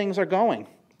how things are going.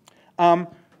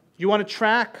 You want to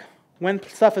track when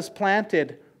stuff is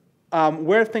planted,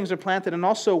 where things are planted, and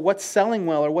also what's selling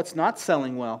well or what's not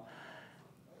selling well.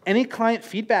 Any client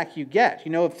feedback you get,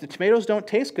 you know, if the tomatoes don't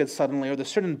taste good suddenly, or there's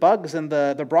certain bugs in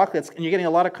the broccoli, and you're getting a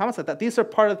lot of comments like that, these are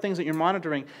part of the things that you're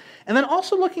monitoring. And then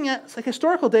also looking at like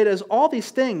historical data is all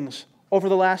these things over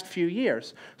the last few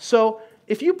years. So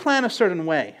if you plan a certain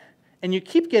way, and you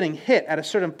keep getting hit at a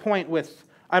certain point with,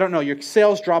 I don't know, your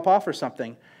sales drop off or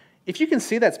something, if you can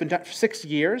see that's been done for 6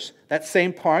 years, that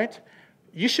same part,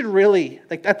 you should really,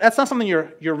 like that's not something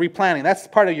you're replanning. That's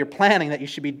part of your planning that you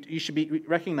should be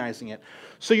recognizing it.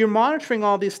 So you're monitoring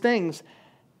all these things,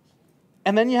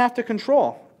 and then you have to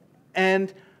control.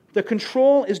 And the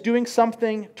control is doing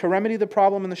something to remedy the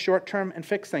problem in the short term and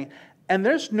fix things. And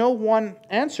there's no one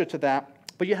answer to that,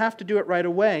 but you have to do it right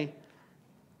away.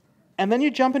 And then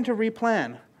you jump into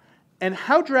replan. And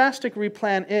how drastic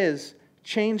replan is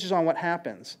changes on what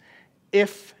happens.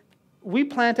 If we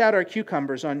plant out our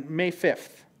cucumbers on May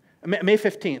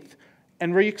 15th,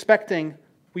 and we're expecting,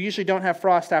 we usually don't have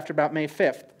frost after about May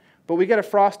 5th, but we get a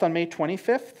frost on May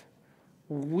 25th,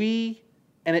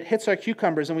 and it hits our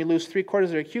cucumbers and we lose 3/4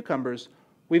 of our cucumbers,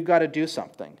 we've got to do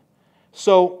something.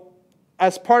 So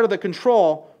as part of the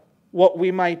control, what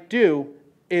we might do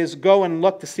is go and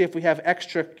look to see if we have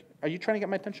extra. Are you trying to get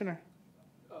my attention? Or?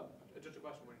 Just a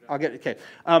question. I'll get it.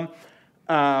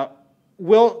 Okay.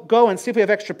 We'll go and see if we have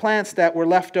extra plants that were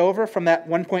left over from that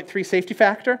 1.3 safety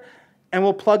factor, and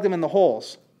we'll plug them in the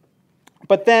holes.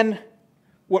 But then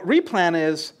what replan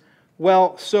is,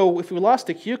 well, so if we lost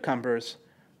the cucumbers,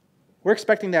 we're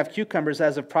expecting to have cucumbers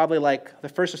as of probably like the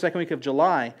 1st or 2nd week of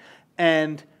July,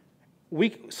 and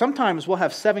sometimes we'll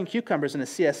have 7 cucumbers in a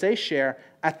CSA share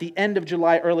at the end of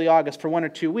July, early August for 1 or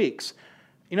 2 weeks.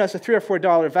 You know, it's a $3 or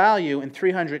 $4 value in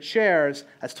 300 shares.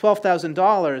 That's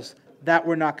 $12,000 that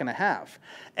we're not going to have.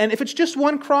 And if it's just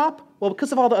one crop, well,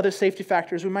 because of all the other safety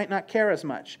factors, we might not care as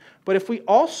much. But if we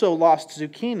also lost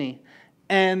zucchini,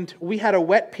 and we had a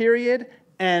wet period,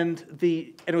 and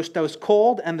it was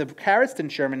cold, and the carrots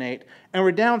didn't germinate, and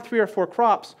we're down 3 or 4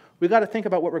 crops, we've got to think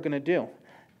about what we're going to do.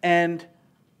 And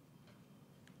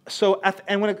so,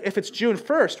 if it's June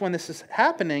 1st when this is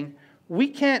happening, we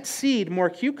can't seed more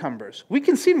cucumbers. We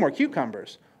can seed more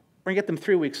cucumbers. We're going to get them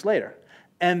 3 weeks later.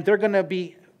 and they're going to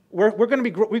be,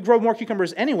 we grow more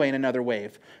cucumbers anyway in another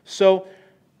wave. So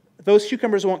those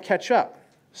cucumbers won't catch up.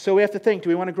 So we have to think, do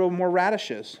we want to grow more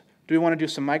radishes? Do we want to do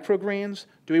some microgreens?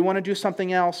 Do we want to do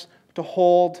something else to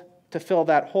fill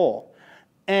that hole?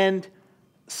 And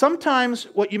sometimes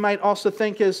what you might also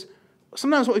think is,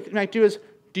 sometimes what we might do is,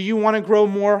 do you want to grow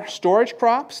more storage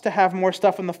crops to have more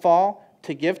stuff in the fall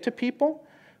to give to people?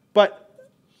 But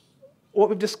what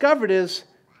we've discovered is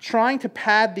trying to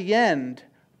pad the end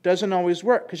doesn't always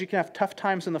work, because you can have tough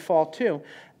times in the fall too.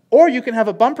 Or you can have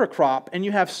a bumper crop and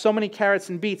you have so many carrots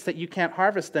and beets that you can't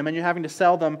harvest them and you're having to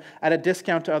sell them at a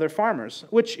discount to other farmers,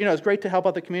 which is great to help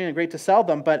out the community and great to sell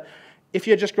them, but if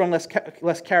you had just grown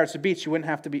less carrots or beets, you wouldn't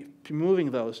have to be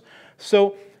moving those.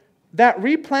 So that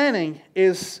replanting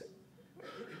is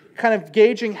kind of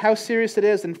gauging how serious it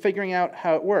is and figuring out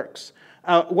how it works,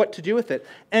 what to do with it.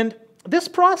 And this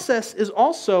process is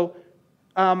also,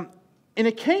 in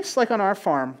a case like on our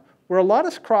farm, where a lot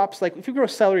of crops, like if you grow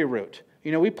celery root,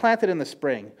 we plant it in the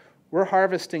spring. We're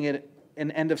harvesting it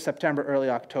in end of September, early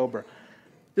October.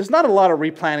 There's not a lot of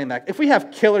replanting that. If we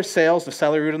have killer sales of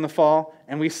celery root in the fall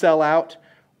and we sell out,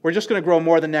 we're just going to grow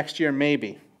more the next year,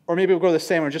 maybe. Or maybe we'll grow the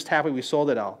same and we're just happy we sold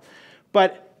it all.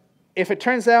 But if it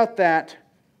turns out that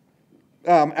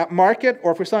at market,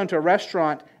 or if we're selling to a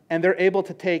restaurant and they're able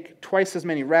to take twice as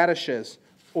many radishes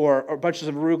or bunches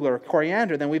of arugula or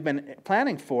coriander than we've been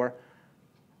planning for,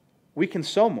 we can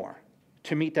sow more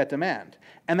to meet that demand.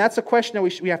 And that's a question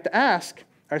that we have to ask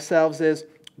ourselves is,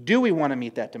 do we want to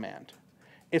meet that demand?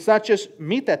 It's not just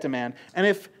meet that demand. And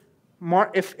if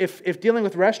dealing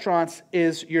with restaurants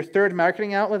is your third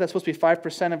marketing outlet, that's supposed to be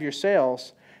 5% of your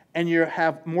sales, and you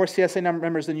have more CSA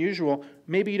members than usual,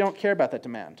 maybe you don't care about that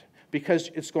demand because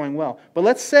it's going well. But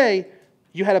let's say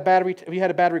you had a bad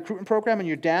recruitment program and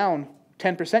you're down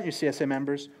 10% your CSA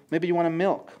members, maybe you want to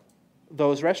milk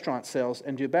those restaurant sales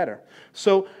and do better.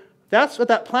 So that's what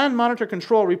that plan, monitor,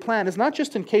 control, replan is not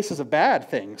just in cases of bad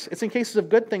things. It's in cases of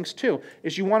good things too,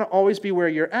 is you want to always be where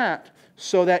you're at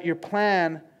so that your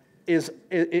plan is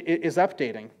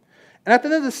updating. And at the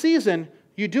end of the season,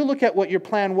 you do look at what your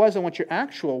plan was and what your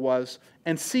actual was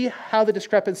and see how the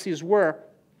discrepancies were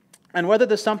and whether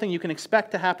there's something you can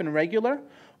expect to happen regular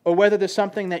or whether there's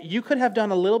something that you could have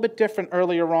done a little bit different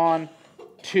earlier on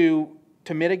to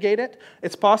mitigate it.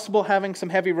 It's possible having some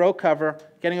heavy row cover,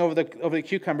 getting over the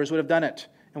cucumbers would have done it.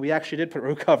 And we actually did put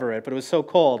row cover it, but it was so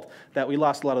cold that we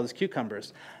lost a lot of those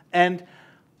cucumbers. And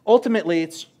ultimately,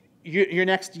 it's your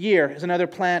next year is another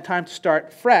time to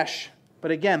start fresh,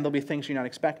 but again, there'll be things you're not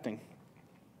expecting.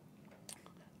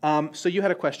 So you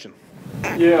had a question.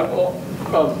 Yeah, well,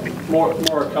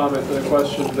 more a comment than a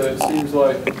question, but it seems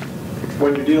like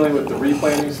when you're dealing with the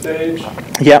replanting stage,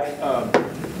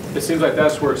 it seems like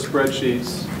that's where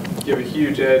spreadsheets give a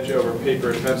huge edge over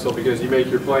paper and pencil because you make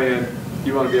your plan,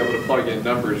 you want to be able to plug in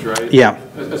numbers, right? Yeah.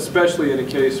 Especially in a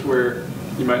case where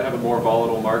you might have a more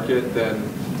volatile market than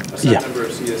a set number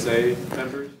of CSA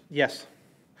members. Yes.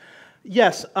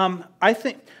 Yes, I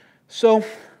think, so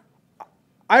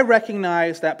I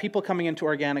recognize that people coming into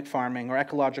organic farming or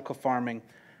ecological farming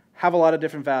have a lot of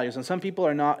different values, and some people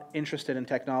are not interested in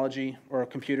technology or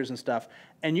computers and stuff,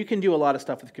 and you can do a lot of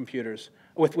stuff with computers,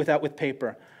 with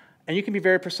paper, and you can be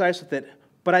very precise with it,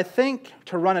 but I think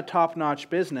to run a top-notch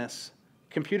business,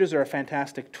 computers are a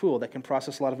fantastic tool that can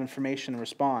process a lot of information and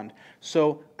respond.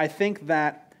 So I think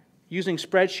that using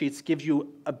spreadsheets gives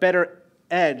you a better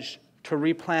edge to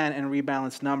replan and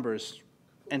rebalance numbers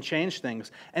and change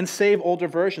things, and save older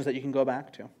versions that you can go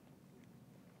back to.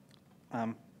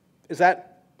 Is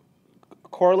that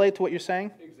correlate to what you're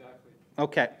saying? Exactly.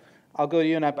 Okay. I'll go to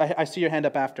you, and I see your hand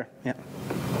up after. Yeah.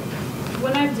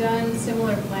 When I've done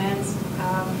similar plans,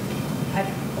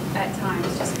 I've at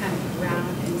times just kind of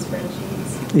ground in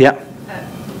spreadsheets. Yeah.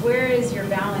 Where is your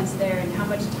balance there, and how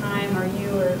much time are you,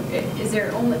 or is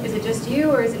it just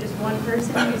you, or is it just one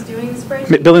person who's doing the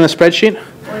spreadsheet? Building a spreadsheet?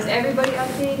 Or is everybody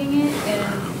updating it,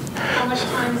 and how much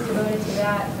time is devoted to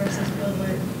that versus field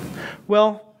work?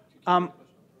 Well,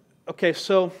 okay,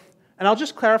 so, and I'll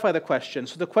just clarify the question.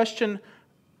 So the question,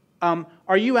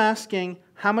 are you asking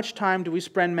how much time do we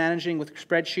spend managing with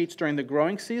spreadsheets during the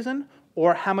growing season,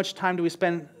 or how much time do we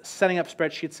spend setting up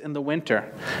spreadsheets in the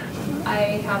winter? I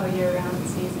have a year-round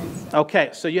season. So.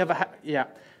 Okay, so you have yeah.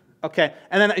 Okay,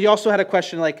 and then you also had a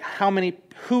question like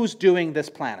who's doing this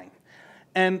planning?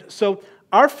 And so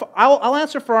I'll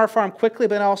answer for our farm quickly,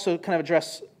 but then I'll also kind of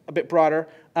address a bit broader.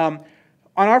 On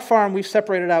our farm, we've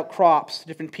separated out crops,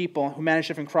 different people who manage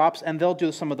different crops, and they'll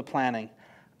do some of the planning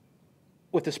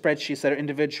with the spreadsheets that are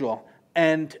individual.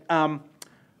 And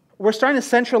we're starting to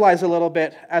centralize a little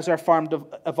bit as our farm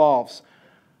evolves.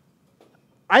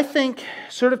 I think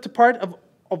sort of to part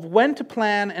of when to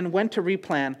plan and when to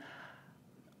replan,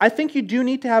 I think you do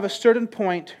need to have a certain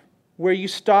point where you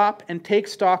stop and take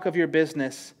stock of your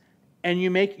business and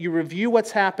you review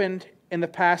what's happened in the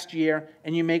past year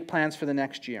and you make plans for the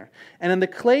next year. And in the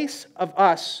case of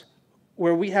us,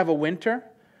 where we have a winter,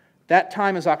 that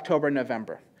time is October and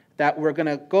November. That we're going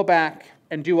to go back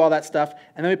and do all that stuff,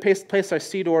 and then we place our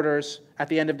seed orders at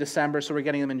the end of December, so we're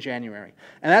getting them in January.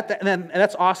 And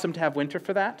that's awesome to have winter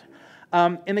for that.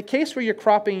 In the case where you're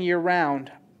cropping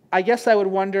year-round, I guess I would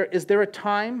wonder, is there a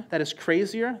time that is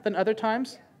crazier than other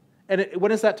times? And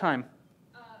when is that time?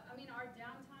 I mean, our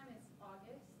downtime is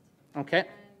August. Okay. And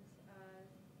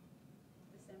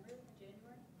December,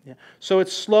 January. Yeah. So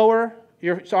it's slower.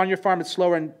 So on your farm, it's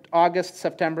slower in August,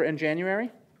 September, and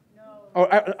January? No.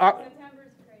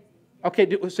 September's crazy.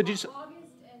 Okay. So did you?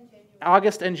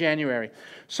 August and January.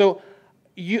 So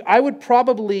I would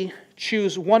probably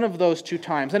choose one of those two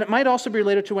times. And it might also be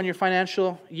related to when your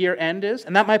financial year end is.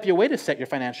 And that might be a way to set your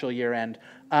financial year end.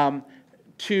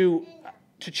 To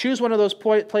choose one of those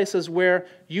places where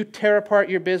you tear apart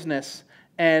your business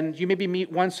and you maybe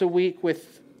meet once a week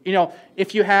with,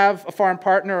 if you have a farm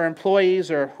partner or employees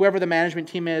or whoever the management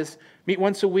team is, meet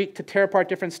once a week to tear apart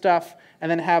different stuff and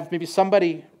then have maybe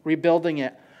somebody rebuilding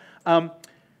it.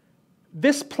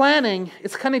 This planning,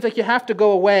 it's kind of like you have to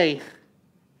go away,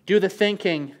 do the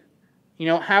thinking,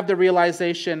 have the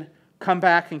realization, come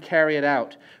back and carry it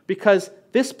out. Because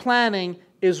this planning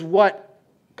is what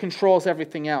controls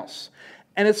everything else.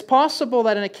 And it's possible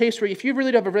that in a case where if you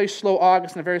really have a very slow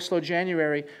August and a very slow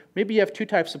January, maybe you have two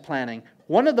types of planning.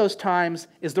 One of those times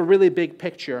is the really big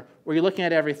picture where you're looking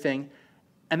at everything.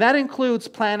 And that includes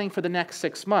planning for the next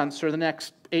 6 months or the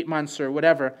next 8 months or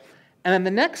whatever. And then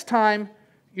the next time,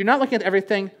 you're not looking at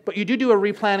everything, but you do a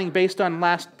replanning based on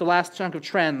the last chunk of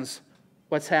trends,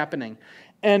 what's happening.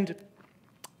 And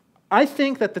I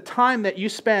think that the time that you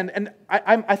spend, and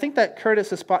I think that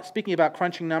Curtis is speaking about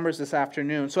crunching numbers this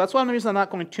afternoon, so that's one of the reasons I'm not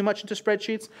going too much into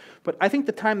spreadsheets, but I think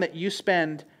the time that you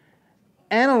spend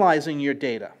analyzing your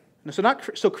data,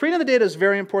 so creating the data is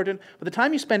very important, but the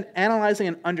time you spend analyzing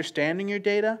and understanding your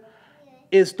data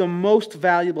is the most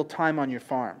valuable time on your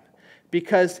farm.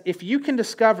 Because if you can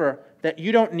discover that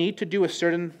you don't need to do a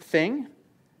certain thing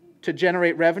to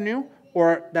generate revenue,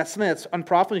 or that's something that's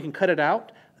unprofitable, you can cut it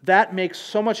out, that makes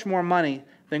so much more money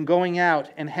than going out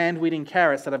and hand-weeding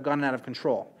carrots that have gone out of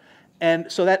control. And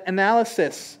so that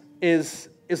analysis is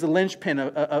the linchpin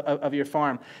of your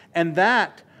farm. And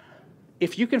that,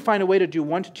 if you can find a way to do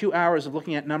 1 to 2 hours of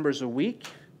looking at numbers a week,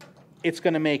 it's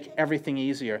going to make everything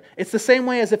easier. It's the same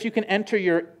way as if you can enter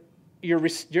your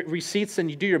receipts and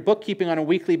you do your bookkeeping on a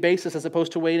weekly basis as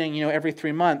opposed to waiting, every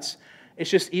 3 months. It's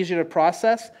just easier to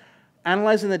process.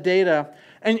 Analyzing the data,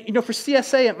 and for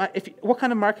CSA, what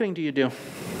kind of marketing do you do?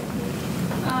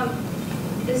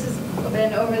 This has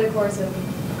been over the course of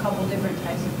a couple different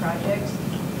types of projects.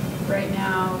 Right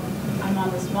now, I'm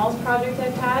on the smallest project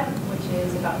I've had, which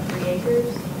is about 3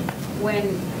 acres. When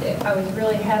I was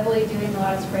really heavily doing a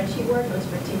lot of spreadsheet work, it was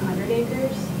for 200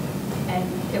 acres.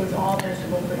 And it was all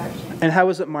vegetable production. And how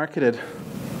was it marketed?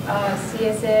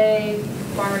 CSA,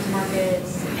 farmers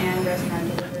markets, and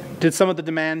restaurant delivery. Did some of the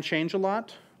demand change a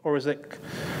lot, or was it?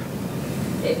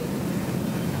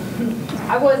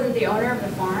 I wasn't the owner of the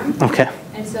farm. Okay.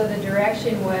 And so the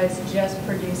direction was just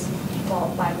produce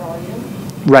by volume.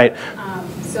 Right.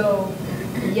 So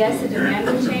yes, the demand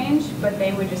would change, but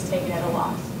they would just take it at a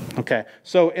loss. Okay.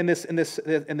 So in this,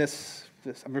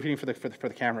 I'm repeating for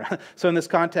the camera. So in this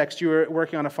context, you were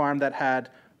working on a farm that had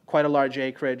quite a large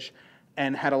acreage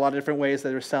and had a lot of different ways that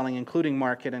they were selling, including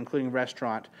market, including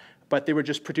restaurant, but they were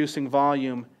just producing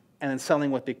volume and then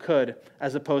selling what they could,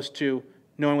 as opposed to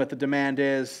knowing what the demand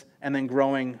is and then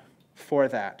growing for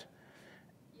that.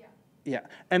 Yeah.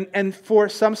 And for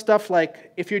some stuff,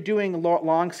 like if you're doing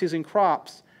long season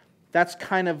crops, that's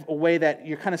kind of a way that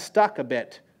you're kind of stuck a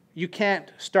bit. You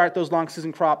can't start those long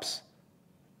season crops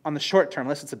on the short term,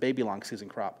 unless it's a baby long season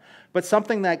crop. But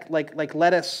something like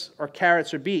lettuce or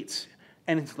carrots or beets,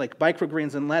 and it's like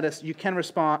microgreens and lettuce, you can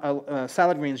respond,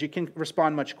 salad greens, you can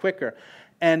respond much quicker.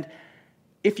 And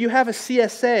if you have a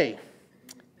CSA,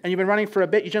 and you've been running for a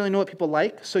bit, you generally know what people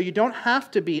like, so you don't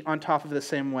have to be on top of it the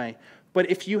same way.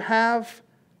 But if you're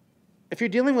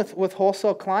dealing with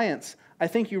wholesale clients, I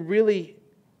think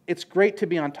it's great to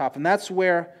be on top, and that's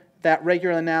where that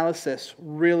regular analysis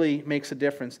really makes a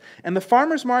difference. And the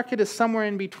farmer's market is somewhere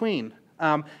in between.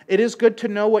 It is good to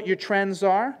know what your trends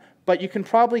are, but you can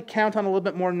probably count on a little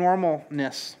bit more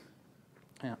normalness.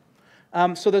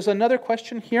 Yeah. So there's another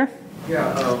question here.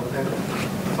 Yeah,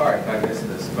 and sorry if I missed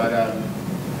this, but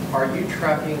Are you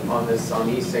tracking on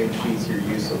these same sheets your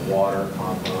use of water,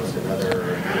 compost, and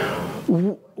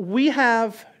other? We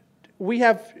have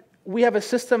a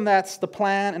system that's the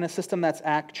plan and a system that's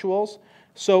actuals.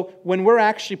 So when we're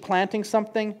actually planting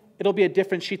something, it'll be a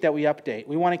different sheet that we update.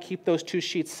 We want to keep those two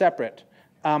sheets separate.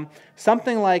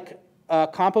 Something like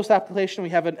compost application, we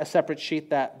have a separate sheet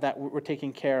that we're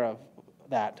taking care of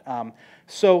that.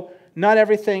 So not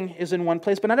everything is in one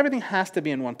place, but not everything has to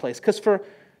be in one place. Because for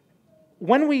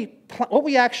when what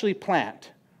we actually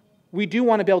plant, we do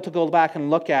want to be able to go back and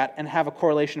look at and have a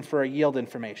correlation for our yield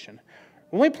information.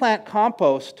 When we plant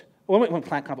compost, when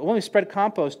we spread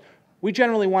compost, we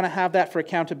generally want to have that for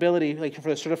accountability, like for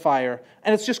the certifier.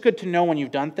 And it's just good to know when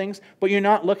you've done things, but you're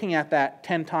not looking at that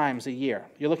 10 times a year.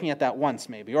 You're looking at that once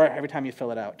maybe, or every time you fill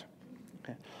it out.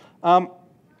 Okay.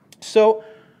 So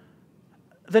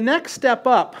the next step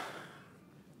up,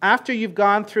 after you've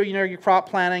gone through your crop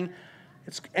planning,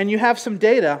 and you have some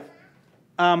data,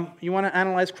 you want to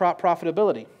analyze crop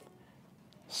profitability.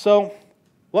 So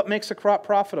what makes a crop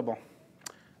profitable?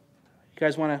 You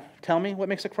guys want to tell me what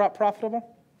makes a crop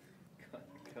profitable?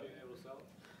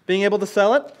 Being able to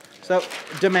sell it. So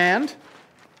demand.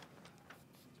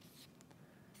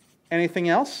 Anything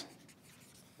else?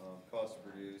 Cost to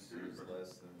produce is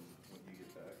less than what you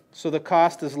get back. So the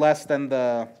cost is less than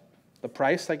the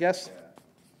price, I guess? Yeah.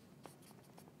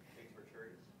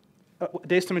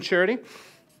 Days to maturity.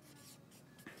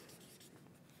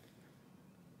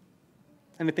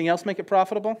 Anything else make it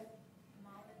profitable?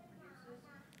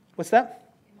 What's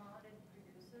that?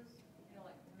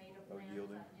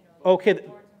 Okay,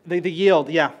 the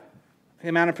yield, yeah. The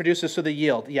amount of producers, so the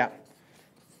yield, yeah.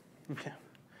 Okay.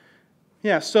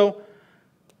 Yeah, so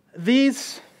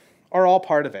these are all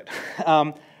part of it.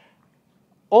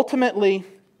 Ultimately, you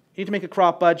need to make a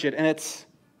crop budget, and it's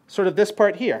sort of this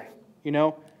part here,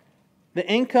 the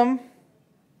income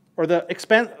or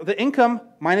the income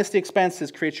minus the expenses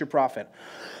creates your profit.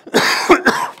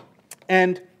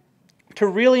 And to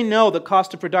really know the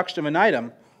cost of production of an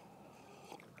item,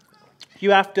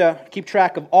 you have to keep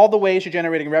track of all the ways you're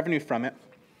generating revenue from it,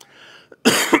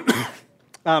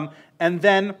 and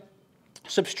then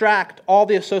subtract all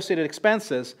the associated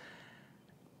expenses,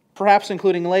 perhaps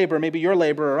including labor, maybe your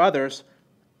labor or others,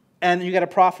 and you get a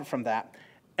profit from that.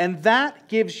 And that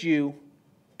gives you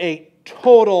a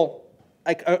total,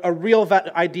 like a real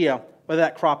idea whether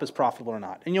that crop is profitable or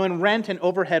not. And in rent and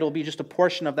overhead will be just a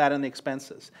portion of that in the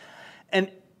expenses.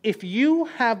 And if you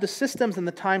have the systems and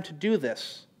the time to do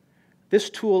this,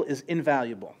 this tool is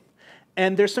invaluable.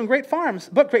 And there's some great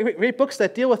great books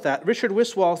that deal with that. Richard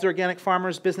Wiswall's The Organic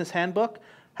Farmer's Business Handbook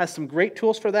has some great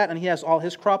tools for that, and he has all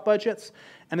his crop budgets.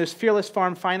 And there's Fearless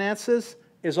Farm Finances.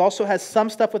 It also has some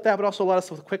stuff with that, but also a lot of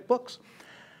stuff with QuickBooks.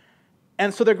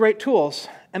 And so they're great tools.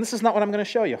 And this is not what I'm going to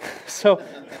show you. So,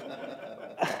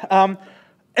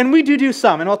 and we do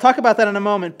some, and I'll talk about that in a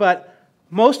moment, but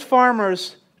most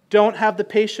farmers don't have the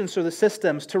patience or the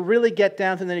systems to really get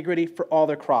down to the nitty-gritty for all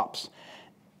their crops.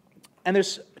 And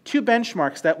there's two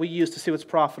benchmarks that we use to see what's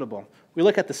profitable. We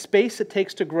look at the space it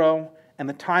takes to grow and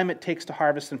the time it takes to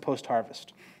harvest and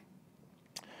post-harvest.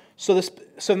 So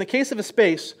in the case of a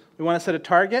space, we want to set a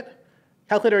target,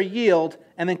 calculate our yield,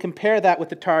 and then compare that with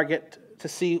the target to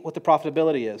see what the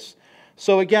profitability is.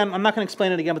 So again, I'm not going to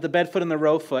explain it again, but the bed foot and the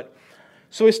row foot.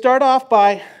 So we start off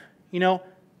by,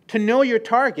 to know your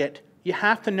target, you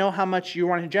have to know how much you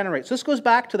want to generate. So this goes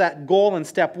back to that goal in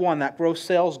step one, that gross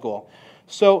sales goal.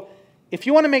 So if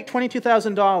you want to make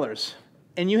 $22,000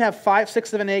 and you have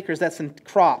 5/6 acres that's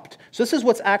cropped, so this is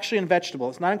what's actually in vegetable.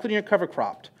 It's not including your cover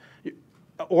cropped,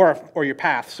 or your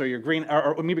paths, or your green,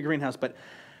 or maybe greenhouse, but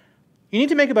you need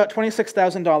to make about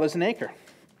 $26,000 an acre,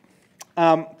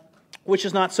 which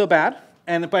is not so bad.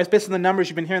 And based on the numbers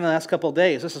you've been hearing the last couple of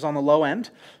days, this is on the low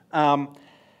end.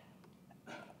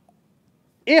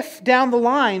 If down the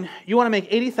line you want to make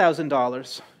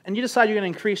 $80,000 and you decide you're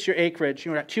going to increase your acreage,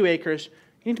 you're at 2 acres,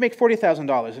 you need to make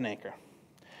 $40,000 an acre.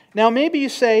 Now maybe you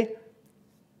say,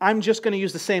 I'm just going to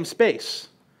use the same space,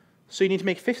 so you need to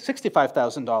make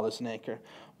 $65,000 an acre.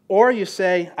 Or you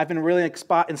say, I've been really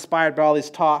inspired by all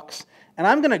these talks, and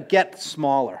I'm going to get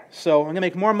smaller, so I'm going to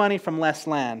make more money from less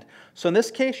land. So in this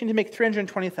case, you need to make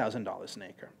 $320,000 an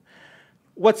acre.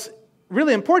 What's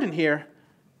really important here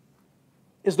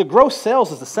is the gross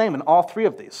sales is the same in all three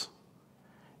of these.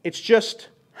 It's just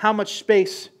how much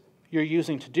space you're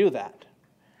using to do that.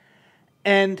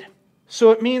 And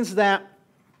so it means that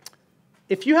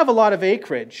if you have a lot of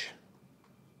acreage,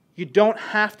 you don't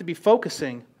have to be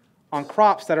focusing on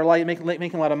crops that are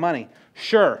making a lot of money.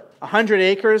 Sure, 100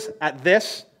 acres at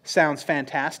this sounds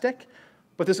fantastic,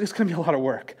 but this is going to be a lot of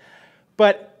work.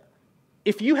 But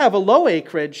if you have a low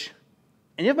acreage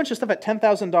and you have a bunch of stuff at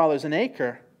 $10,000 an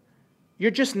acre,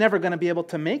 you're just never going to be able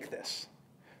to make this.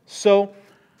 So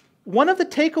one of the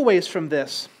takeaways from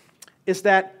this is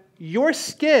that your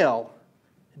scale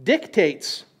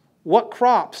dictates what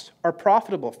crops are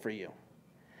profitable for you.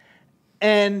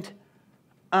 And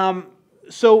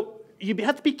so you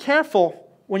have to be careful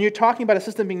when you're talking about a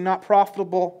system being not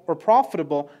profitable or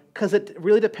profitable, because it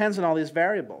really depends on all these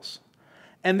variables.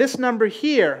 And this number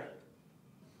here,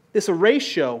 this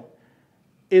ratio,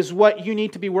 is what you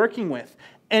need to be working with.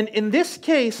 And in this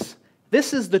case,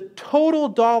 this is the total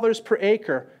dollars per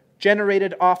acre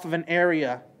generated off of an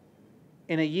area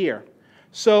in a year.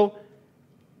 So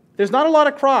there's not a lot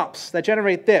of crops that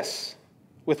generate this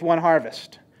with one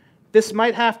harvest. This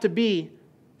might have to be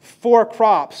 4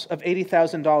 crops of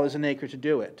 $80,000 an acre to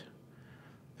do it.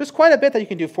 There's quite a bit that you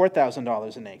can do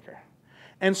 $4,000 an acre.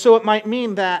 And so it might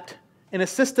mean that in a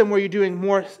system where you're doing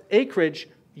more acreage,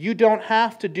 you don't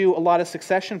have to do a lot of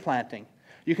succession planting.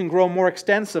 You can grow more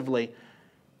extensively.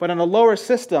 But on a lower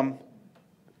system,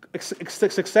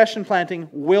 succession planting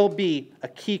will be a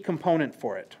key component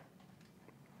for it.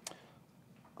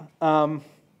 Where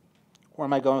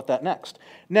am I going with that next?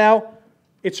 Now,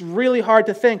 it's really hard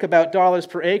to think about dollars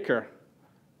per acre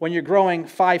when you're growing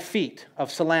 5 feet of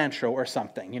cilantro or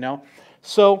something, you know?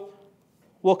 So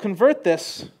we'll convert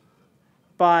this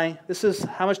by, this is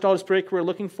how much dollars per acre we're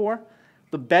looking for.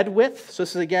 The bed width, so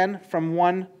this is again from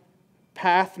one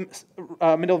path,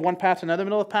 middle of one path to another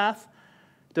middle of path,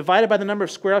 divided by the number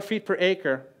of square feet per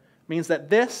acre, means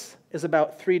that this is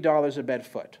about $3 a bed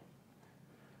foot.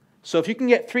 So if you can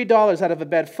get $3 out of a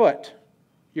bed foot,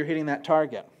 you're hitting that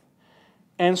target.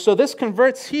 And so this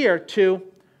converts here to,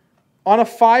 on a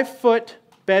 5-foot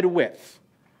bed width,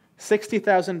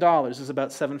 $60,000 is about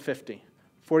 $750.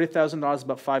 $40,000 is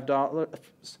about $5.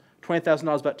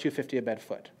 $20,000 is about $250 a bed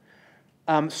foot.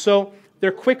 So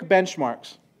they're quick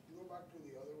benchmarks.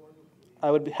 I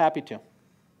would be happy to.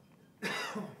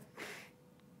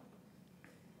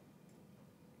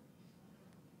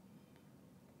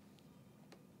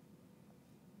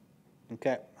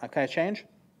 Okay, can I change?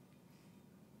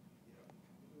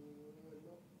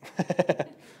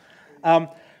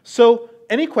 So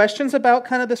any questions about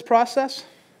kind of this process?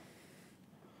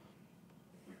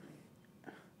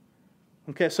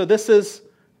 Okay, so this is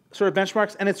sort of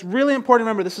benchmarks, and it's really important to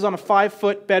remember this is on a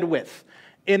 5-foot bed width.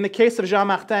 In the case of Jean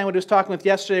Martin, what he was talking with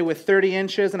yesterday, with 30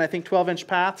 inches and I think 12-inch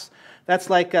paths, that's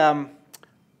like a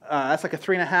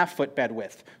 3.5-foot bed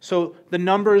width. So the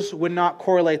numbers would not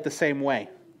correlate the same way.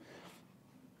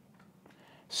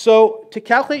 So to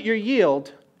calculate your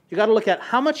yield, you got to look at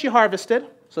how much you harvested.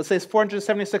 So let's say it's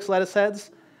 476 lettuce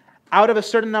heads. Out of a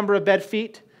certain number of bed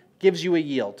feet gives you a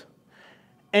yield.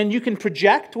 And you can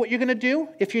project what you're going to do.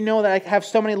 If you know that I have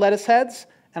so many lettuce heads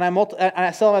and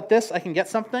I sell at this, I can get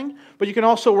something. But you can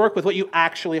also work with what you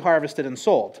actually harvested and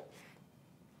sold.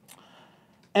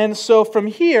 And so from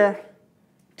here,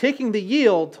 taking the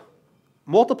yield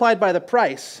multiplied by the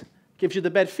price gives you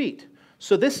the bed feet.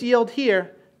 So this yield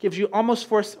here gives you almost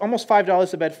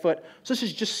 $5 a bed foot. So this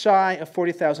is just shy of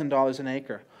 $40,000 an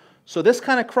acre. So this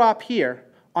kind of crop here,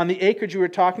 on the acreage you were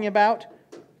talking about,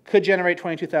 could generate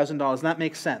 $22,000, and that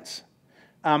makes sense.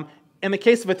 In the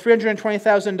case of a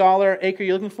 $320,000 acre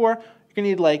you're looking for, you're going to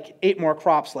need like 8 more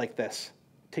crops like this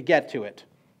to get to it.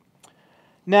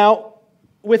 Now,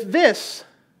 with this,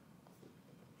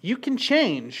 you can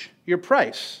change your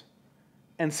price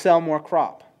and sell more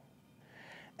crop.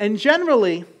 And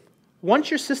generally,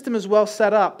 once your system is well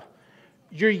set up,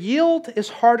 your yield is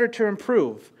harder to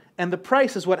improve, and the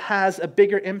price is what has a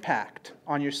bigger impact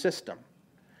on your system.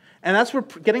 And that's where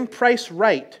getting price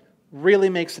right really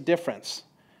makes a difference.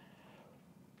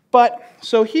 But,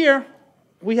 so here,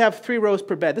 we have 3 rows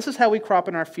per bed. This is how we crop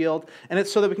in our field, and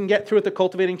it's so that we can get through with the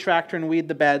cultivating tractor and weed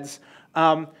the beds.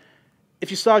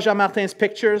 If you saw Jean Martin's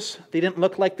pictures, they didn't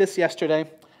look like this yesterday.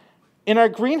 In our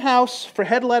greenhouse, for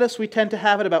head lettuce, we tend to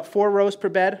have it about 4 rows per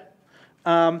bed.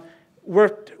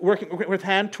 We're working with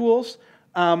hand tools.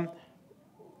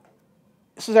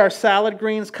 This is our salad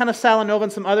greens, kind of salanova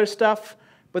and some other stuff,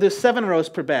 but there's 7 rows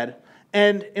per bed.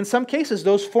 And in some cases,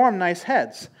 those form nice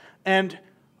heads. And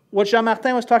what Jean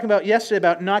Martin was talking about yesterday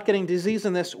about not getting disease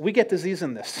in this, we get disease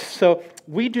in this. So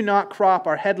we do not crop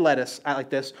our head lettuce like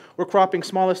this. We're cropping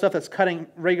smaller stuff that's cutting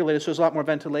regulated, so there's a lot more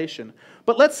ventilation.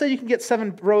 But let's say you can get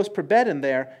 7 rows per bed in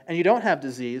there and you don't have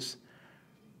disease.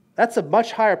 That's a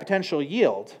much higher potential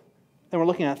yield than we're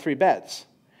looking at 3 beds.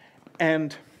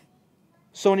 And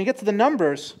so when you get to the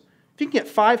numbers, if you can get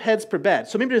 5 heads per bed,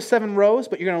 so maybe there's 7 rows,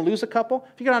 but you're going to lose a couple.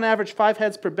 If you get on average 5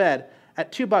 heads per bed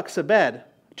at $2 a bed,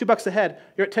 $2 a head,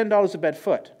 you're at $10 a bed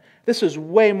foot. This is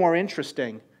way more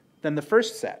interesting than the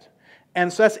first set.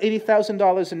 And so that's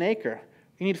 $80,000 an acre.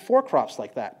 You need 4 crops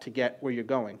like that to get where you're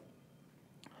going.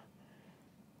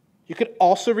 You could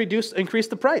also increase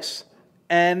the price,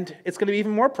 and it's going to be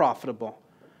even more profitable.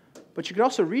 But you could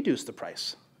also reduce the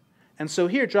price. And so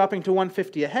here, dropping to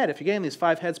 $150 a head, if you're getting these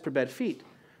 5 heads per bed feet,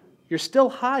 you're still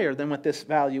higher than what this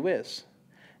value is.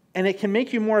 And it can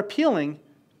make you more appealing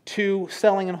to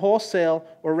selling in wholesale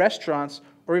or restaurants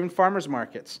or even farmers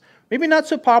markets. Maybe not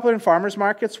so popular in farmers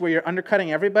markets where you're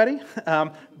undercutting everybody,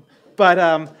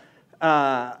 but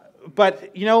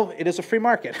you know, it is a free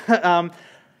market.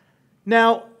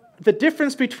 Now, the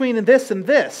difference between this and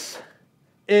this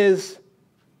is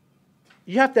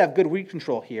you have to have good weed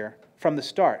control here from the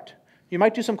start. You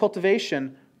might do some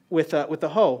cultivation with a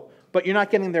hoe, but you're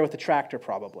not getting there with a tractor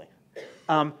probably.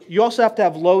 You also have to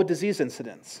have low disease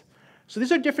incidence. So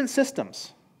these are different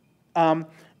systems.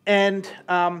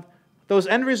 Those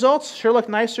end results sure look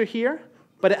nicer here,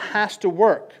 but it has to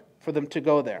work for them to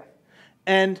go there.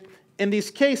 And in these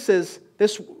cases,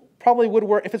 this probably would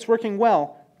work. If it's working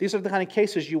well, these are the kind of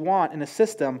cases you want in a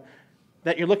system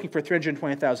that you're looking for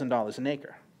 $320,000 an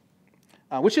acre,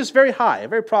 which is very high,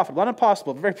 very profitable. Not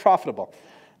impossible, but very profitable.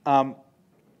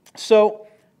 So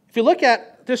if you look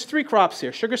at, there's 3 crops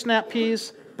here: sugar snap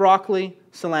peas, broccoli,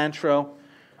 cilantro.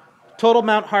 Total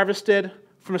amount harvested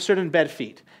from a certain bed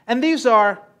feet. And these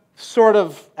are sort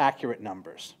of accurate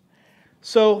numbers.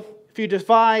 So if you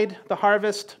divide the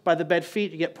harvest by the bed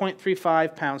feet, you get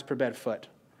 0.35 pounds per bed foot.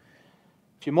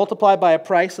 If you multiply by a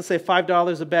price, let's say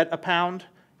 $5 a pound,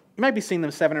 you might be seeing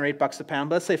them $7 or $8 a pound,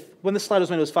 but let's say when the slide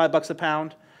was made it was $5 a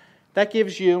pound, that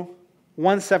gives you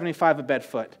 $175 a bed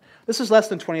foot. This is less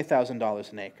than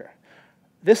 $20,000 an acre.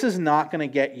 This is not going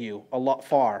to get you a lot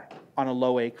far on a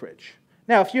low acreage.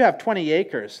 Now, if you have 20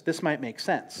 acres, this might make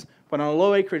sense, but on a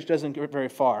low acreage, it doesn't get very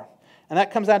far. And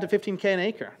that comes down to $15K an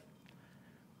acre.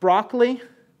 Broccoli,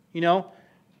 you know,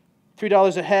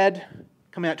 $3 a head,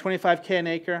 coming out $25K an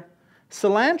acre.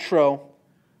 Cilantro,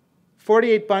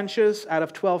 48 bunches out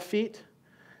of 12 feet.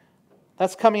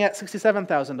 That's coming at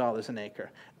 $67,000 an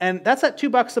acre. And that's at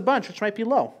 $2 a bunch, which might be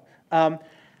low. And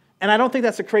I don't think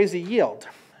that's a crazy yield.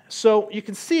 So you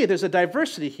can see there's a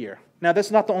diversity here. Now, this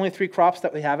is not the only 3 crops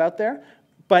that we have out there,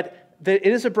 but it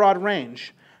is a broad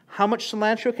range. How much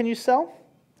cilantro can you sell?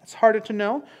 It's harder to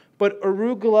know, but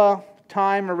arugula,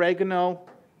 thyme, oregano,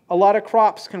 a lot of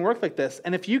crops can work like this.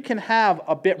 And if you can have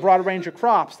a bit broad range of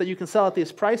crops that you can sell at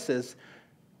these prices,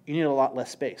 you need a lot less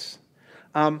space.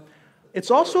 It's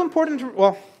also important to,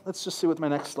 well, let's just see what my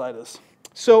next slide is.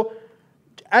 So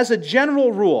as a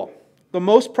general rule, the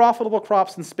most profitable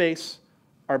crops in space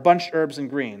are bunched herbs and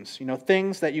greens, you know,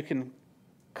 things that you can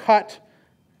cut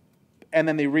and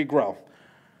then they regrow.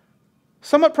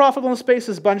 Somewhat profitable in space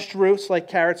is bunched roots like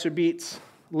carrots or beets,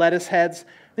 lettuce heads.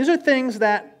 These are things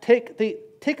that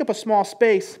take up a small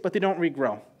space, but they don't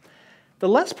regrow. The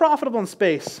less profitable in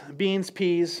space, beans,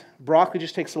 peas, broccoli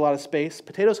just takes a lot of space.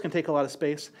 Potatoes can take a lot of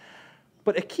space.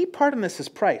 But a key part in this is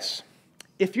price.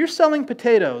 If you're selling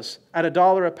potatoes at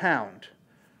 $1 a pound,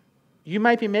 you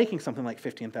might be making something like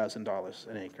 $15,000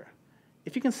 an acre.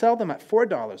 If you can sell them at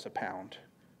 $4 a pound,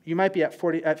 you might be at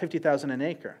 $50,000 an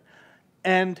acre.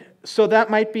 And so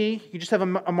that might be, you just have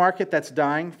a market that's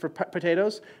dying for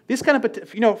potatoes. These kind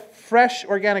of, you know, fresh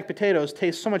organic potatoes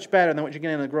taste so much better than what you're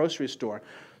getting in the grocery store.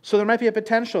 So there might be a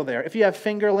potential there. If you have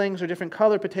fingerlings or different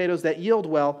color potatoes that yield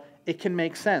well, it can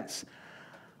make sense.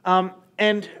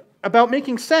 And about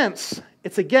making sense,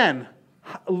 it's again,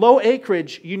 low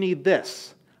acreage, you need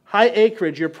this. High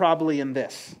acreage, you're probably in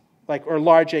this. Or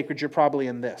large acreage, you're probably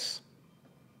in this.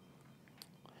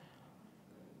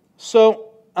 So,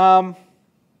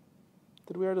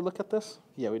 did we already look at this?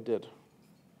 Yeah, we did.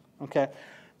 Okay.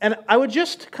 And I would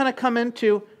just kind of come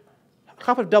into a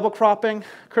couple of double cropping.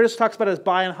 Curtis talks about it as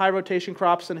buy and high rotation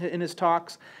crops in his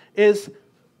talks, is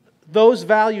those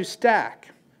values stack.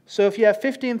 So if you have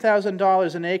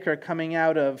 $15,000 an acre coming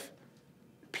out of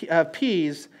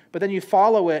peas, but then you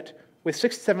follow it with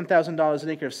 $67,000 an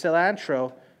acre of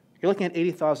cilantro, you're looking at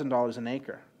 $80,000 an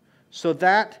acre. So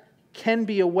that can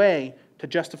be a way to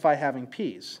justify having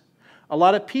peas. A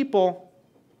lot of people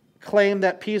claim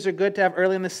that peas are good to have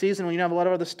early in the season when you have a lot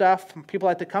of other stuff. People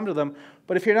like to come to them.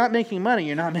 But if you're not making money,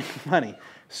 you're not making money.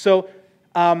 So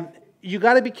you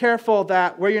got to be careful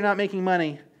that where you're not making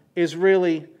money is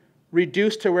really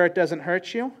reduced to where it doesn't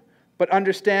hurt you. But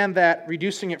understand that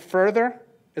reducing it further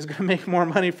is going to make more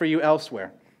money for you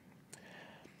elsewhere.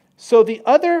 So the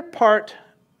other part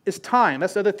is time.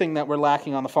 That's the other thing that we're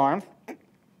lacking on the farm.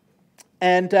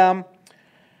 And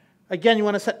again, you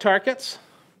want to set targets,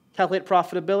 calculate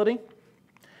profitability.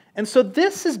 And so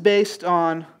this is based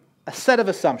on a set of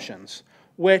assumptions,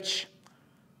 which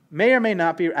may or may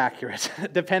not be accurate,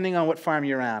 depending on what farm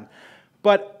you're on.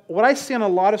 But what I see on a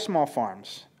lot of small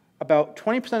farms, about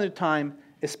 20% of the time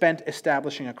is spent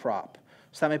establishing a crop.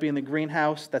 So that might be in the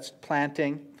greenhouse, that's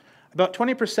planting. About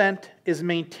 20% is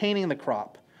maintaining the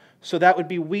crop. So that would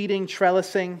be weeding,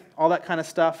 trellising, all that kind of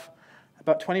stuff.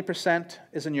 About 20%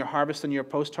 is in your harvest and your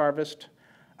post-harvest.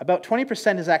 About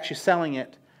 20% is actually selling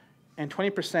it, and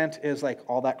 20% is like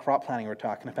all that crop planting we're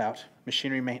talking about,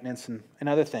 machinery maintenance and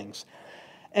other things.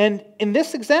 And in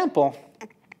this example,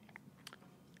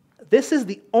 this is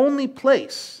the only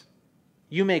place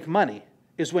you make money,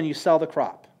 is when you sell the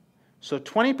crop. So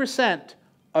 100%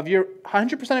 of your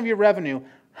revenue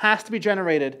has to be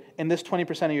generated in this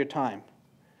 20% of your time.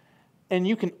 And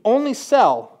you can only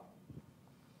sell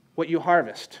what you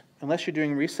harvest, unless you're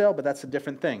doing resale, but that's a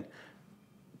different thing.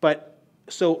 But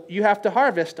so you have to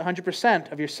harvest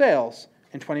 100% of your sales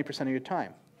in 20% of your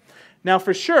time. Now,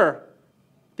 for sure,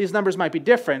 these numbers might be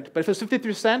different, but if it's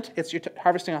 50%, you're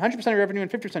harvesting 100% of your revenue in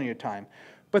 50% of your time.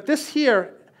 But this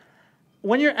here,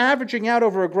 when you're averaging out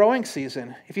over a growing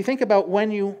season, if you think about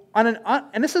when you, and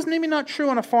this is maybe not true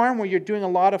on a farm where you're doing a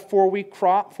lot of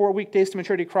 4-week days to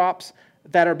maturity crops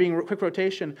that are being quick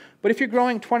rotation, but if you're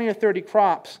growing 20 or 30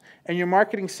 crops and your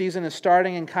marketing season is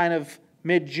starting in kind of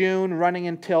mid-June, running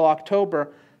until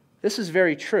October, this is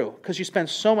very true because you spend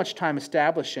so much time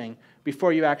establishing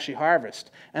before you actually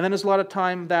harvest. And then there's a lot of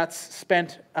time that's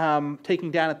spent taking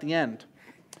down at the end.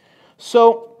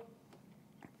 So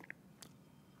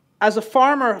as a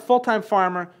farmer, a full-time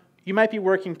farmer, you might be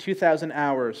working 2,000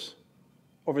 hours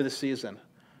over the season.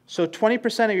 So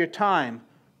 20% of your time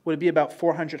would be about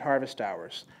 400 harvest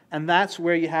hours. And that's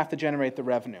where you have to generate the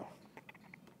revenue.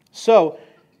 So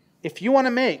if you want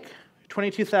to make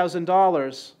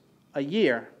 $22,000 a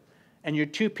year, and you're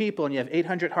 2 people and you have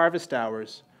 800 harvest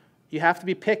hours, you have to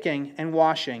be picking and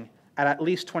washing at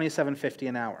least $27.50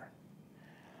 an hour.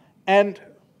 And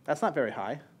that's not very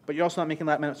high, but you're also not making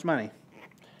that much money.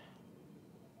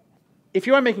 If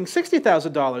you are making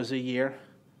 $60,000 a year,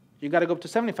 you've got to go up to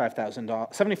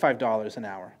 $75 an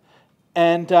hour.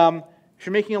 And if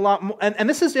you're making a lot more, and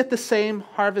this is at the same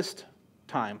harvest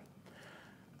time.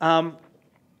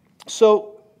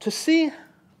 So to see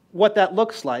what that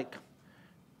looks like,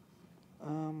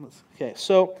 okay,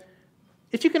 so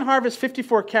if you can harvest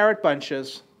 54 carrot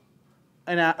bunches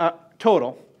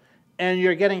total, and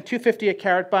you're getting $2.50 a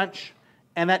carrot bunch,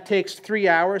 and that takes 3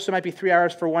 hours, so it might be 3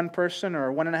 hours for one person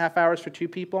or 1.5 hours for 2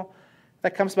 people,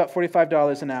 that comes to about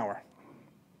 $45 an hour,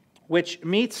 which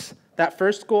meets that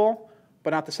first goal,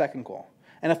 but not the second goal.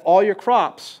 And if all your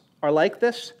crops are like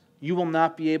this, you will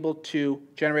not be able to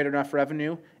generate enough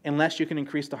revenue unless you can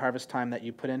increase the harvest time that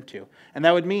you put into. And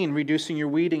that would mean reducing your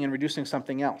weeding and reducing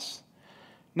something else.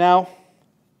 Now,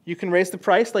 you can raise the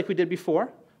price like we did before.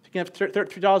 So you can have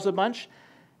 $3 a bunch,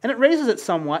 and it raises it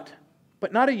somewhat,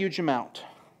 but not a huge amount.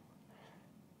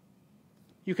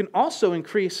 You can also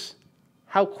increase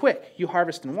how quick you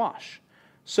harvest and wash.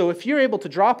 So if you're able to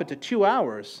drop it to 2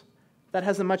 hours, that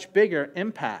has a much bigger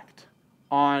impact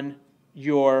on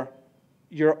your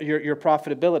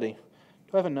profitability.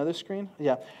 Do I have another screen?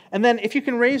 Yeah. And then if you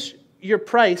can raise your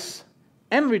price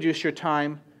and reduce your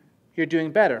time, you're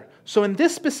doing better. So in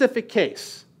this specific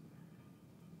case,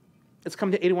 it's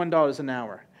come to $81 an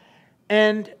hour.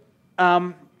 And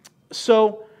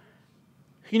so,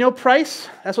 you know, price,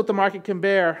 that's what the market can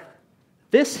bear.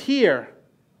 This here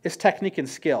is technique and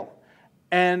skill.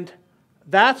 And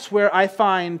that's where I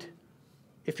find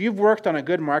if you've worked on a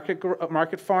good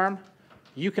market farm,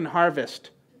 you can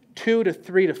harvest 2 to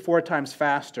 3 to 4 times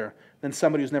faster than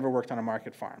somebody who's never worked on a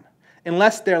market farm,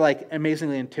 unless they're like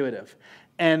amazingly intuitive.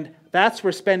 And that's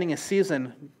where spending a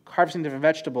season harvesting different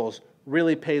vegetables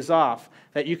really pays off,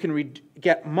 that you can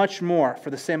get much more for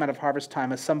the same amount of harvest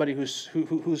time as somebody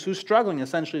who's struggling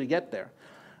essentially to get there.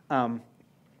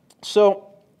 So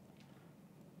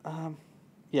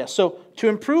to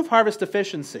improve harvest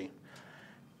efficiency,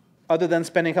 other than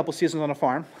spending a couple seasons on a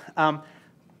farm,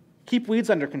 keep weeds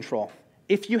under control.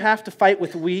 If you have to fight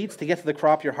with weeds to get to the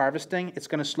crop you're harvesting, it's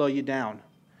going to slow you down.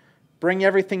 Bring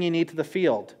everything you need to the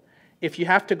field. If you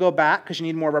have to go back because you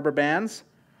need more rubber bands,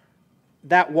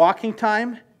 that walking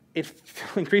time, it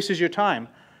increases your time.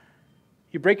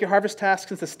 You break your harvest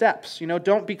tasks into steps. You know,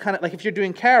 don't be kind of like if you're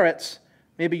doing carrots,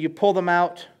 maybe you pull them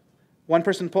out. One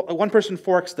person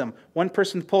forks them. One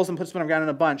person pulls them, puts them on the ground in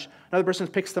a bunch. Another person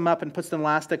picks them up and puts an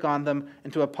elastic on them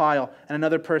into a pile. And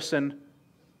another person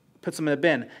puts them in a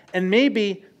bin. And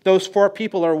maybe those 4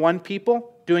 people are 1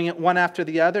 people doing it one after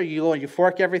the other. You go and you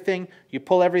fork everything, you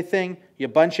pull everything, you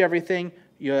bunch everything,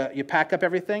 you pack up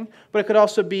everything, but it could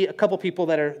also be a couple people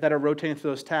that are rotating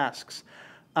through those tasks.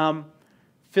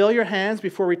 Fill your hands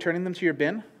before returning them to your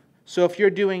bin. So if you're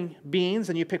doing beans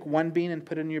and you pick one bean and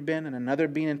put it in your bin and another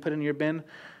bean and put it in your bin,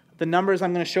 the numbers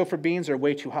I'm going to show for beans are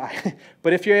way too high.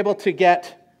 But if you're able to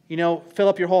get, fill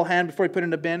up your whole hand before you put it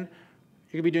in a bin,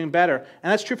 you're going to be doing better.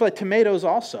 And that's true for like tomatoes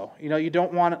also. You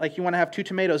don't want it, you want to have 2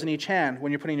 tomatoes in each hand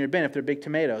when you're putting in your bin if they're big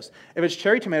tomatoes. If it's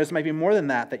cherry tomatoes, it might be more than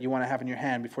that you want to have in your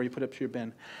hand before you put it up to your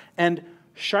bin. And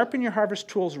sharpen your harvest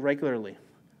tools regularly.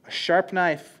 A sharp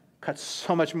knife cuts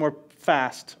so much more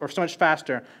fast, or so much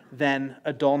faster than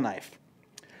a dull knife.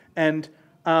 And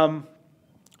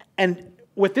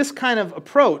with this kind of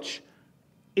approach,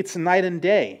 it's night and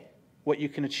day what you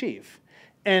can achieve.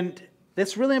 And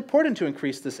that's really important to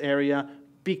increase this area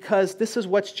because this is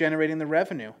what's generating the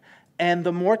revenue. And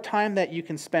the more time that you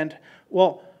can spend,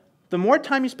 the more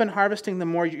time you spend harvesting, the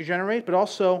more you generate, but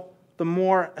also the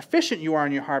more efficient you are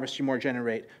in your harvest, you more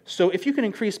generate. So if you can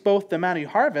increase both the amount you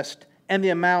harvest and the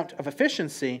amount of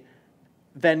efficiency,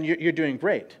 then you're doing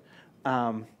great.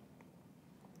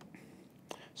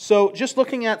 So just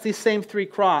looking at these same 3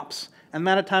 crops and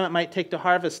the amount of time it might take to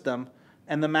harvest them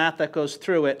and the math that goes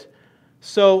through it.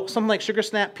 So something like sugar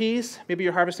snap peas, maybe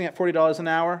you're harvesting at $40 an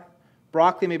hour.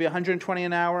 Broccoli, maybe $120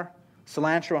 an hour.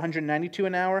 Cilantro, $192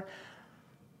 an hour.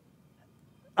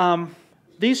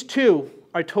 These 2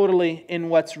 are totally in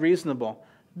what's reasonable.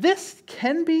 This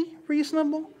can be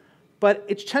reasonable, but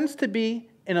it tends to be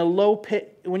in a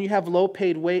when you have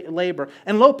low-paid labor.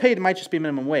 And low-paid might just be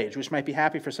minimum wage, which might be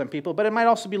happy for some people, but it might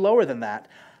also be lower than that,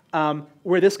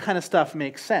 where this kind of stuff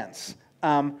makes sense.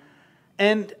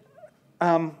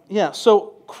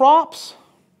 So crops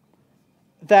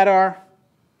that are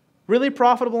really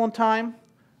profitable in time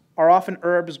are often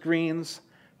herbs, greens,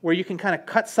 where you can kind of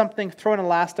cut something, throw an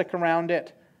elastic around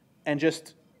it, and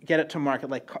just get it to market,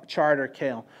 like chard or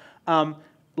kale.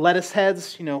 Lettuce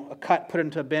heads, a cut, put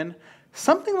into a bin.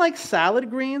 Something like salad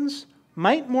greens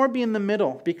might more be in the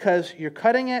middle because you're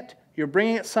cutting it, you're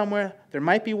bringing it somewhere, there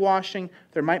might be washing,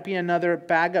 there might be another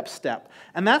bag up step.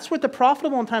 And that's what the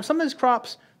profitable in time, some of these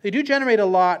crops, they do generate a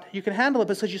lot, you can handle it,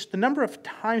 but it's just the number of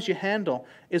times you handle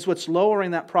is what's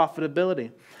lowering that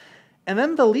profitability. And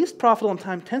then the least profitable in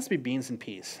time tends to be beans and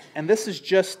peas. And this is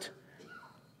just,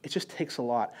 it just takes a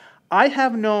lot. I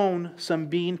have known some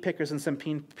bean pickers and some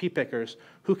pea pickers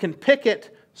who can pick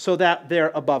it so that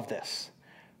they're above this.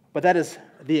 But that is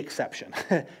the exception.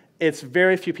 It's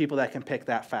very few people that can pick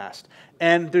that fast.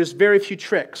 And there's very few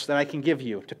tricks that I can give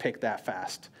you to pick that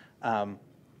fast.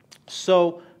 Is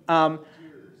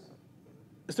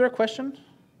there a question?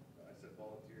 I said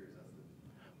volunteers.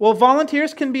 Well,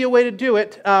 volunteers can be a way to do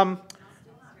it.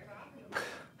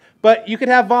 But you could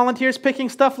have volunteers picking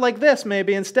stuff like this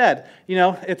maybe instead.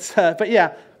 But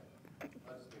yeah.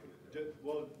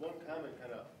 Well, one comment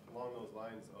kind of along those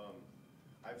lines.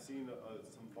 I've seen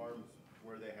some farms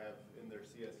where they have in their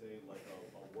CSA like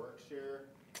a work share.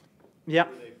 Yeah.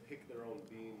 Where they pick their own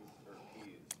beans or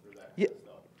peas or that kind of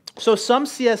stuff. So some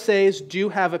CSAs do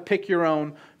have a pick your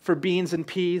own for beans and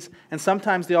peas, and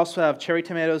sometimes they also have cherry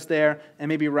tomatoes there and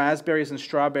maybe raspberries and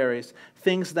strawberries,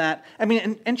 things that,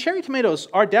 and cherry tomatoes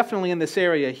are definitely in this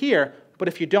area here, but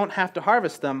if you don't have to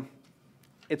harvest them,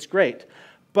 it's great.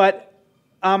 But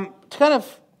to kind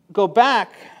of go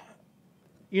back,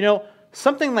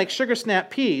 something like sugar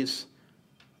snap peas,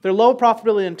 they're low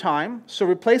profitability in time, so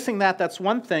replacing that's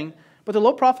one thing, but they're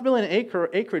low profitability in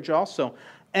acreage also.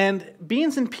 And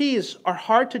beans and peas are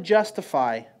hard to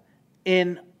justify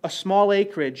in a small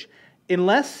acreage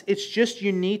unless it's just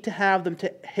you need to have them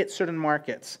to hit certain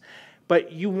markets.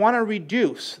 But you want to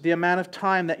reduce the amount of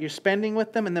time that you're spending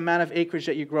with them and the amount of acreage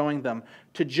that you're growing them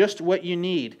to just what you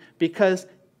need because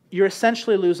you're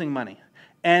essentially losing money.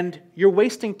 And you're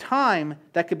wasting time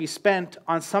that could be spent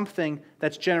on something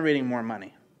that's generating more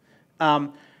money.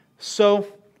 And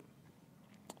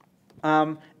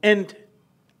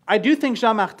I do think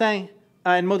Jean Martin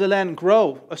and Modelaine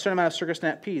grow a certain amount of sugar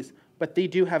snap peas, but they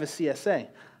do have a CSA.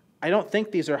 I don't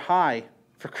think these are high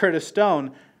for Curtis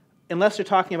Stone unless you're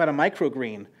talking about a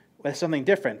microgreen with something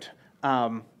different.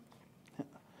 There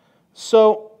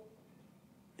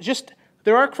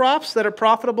are crops that are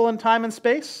profitable in time and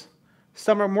space.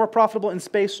 Some are more profitable in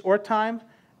space or time,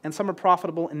 and some are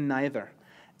profitable in neither.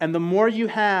 And the more you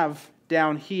have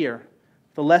down here,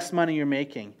 the less money you're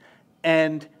making.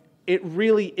 And it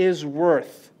really is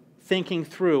worth thinking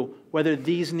through whether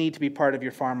these need to be part of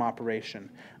your farm operation.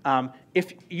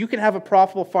 If you can have a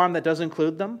profitable farm that does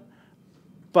include them,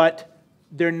 but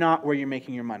they're not where you're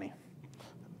making your money.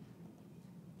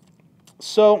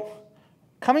 So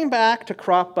coming back to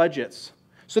crop budgets.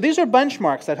 So these are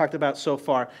benchmarks I talked about so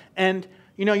far. And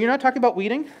you know, you're not talking about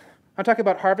weeding, not talking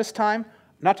about harvest time,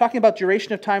 not talking about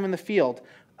duration of time in the field.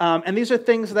 And these are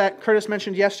things that Curtis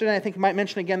mentioned yesterday, I think he might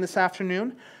mention again this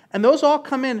afternoon. And those all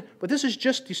come in, but this is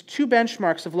just these 2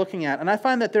 benchmarks of looking at. And I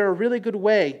find that they're a really good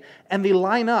way, and they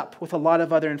line up with a lot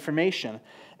of other information.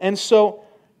 And so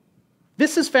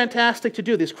this is fantastic to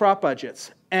do, these crop budgets.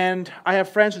 And I have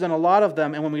friends who've done a lot of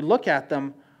them, and when we look at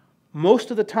them, most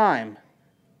of the time,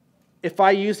 if I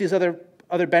use these other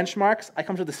benchmarks, I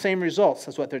come to the same results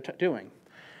as what they're doing.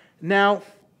 Now,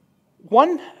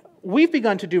 we've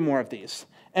begun to do more of these.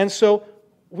 And so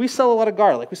we sell a lot of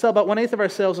garlic. We sell about 1/8 of our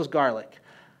sales is garlic.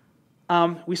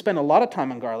 We spend a lot of time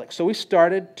on garlic. So we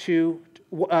started 2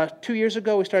 years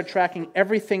ago, we started tracking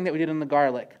everything that we did in the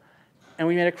garlic. And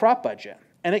we made a crop budget.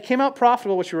 And it came out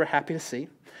profitable, which we were happy to see.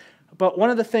 But one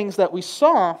of the things that we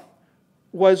saw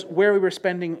was where we were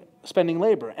spending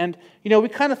labor. And, you know, we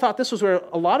kind of thought this was where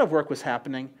a lot of work was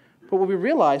happening. But what we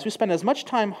realized, we spent as much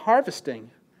time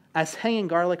harvesting as hanging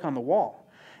garlic on the wall.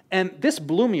 And this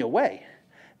blew me away.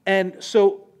 And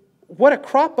so what a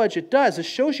crop budget does is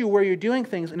shows you where you're doing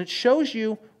things, and it shows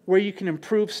you where you can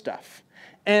improve stuff.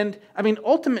 And, I mean,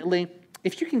 ultimately,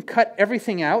 if you can cut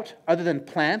everything out other than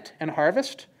plant and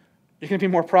harvest, you're going to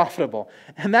be more profitable.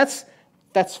 And that's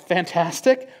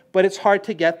fantastic, but it's hard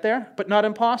to get there, but not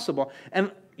impossible.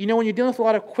 And, you know, when you're dealing with a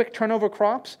lot of quick turnover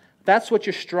crops, that's what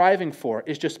you're striving for,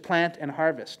 is just plant and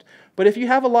harvest. But if you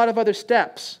have a lot of other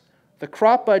steps, the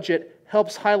crop budget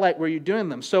helps highlight where you're doing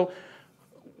them. So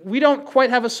we don't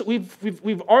quite have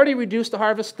we've already reduced the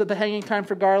harvest, the hanging time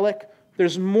for garlic.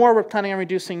 There's more we're planning on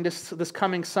reducing this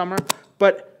coming summer.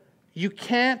 But you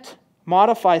can't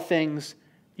modify things,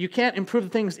 you can't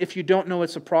improve things if you don't know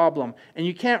it's a problem. And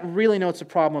you can't really know it's a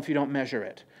problem if you don't measure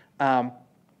it.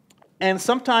 And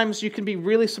sometimes you can be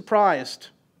really surprised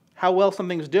how well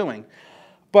something's doing.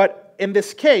 But in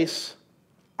this case,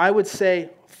 I would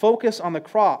say focus on the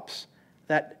crops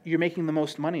that you're making the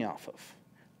most money off of,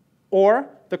 or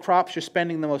the crops you're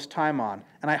spending the most time on.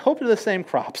 And I hope they're the same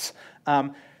crops,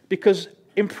 because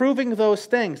improving those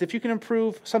things, if you can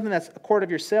improve something that's 1/4 of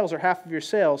your sales or half of your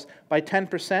sales by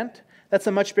 10%, that's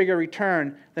a much bigger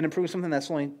return than improving something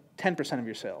that's only 10% of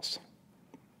your sales.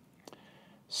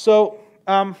 So,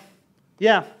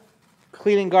 yeah,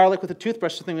 cleaning garlic with a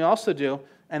toothbrush is something we also do,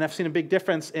 and I've seen a big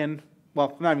difference in,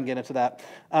 well, I'm not even getting into that.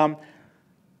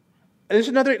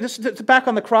 This is back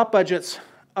on the crop budgets,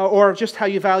 or just how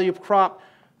you value crop.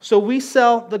 So we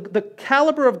sell, the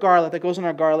caliber of garlic that goes in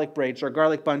our garlic braids, or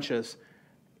garlic bunches,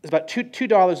 is about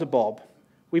 $2 a bulb.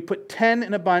 We put 10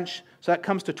 in a bunch, so that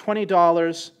comes to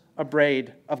 $20 a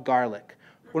braid of garlic.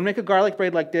 When we make a garlic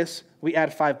braid like this, we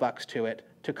add $5 to it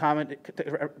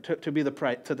to be the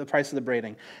price of the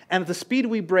braiding. And at the speed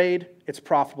we braid, it's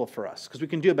profitable for us, because we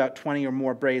can do about 20 or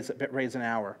more braids an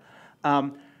hour.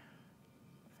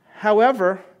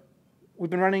 However,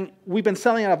 we've been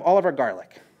selling out of all of our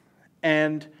garlic,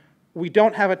 and we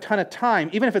don't have a ton of time,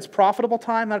 even if it's profitable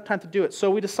time, not a time to do it. So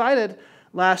we decided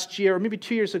last year, or maybe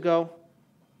 2 years ago,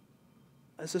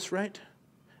 is this right?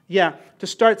 Yeah, to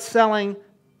start selling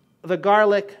the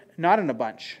garlic not in a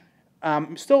bunch.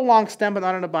 Still a long stem, but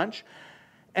not in a bunch.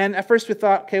 And at first we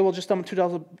thought, okay, we'll just sell them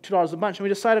 $2 a bunch. And we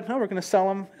decided, no, we're going to sell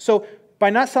them. So by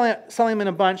not selling them in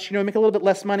a bunch, you know, make a little bit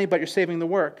less money, but you're saving the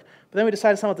work. But then we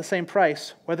decided to sell them at the same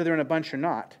price, whether they're in a bunch or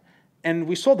not. And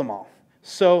we sold them all.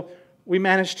 So we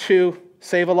managed to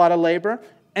save a lot of labor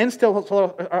and still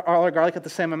sell all our garlic at the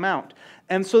same amount.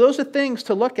 And so those are things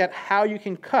to look at how you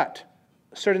can cut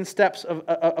certain steps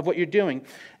of what you're doing.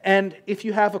 And if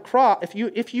you have a crop, if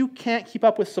you can't keep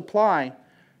up with supply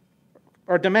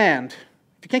or demand,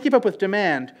 if you can't keep up with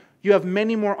demand, you have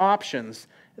many more options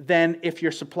than if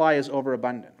your supply is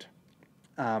overabundant.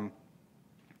 And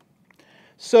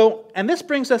this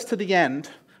brings us to the end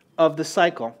of the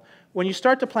cycle. When you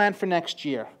start to plan for next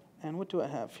year, and what do I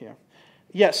have here?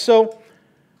 Yes, so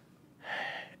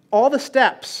all the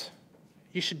steps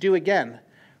you should do again.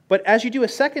 But as you do a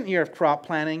second year of crop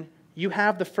planning, you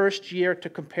have the first year to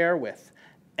compare with.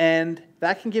 And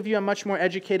that can give you a much more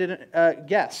educated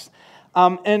guess.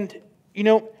 And, you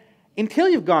know, until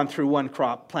you've gone through one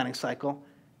crop planning cycle,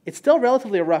 it's still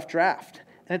relatively a rough draft.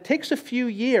 And it takes a few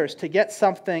years to get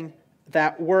something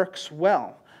that works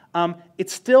well.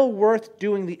 It's still worth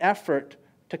doing the effort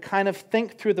to kind of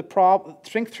think through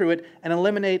it and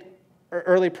eliminate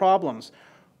early problems.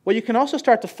 Well, you can also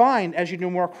start to find, as you do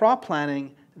more crop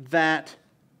planning, that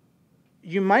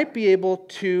you might be able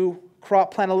to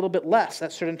crop plan a little bit less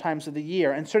at certain times of the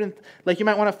year. And like you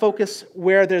might want to focus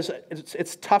where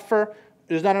it's tougher,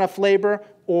 there's not enough labor,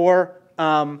 or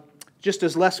just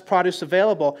there's less produce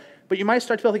available. But you might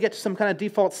start to be able to get to some kind of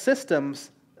default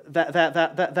systems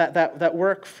that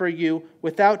work for you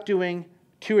without doing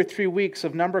 2 or 3 weeks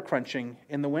of number crunching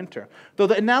in the winter. Though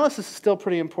the analysis is still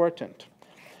pretty important.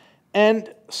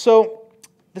 And so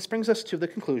this brings us to the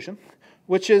conclusion,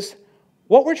 which is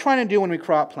what we're trying to do when we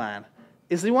crop plan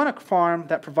is we want a farm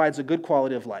that provides a good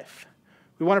quality of life.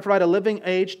 We want to provide a living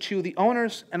age to the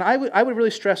owners, and I would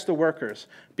really stress the workers,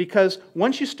 because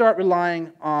once you start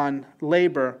relying on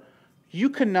labor, you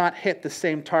cannot hit the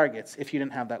same targets if you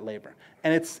didn't have that labor.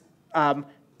 And it's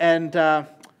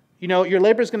you know, your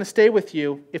labor is going to stay with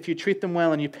you if you treat them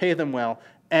well and you pay them well,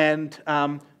 and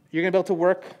you're going to be able to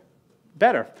work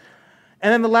better.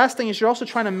 And then the last thing is you're also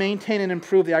trying to maintain and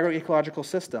improve the agroecological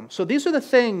system. So these are the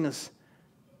things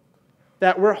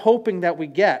that we're hoping that we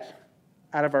get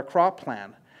out of our crop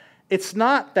plan. It's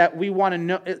not that we want to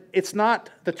know, it's not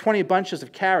the 20 bunches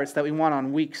of carrots that we want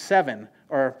on week 7,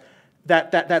 or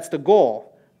that's the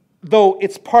goal. Though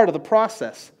it's part of the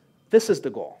process, this is the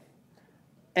goal.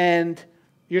 And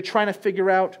you're trying to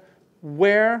figure out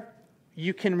where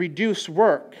you can reduce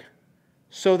work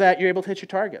so that you're able to hit your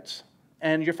targets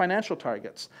and your financial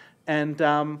targets, and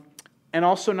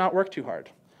also not work too hard.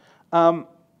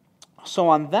 So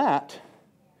on that,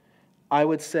 I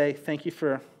would say thank you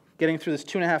for getting through this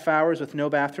 2.5 hours with no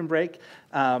bathroom break.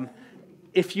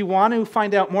 If you want to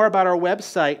find out more about our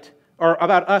website, or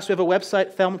about us, we have a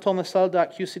website,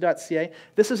 thelmatonlasol.qc.ca.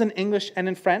 This is in English and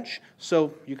in French,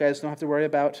 so you guys don't have to worry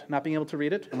about not being able to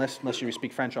read it, unless you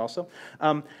speak French also.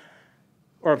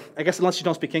 Or I guess unless you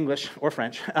don't speak English or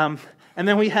French. And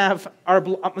then we have our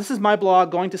this is my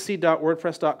blog,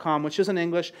 goingtoseed.wordpress.com, which is in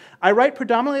English. I write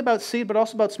predominantly about seed, but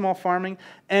also about small farming.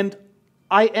 And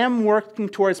I am working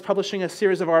towards publishing a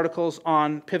series of articles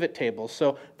on pivot tables.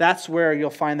 So that's where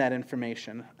you'll find that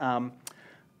information.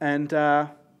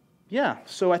 Yeah,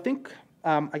 so I think,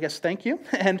 I guess thank you.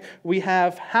 And we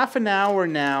have half an hour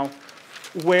now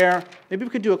where maybe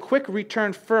we could do a quick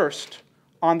return first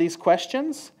on these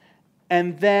questions,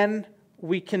 and then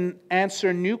we can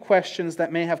answer new questions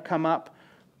that may have come up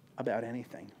about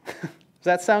anything. Does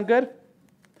that sound good?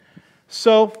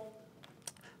 So,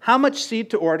 how much seed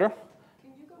to order?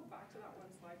 Can you go back to that one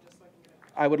slide just so I can get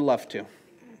it? I would love to.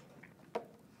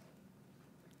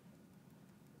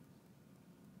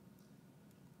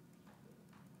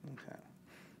 Okay.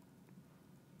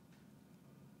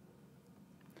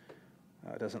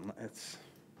 Oh, it doesn't, it's,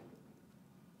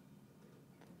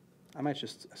 I might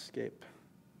just escape.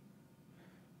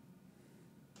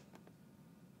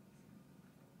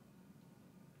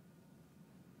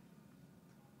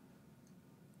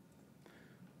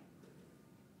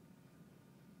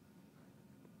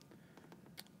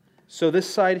 So this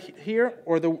slide here,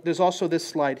 or there's also this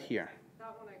slide here?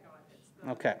 That one I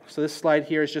got. Okay, so this slide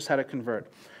here is just how to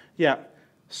convert. Yeah,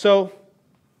 so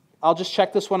I'll just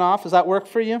check this one off. Does that work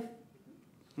for you?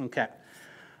 Okay.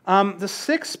 The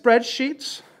 6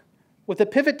 spreadsheets with the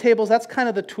pivot tables, that's kind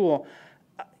of the tool.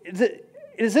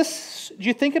 Is this, do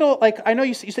you think it'll, like, I know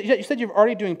you said you're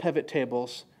already doing pivot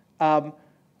tables.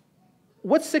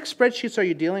 What 6 spreadsheets are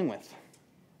you dealing with?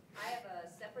 I have a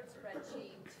separate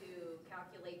spreadsheet to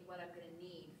calculate what I'm going to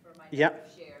need for my Yep.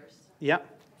 shares. Yep.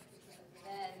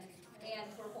 And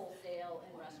for wholesale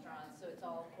and restaurants, so it's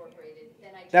all incorporated.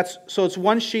 Then So it's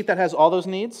one sheet that has all those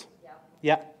needs? Yeah.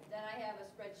 Yep. Then I have a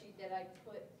spreadsheet that I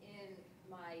put in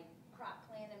my crop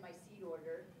plan and my seed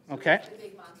order. So Okay. it's the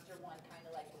big monster one, kind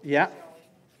of like what Yeah. you're showing.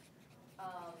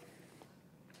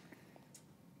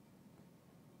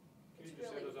 It's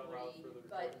really free,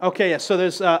 but Okay, yeah, so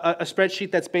there's a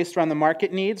spreadsheet that's based around the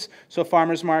market needs, so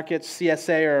farmers markets,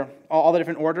 CSA, or all the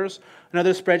different orders.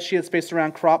 Another spreadsheet that's based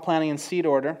around crop planning and seed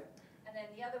order. and then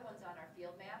the other one's on our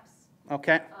field maps,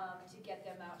 Okay, to get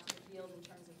them out to the field in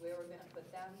terms of where we're going to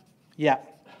put them. yeah.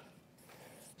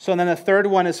 So then the third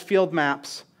one is field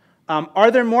maps.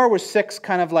 Are there more? Was 6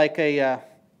 kind of like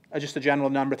just a general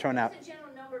number thrown out? It's a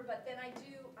general number, but then I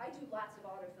do lots of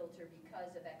autofilter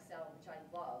because of Excel, which I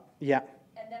love. Yeah.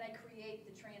 And then I create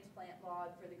the transplant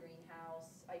log for the greenhouse.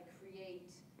 I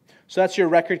create So that's your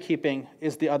record keeping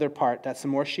is the other part. That's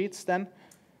some more sheets then?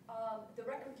 the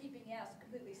record keeping, yes,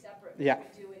 completely separate. Yeah. Which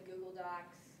we do in Google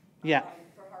Docs. Yeah.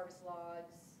 For harvest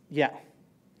logs. Yeah.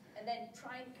 And then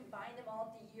trying to combine them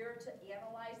all at the year to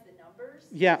analyze the numbers.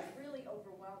 Yeah. Is really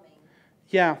overwhelming.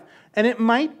 Yeah, and it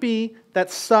might be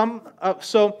that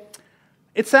so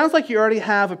it sounds like you already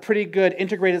have a pretty good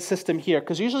integrated system here,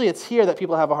 because usually it's here that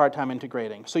people have a hard time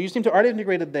integrating. So you seem to already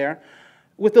integrated there.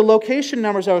 With the location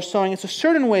numbers I was showing, it's a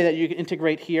certain way that you can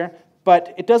integrate here,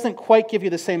 but it doesn't quite give you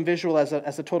the same visual as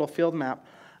a total field map.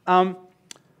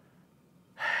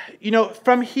 You know,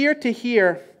 from here to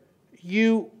here,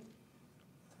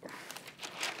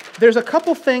 there's a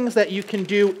couple things that you can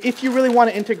do if you really want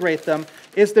to integrate them.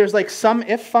 There's like some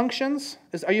if functions.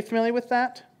 Are you familiar with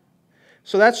that?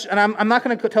 So that's, and I'm not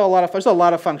going to tell there's a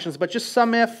lot of functions, but just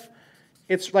some if,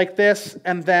 it's like this,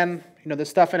 and then, there's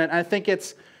stuff in it. And I think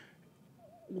it's,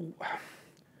 I'm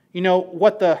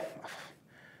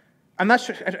not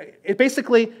sure. It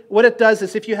basically, what it does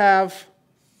is if you have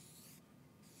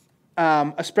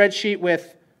a spreadsheet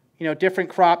with, different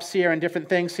crops here and different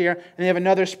things here, and you have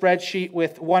another spreadsheet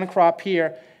with one crop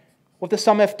here, what the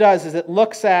SUMIF does is it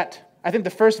looks at, I think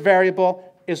the first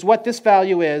variable is what this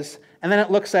value is, and then it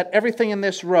looks at everything in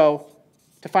this row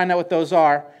to find out what those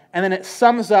are, and then it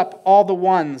sums up all the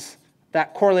ones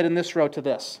that correlate in this row to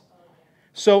this.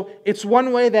 So it's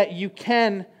one way that you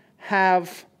can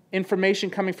have information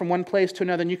coming from one place to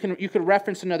another, and you could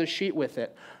reference another sheet with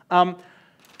it.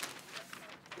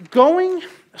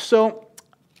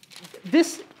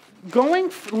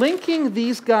 Linking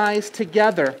these guys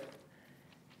together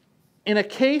in a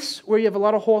case where you have a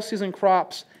lot of whole season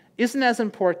crops isn't as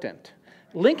important.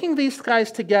 Linking these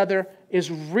guys together is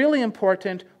really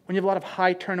important when you have a lot of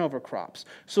high turnover crops.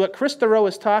 So what Chris Thoreau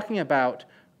is talking about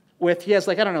he has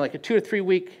like a 2 or 3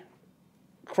 week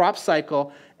crop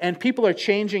cycle, and people are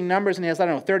changing numbers, and he has,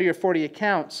 30 or 40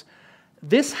 accounts.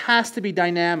 This has to be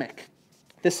dynamic,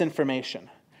 this information.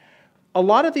 A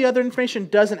lot of the other information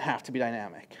doesn't have to be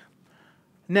dynamic.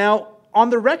 Now, on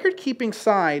the record-keeping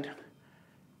side,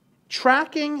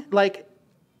 tracking,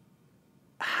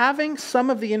 having some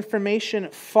of the information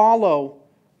follow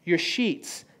your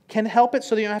sheets can help it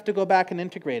so that you don't have to go back and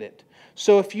integrate it.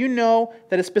 So if you know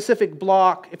that a specific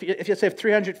block, if you say have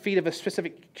 300 feet of a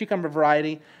specific cucumber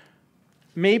variety,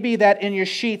 maybe that in your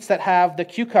sheets that have the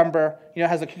cucumber,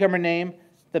 has the cucumber name,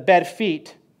 the bed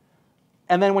feet,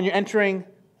 and then when you're entering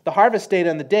the harvest data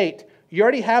and the date, you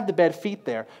already have the bed feet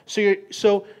there.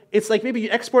 So it's like maybe you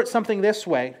export something this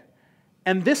way,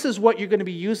 and this is what you're going to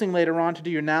be using later on to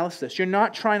do your analysis. You're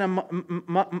not trying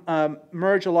to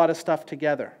merge a lot of stuff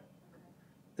together.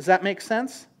 Does that make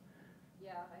sense?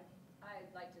 Yeah,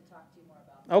 I'd like to talk to you more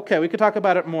about that. Okay, we could talk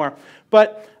about it more.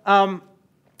 But,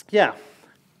 yeah.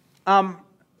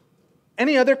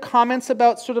 Any other comments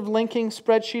about sort of linking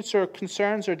spreadsheets or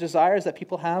concerns or desires that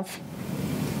people have?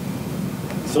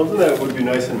 Something that would be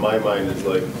nice in my mind is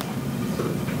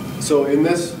so in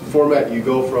this format you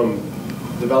go from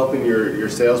developing your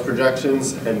sales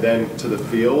projections and then to the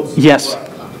fields. Yes.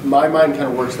 My mind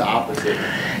kind of works the opposite,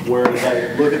 whereas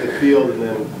I look at the field and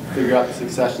then figure out the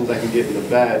successions I can get in the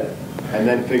bed, and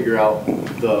then figure out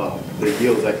the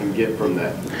yields I can get from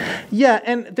that. Yeah,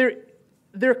 and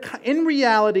in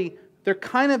reality, there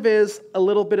kind of is a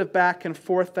little bit of back and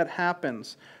forth that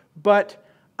happens, but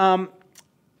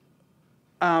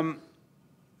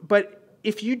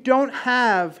if you don't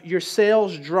have your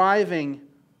sales driving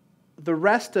the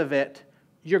rest of it,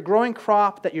 you're growing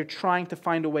crop that you're trying to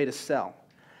find a way to sell.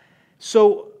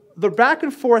 So the back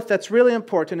and forth that's really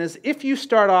important is if you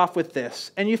start off with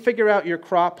this and you figure out your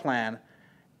crop plan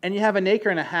and you have 1.5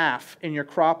 acres in your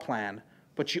crop plan,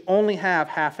 but you only have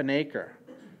half an acre,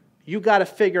 you got to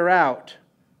figure out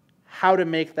how to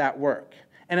make that work.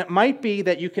 And it might be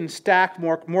that you can stack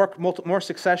more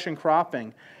succession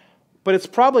cropping, but it's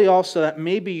probably also that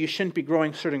maybe you shouldn't be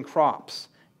growing certain crops,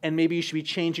 and maybe you should be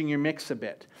changing your mix a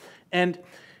bit. And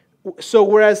so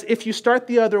whereas if you start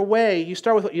the other way, you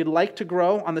start with what you'd like to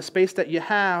grow on the space that you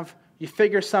have, you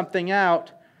figure something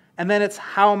out, and then it's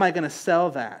how am I going to sell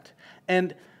that?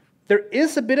 And there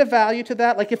is a bit of value to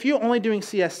that. Like if you're only doing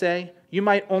CSA, you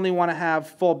might only want to have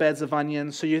full beds of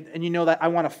onions, and you know that I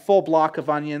want a full block of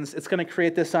onions. It's going to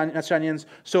create this much onions,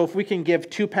 so if we can give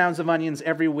 2 pounds of onions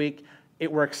every week,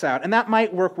 it works out. And that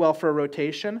might work well for a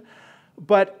rotation.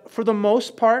 But for the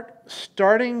most part,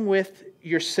 starting with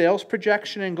your sales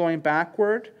projection and going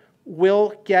backward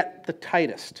will get the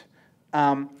tightest.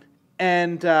 Yeah,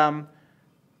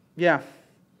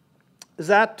 is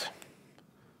that,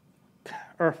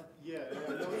 or? Yeah,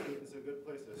 I know it's a good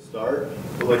place to start,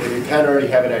 but if you kind of already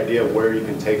have an idea of where you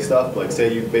can take stuff,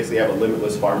 say you basically have a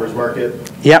limitless farmer's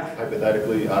market, yep.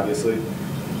 Hypothetically, obviously,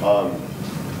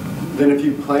 then if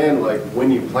you plan, when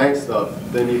you plant stuff,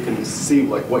 then you can see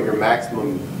what your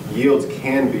maximum yields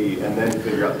can be and then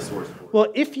figure out the source for it. Well,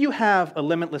 if you have a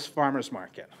limitless farmer's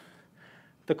market,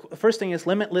 the first thing is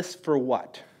limitless for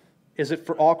what? Is it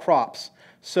for all crops?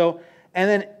 So, and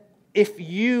then if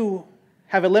you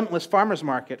have a limitless farmer's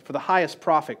market for the highest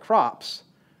profit crops,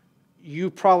 you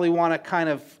probably want to kind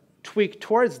of tweak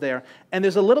towards there. And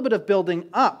there's a little bit of building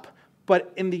up,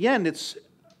 but in the end,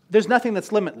 there's nothing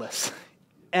that's limitless.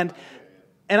 And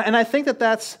I think that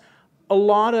that's a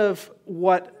lot of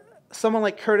what someone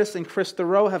like Curtis and Chris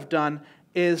Thoreau have done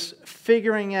is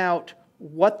figuring out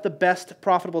what the best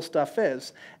profitable stuff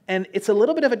is. And it's a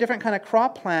little bit of a different kind of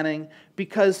crop planning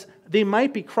because they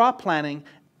might be crop planning,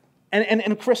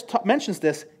 and Chris mentions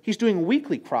this, he's doing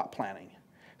weekly crop planning.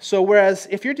 So whereas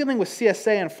if you're dealing with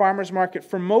CSA and farmer's market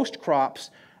for most crops,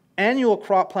 annual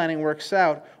crop planning works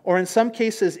out, or in some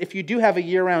cases, if you do have a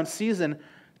year-round season,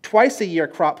 twice a year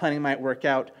crop planning might work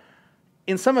out.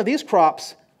 In some of these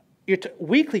crops,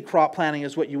 weekly crop planning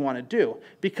is what you want to do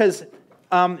because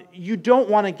you don't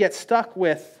want to get stuck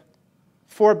with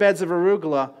 4 beds of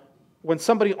arugula when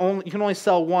you can only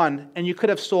sell 1 and you could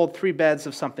have sold 3 beds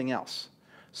of something else.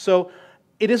 So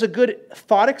it is a good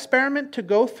thought experiment to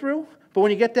go through, but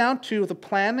when you get down to the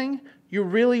planning, you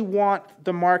really want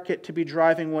the market to be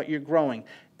driving what you're growing.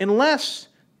 Unless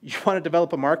you want to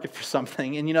develop a market for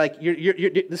something and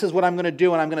this is what I'm going to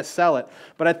do and I'm going to sell it.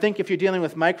 But I think if you're dealing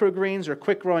with microgreens or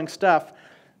quick growing stuff,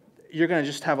 you're going to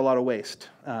just have a lot of waste.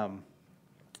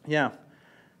 Yeah.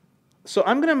 So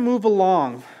I'm going to move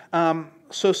along.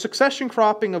 So succession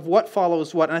cropping of what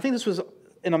follows what, and I think this was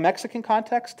in a Mexican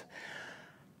context.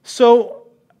 So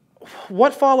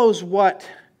what follows what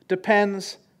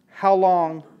depends how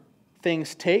long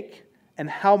things take and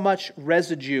how much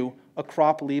residue a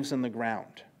crop leaves in the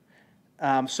ground.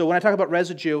 So when I talk about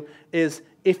residue is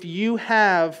if you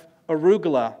have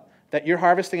arugula that you're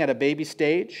harvesting at a baby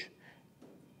stage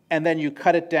and then you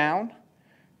cut it down,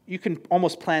 you can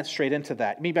almost plant straight into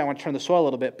that. Maybe I want to turn the soil a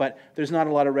little bit, but there's not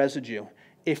a lot of residue.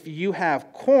 If you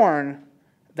have corn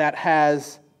that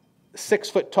has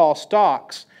 6-foot tall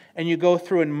stalks and you go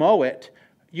through and mow it,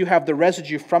 you have the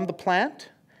residue from the plant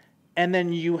and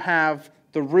then you have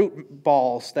the root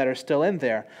balls that are still in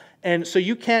there. And so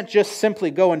you can't just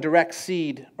simply go and direct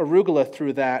seed arugula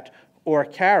through that or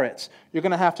carrots. You're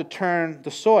going to have to turn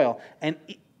the soil. And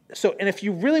if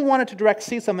you really wanted to direct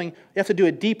seed something, you have to do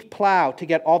a deep plow to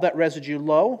get all that residue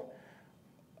low.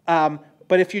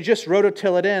 But if you just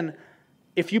rototill it in,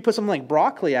 if you put something like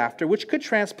broccoli after, which could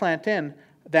transplant in,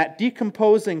 that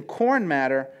decomposing corn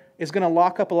matter is going to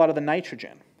lock up a lot of the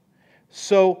nitrogen.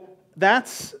 So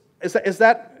is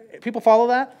that people follow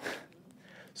that?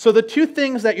 So the 2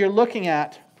 things that you're looking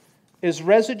at is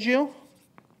residue,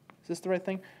 is this the right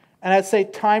thing? And I'd say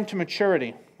time to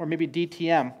maturity, or maybe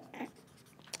DTM.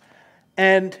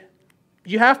 And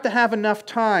you have to have enough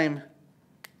time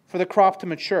for the crop to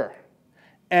mature.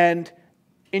 And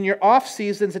in your off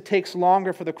seasons, it takes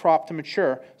longer for the crop to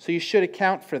mature, so you should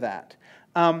account for that.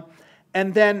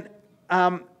 And then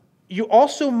you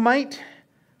also might,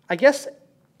 I guess,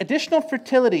 additional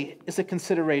fertility is a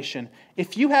consideration.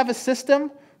 If you have a system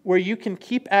where you can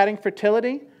keep adding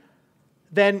fertility,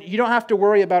 then you don't have to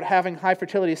worry about having high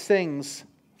fertility things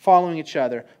following each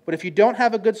other. But if you don't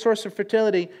have a good source of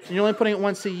fertility and you're only putting it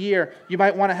once a year, you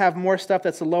might want to have more stuff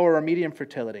that's a lower or medium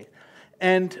fertility.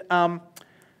 And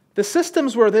the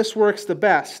systems where this works the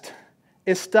best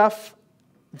is stuff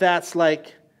that's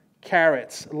like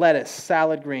carrots, lettuce,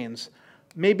 salad greens,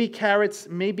 maybe carrots,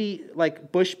 maybe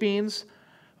like bush beans,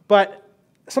 but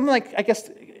something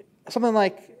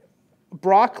like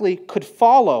broccoli could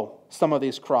follow some of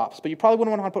these crops, but you probably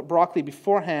wouldn't want to put broccoli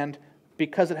beforehand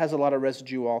because it has a lot of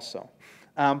residue also.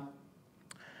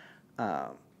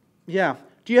 Yeah.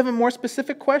 Do you have a more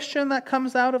specific question that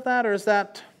comes out of that, or is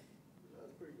that?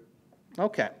 That's pretty good.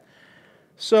 Okay.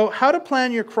 So how to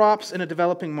plan your crops in a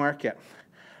developing market.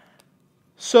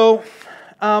 So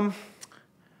I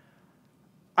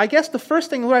guess the first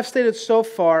thing what I've stated so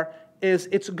far is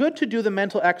it's good to do the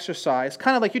mental exercise,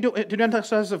 kind of like you do the mental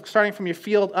exercise of starting from your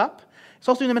field up. It's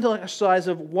also doing the mental exercise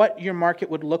of what your market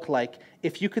would look like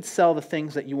if you could sell the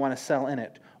things that you want to sell in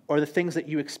it, or the things that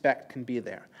you expect can be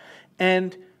there.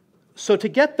 And so to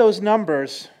get those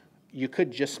numbers, you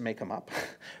could just make them up.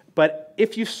 But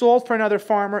if you've sold for another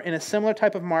farmer in a similar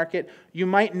type of market, you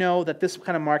might know that this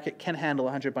kind of market can handle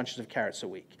 100 bunches of carrots a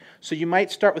week. So you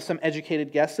might start with some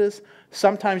educated guesses.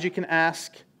 Sometimes you can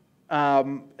ask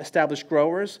established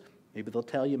growers. Maybe they'll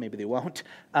tell you, maybe they won't.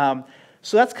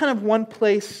 So that's kind of one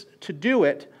place to do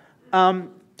it.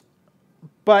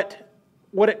 But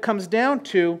what it comes down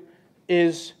to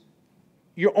is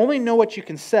you only know what you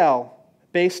can sell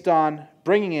based on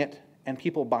bringing it and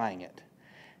people buying it.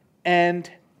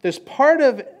 And there's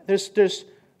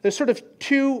sort of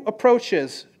 2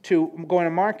 approaches to going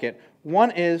to market.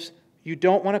 One is you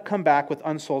don't want to come back with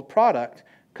unsold product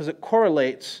because it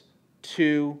correlates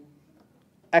to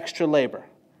extra labor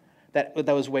that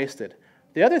was wasted.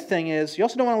 The other thing is you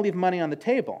also don't want to leave money on the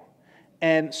table.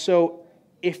 And so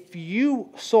if you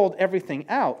sold everything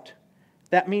out,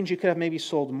 that means you could have maybe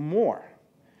sold more.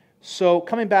 So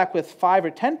coming back with 5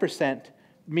 or 10%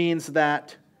 means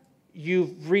that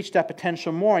you've reached that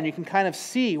potential more, and you can kind of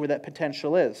see where that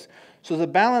potential is. So there's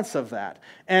a balance of that.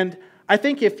 And I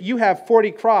think if you have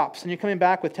 40 crops and you're coming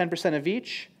back with 10% of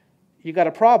each, you got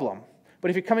a problem. But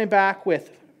if you're coming back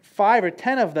with 5 or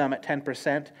 10 of them at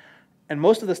 10%, and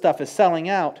most of the stuff is selling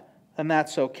out, then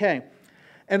that's okay.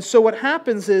 And so what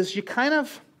happens is you kind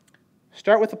of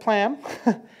start with a plan,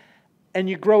 and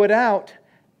you grow it out,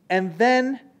 and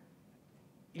then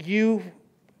your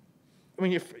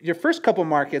first couple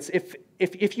markets,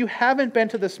 if you haven't been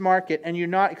to this market and you're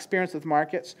not experienced with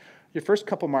markets, your first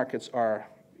couple markets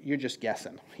you're just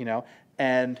guessing,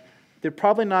 and they're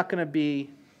probably not going to be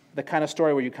the kind of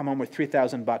story where you come home with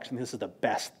 $3,000 and this is the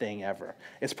best thing ever.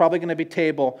 It's probably going to be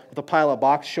table with a pile of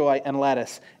bok choy and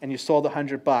lettuce, and you sold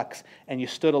 $100 and you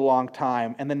stood a long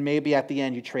time, and then maybe at the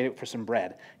end you trade it for some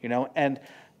bread,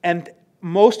 and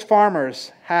most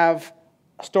farmers have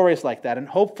stories like that, and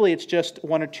hopefully it's just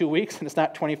 1 or 2 weeks and it's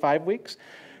not 25 weeks.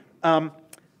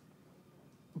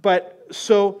 But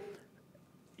so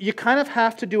you kind of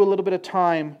have to do a little bit of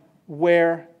time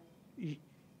where,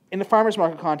 in the farmers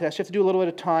market context, you have to do a little bit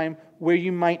of time where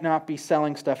you might not be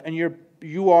selling stuff, and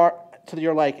you are to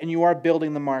your like, and you are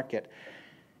building the market.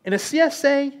 In a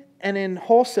CSA and in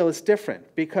wholesale, it's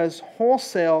different, because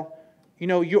wholesale,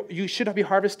 you should be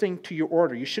harvesting to your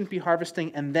order. You shouldn't be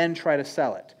harvesting and then try to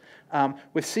sell it.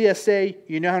 With CSA,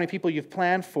 you know how many people you've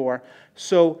planned for.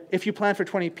 So if you plan for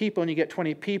 20 people and you get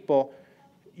 20 people,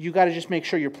 you got to just make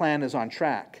sure your plan is on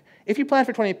track. If you plan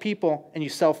for 20 people and you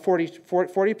sell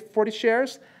 40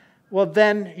 shares, well,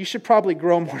 then you should probably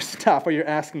grow more stuff or you're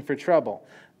asking for trouble.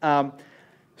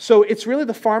 So it's really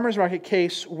the farmer's market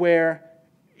case where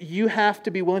you have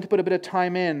to be willing to put a bit of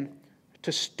time in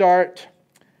to start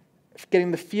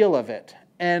getting the feel of it.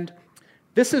 And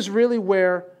this is really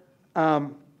where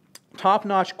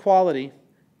top-notch quality,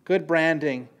 good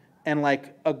branding, and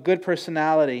like a good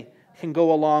personality can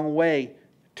go a long way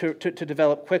to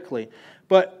develop quickly.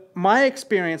 But my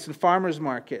experience in farmers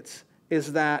markets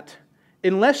is that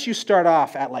unless you start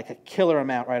off at like a killer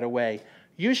amount right away,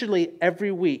 usually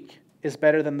every week is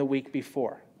better than the week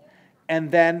before.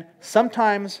 And then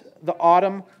sometimes the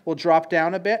autumn will drop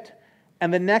down a bit,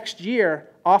 and the next year,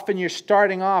 often you're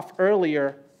starting off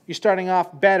earlier, you're starting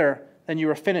off better than you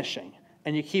were finishing,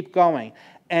 and you keep going.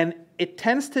 And it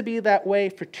tends to be that way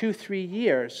for 2-3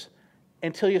 years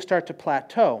until you start to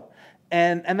plateau.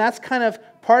 And that's kind of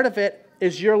part of it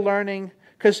is you're learning,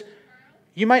 because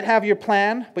you might have your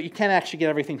plan, but you can't actually get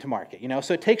everything to market,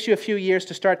 So it takes you a few years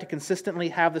to start to consistently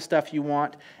have the stuff you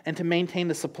want and to maintain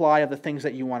the supply of the things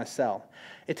that you want to sell.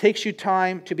 It takes you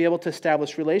time to be able to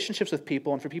establish relationships with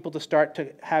people and for people to start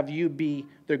to have you be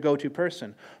their go-to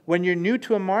person. When you're new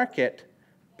to a market,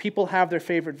 people have their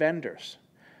favorite vendors.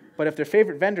 But if their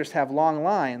favorite vendors have long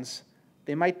lines,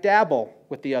 they might dabble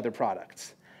with the other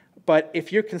products. But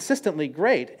if you're consistently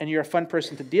great and you're a fun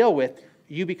person to deal with,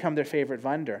 you become their favorite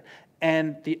vendor.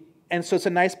 And so it's a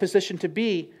nice position to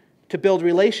be to build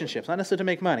relationships, not necessarily to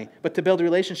make money, but to build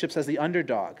relationships as the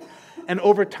underdog. And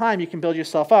over time, you can build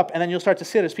yourself up, and then you'll start to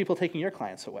see there's people taking your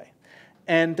clients away.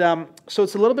 And so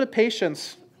it's a little bit of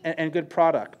patience and good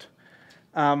product.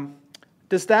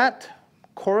 Does that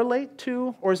correlate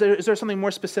to, or is there something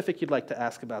more specific you'd like to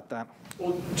ask about that?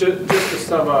 Well, just to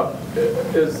sum up,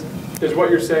 is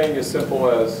what you're saying as simple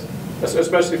as,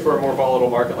 especially for a more volatile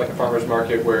market like a farmer's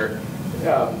market where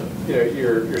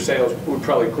your sales would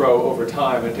probably grow over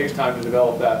time, and it takes time to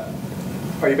develop that.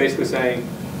 Are you basically saying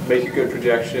make a good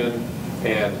projection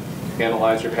and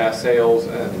analyze your past sales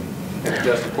and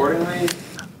adjust accordingly?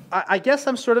 I guess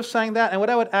I'm sort of saying that, and what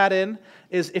I would add in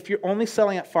is if you're only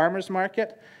selling at farmer's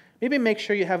market, maybe make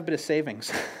sure you have a bit of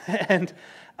savings. And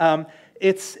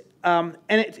this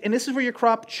is where your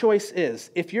crop choice is.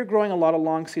 If you're growing a lot of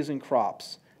long season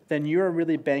crops, then you're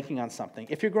really banking on something.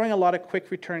 If you're growing a lot of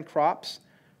quick return crops,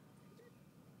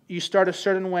 you start a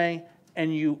certain way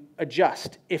and you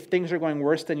adjust. If things are going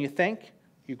worse than you think,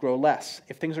 you grow less.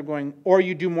 If things are going, or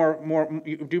you do more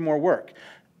work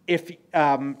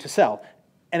to sell.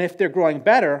 And if they're growing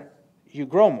better, you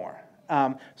grow more.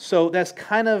 So that's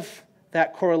kind of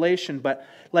that correlation. But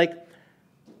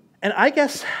and I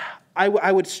guess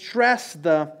I would stress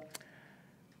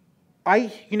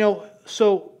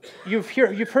so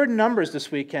you've heard numbers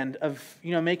this weekend of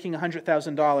making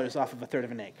 $100,000 off of a third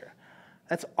of an acre.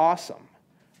 That's awesome,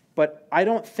 but I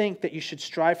don't think that you should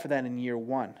strive for that in year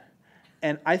one.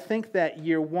 And I think that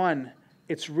year one,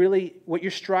 it's really what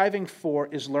you're striving for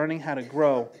is learning how to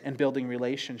grow and building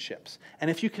relationships. And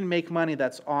if you can make money,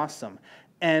 that's awesome.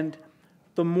 And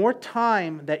the more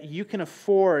time that you can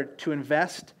afford to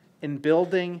invest in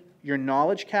building your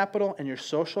knowledge capital and your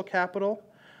social capital,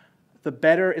 the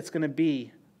better it's going to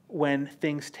be when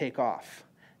things take off.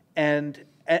 And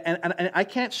I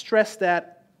can't stress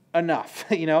that enough.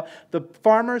 You know, the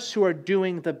farmers who are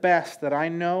doing the best that I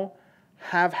know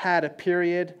have had a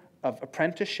period of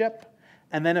apprenticeship,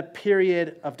 and then a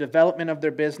period of development of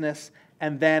their business,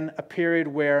 and then a period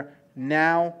where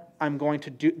now I'm going to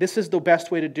do, this is the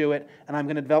best way to do it, and I'm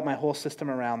going to develop my whole system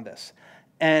around this.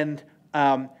 And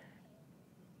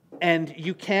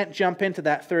you can't jump into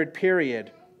that third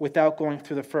period without going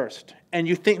through the first. And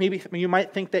you think, maybe you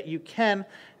might think that you can,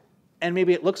 and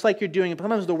maybe it looks like you're doing it, but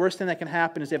sometimes the worst thing that can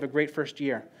happen is you have a great first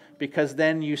year, because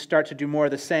then you start to do more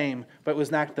of the same, but it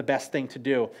was not the best thing to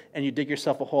do, and you dig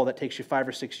yourself a hole that takes you 5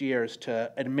 or 6 years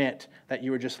to admit that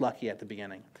you were just lucky at the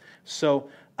beginning. So,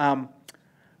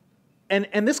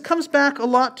 and this comes back a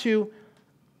lot to,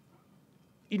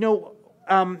 you know,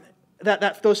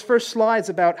 those first slides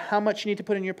about how much you need to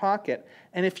put in your pocket.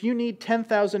 And if you need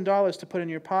 $10,000 to put in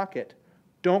your pocket,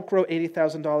 don't grow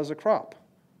 $80,000 a crop.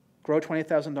 Grow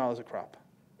 $20,000 a crop.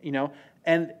 You know,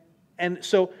 and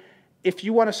so if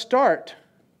you want to start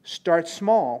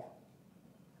small,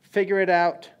 figure it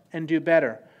out, and do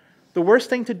better. The worst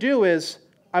thing to do is,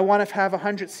 I want to have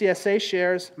 100 CSA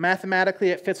shares. Mathematically,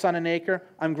 it fits on an acre.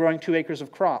 I'm growing 2 acres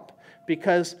of crop,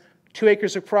 because 2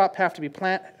 acres of crop have to be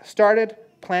started,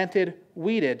 planted,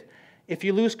 weeded. If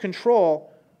you lose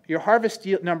control, your harvest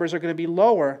yield numbers are going to be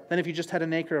lower than if you just had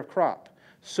an acre of crop.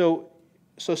 So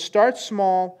start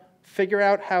small, figure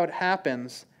out how it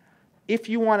happens. If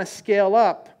you want to scale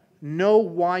up, know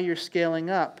why you're scaling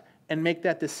up and make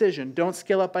that decision. Don't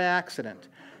scale up by accident.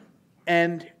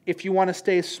 And if you want to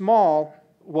stay small,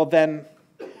 well then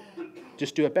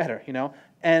just do it better, you know.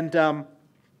 And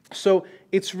so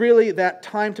it's really that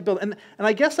time to build. And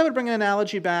I guess I would bring an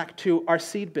analogy back to our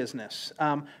seed business.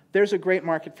 There's a great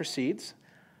market for seeds.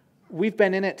 We've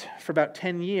been in it for about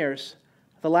 10 years.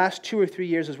 The last 2 or 3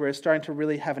 years is where it's starting to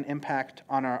really have an impact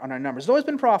on our numbers. It's always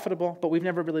been profitable, but we've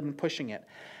never really been pushing it.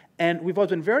 And we've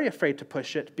always been very afraid to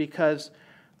push it because,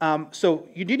 so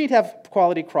you do need to have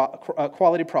quality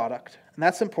product, and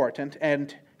that's important.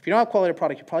 And if you don't have quality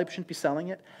product, you probably shouldn't be selling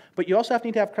it. But you also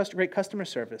need to have great customer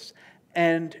service.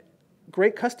 And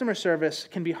great customer service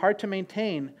can be hard to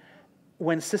maintain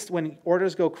when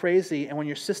orders go crazy and when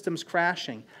your system's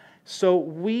crashing. So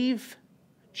we've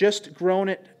just grown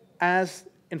it as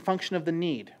in function of the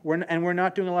need. And we're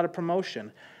not doing a lot of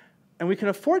promotion. And we can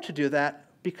afford to do that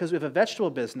because we have a vegetable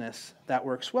business that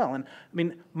works well. And I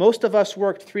mean, most of us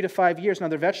worked 3 to 5 years in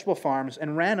other vegetable farms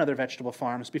and ran other vegetable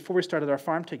farms before we started our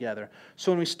farm together.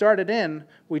 So when we started in,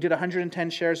 we did 110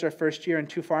 shares our first year in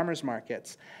 2 farmers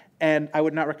markets. And I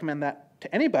would not recommend that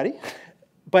to anybody,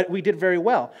 but we did very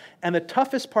well. And the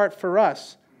toughest part for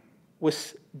us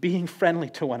was being friendly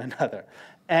to one another.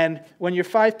 And when you're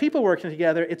 5 people working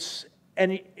together,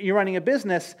 and you're running a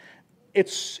business,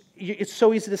 it's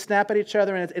so easy to snap at each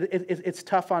other, and it's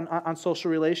tough on social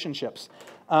relationships.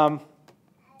 But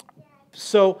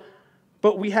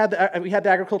we had the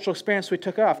agricultural experience, we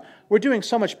took off. We're doing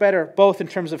so much better, both in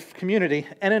terms of community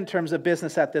and in terms of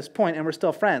business at this point, and we're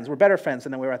still friends. We're better friends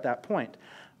than we were at that point.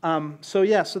 So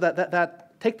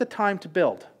that take the time to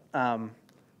build.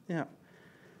 Yeah.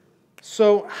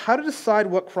 So how to decide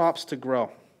what crops to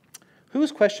grow?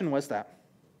 Whose question was that?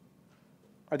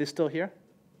 Are they still here?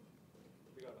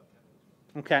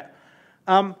 Okay.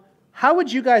 How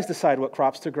would you guys decide what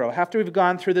crops to grow? After we've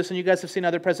gone through this and you guys have seen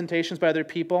other presentations by other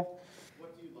people?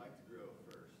 What do you like to grow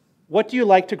first? What do you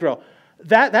like to grow?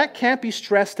 That can't be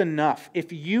stressed enough.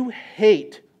 If you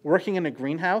hate working in a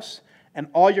greenhouse and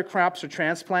all your crops are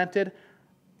transplanted,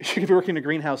 you should be working in a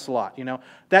greenhouse a lot, you know.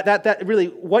 That really,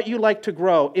 what you like to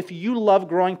grow, if you love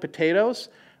growing potatoes,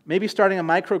 maybe starting a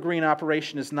microgreen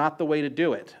operation is not the way to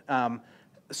do it.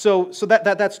 So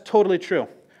that's totally true.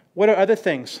 What are other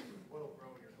things? What'll grow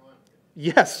in your climate?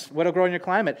 Yes, what'll grow in your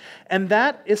climate. And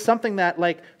that is something that,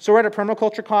 like, so we're at a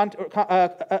permaculture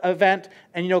event,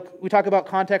 and, you know, we talk about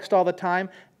context all the time,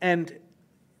 and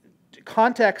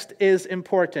context is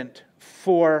important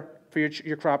for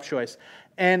your crop choice.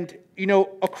 And, you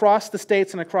know, across the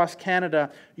states and across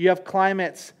Canada, you have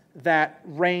climates that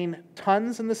rain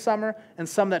tons in the summer and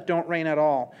some that don't rain at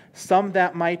all. Some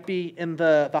that might be in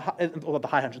the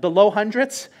high hundreds, the low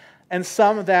hundreds, and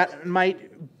some that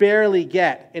might barely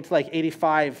get, it's like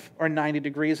 85 or 90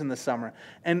 degrees in the summer.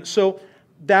 And so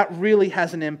that really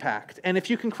has an impact. And if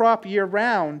you can crop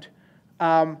year-round,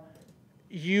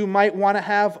 you might want to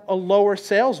have a lower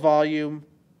sales volume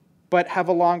but have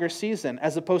a longer season,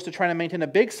 as opposed to trying to maintain a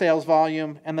big sales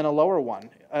volume and then a lower one,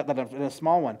 than a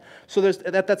small one. So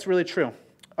that's really true.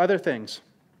 Other things?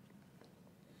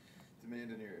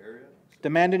 Demand in your area?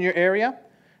 Demand in your area.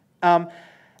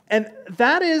 And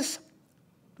that is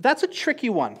That's a tricky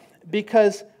one,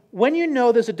 because when you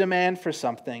know there's a demand for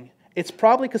something, it's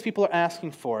probably because people are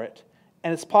asking for it,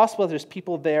 and it's possible that there's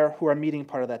people there who are meeting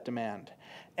part of that demand.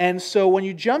 And so when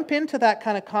you jump into that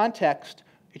kind of context,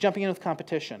 you're jumping in with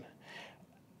competition.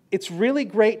 It's really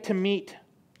great to meet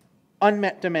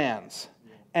unmet demands,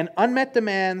 and unmet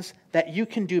demands that you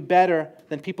can do better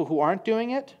than people who aren't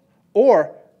doing it,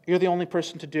 or you're the only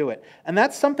person to do it. And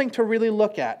that's something to really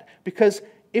look at, because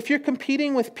if you're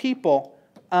competing with people,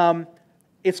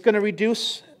 it's going to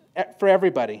reduce for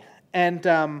everybody. And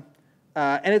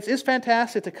it is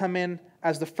fantastic to come in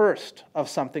as the first of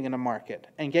something in a market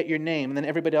and get your name, and then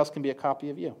everybody else can be a copy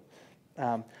of you.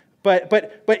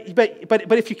 But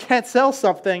if you can't sell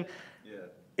something,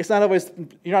 it's not always,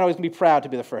 you're not always going to be proud to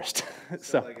be the first.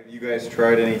 So, like, have you guys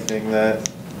tried anything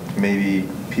that maybe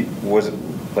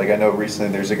like, I know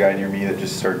recently there's a guy near me that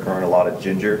just started growing a lot of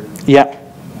ginger. Yeah.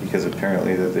 Because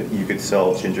apparently you could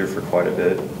sell ginger for quite a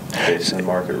bit based on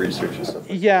market research and stuff.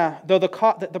 Yeah, though the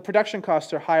production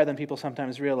costs are higher than people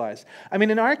sometimes realize. I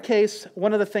mean, in our case,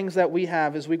 one of the things that we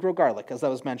have is we grow garlic, as I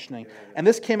was mentioning. And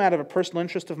this came out of a personal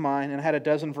interest of mine, and I had a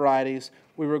dozen varieties.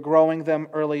 We were growing them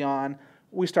early on.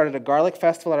 We started a garlic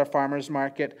festival at our farmers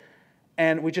market,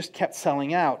 and we just kept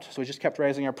selling out. So we just kept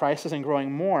raising our prices and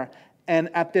growing more. And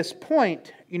at this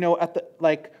point, you know,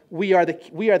 we are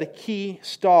the key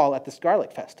stall at this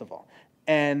garlic festival,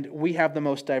 and we have the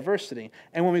most diversity.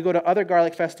 And when we go to other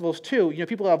garlic festivals too, you know,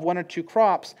 people have 1 or 2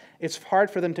 crops. It's hard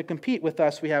for them to compete with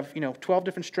us. We have, you know, 12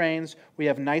 different strains. We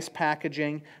have nice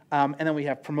packaging, and then we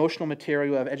have promotional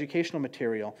material. We have educational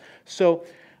material. So,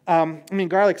 I mean,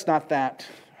 garlic's not that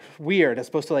weird as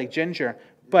opposed to like ginger,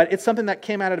 but it's something that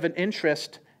came out of an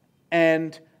interest,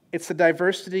 and it's the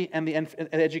diversity and the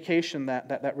education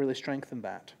that really strengthened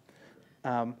that.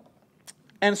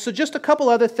 And so just a couple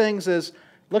other things is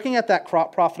looking at that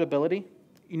crop profitability,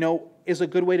 you know, is a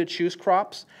good way to choose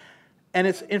crops. And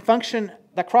it's in function,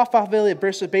 that crop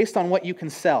profitability based on what you can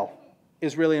sell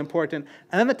is really important.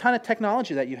 And then the ton of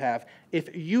technology that you have.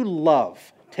 If you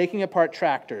love taking apart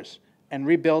tractors and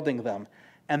rebuilding them,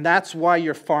 and that's why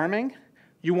you're farming,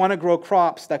 you want to grow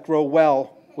crops that grow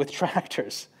well with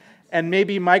tractors. And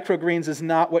maybe microgreens is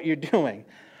not what you're doing.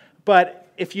 But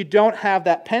if you don't have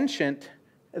that penchant,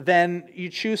 then you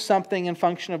choose something in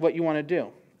function of what you want to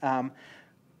do.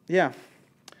 Yeah.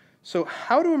 So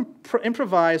how to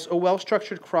improvise a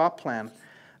well-structured crop plan.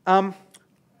 And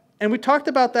we talked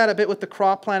about that a bit with the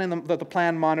crop plan and the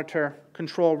plan, monitor,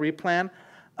 control, replan.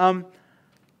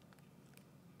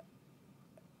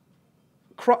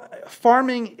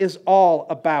 Farming is all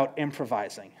about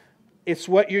improvising. It's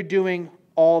what you're doing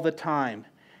all the time.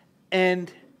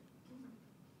 And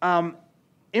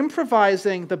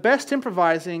improvising, the best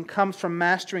improvising comes from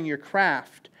mastering your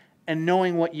craft and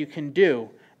knowing what you can do.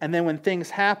 And then when things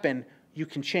happen, you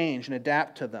can change and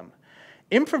adapt to them.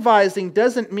 Improvising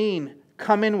doesn't mean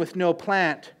come in with no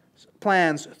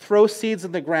plans, throw seeds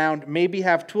in the ground, maybe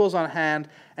have tools on hand,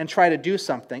 and try to do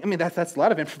something. I mean, that's a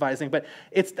lot of improvising, but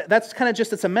that's kind of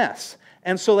just, it's a mess.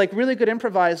 And so like really good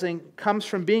improvising comes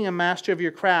from being a master of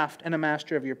your craft and a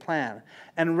master of your plan.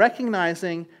 And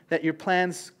recognizing that your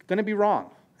plan's going to be wrong.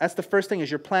 That's the first thing,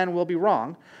 is your plan will be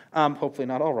wrong, hopefully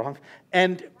not all wrong,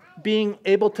 and being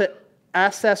able to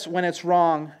assess when it's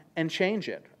wrong and change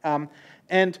it.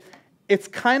 And it's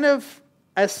kind of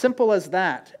as simple as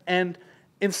that. And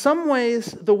in some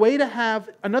ways,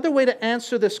 another way to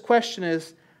answer this question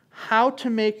is how to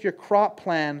make your crop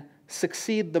plan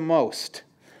succeed the most.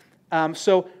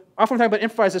 So often we talk about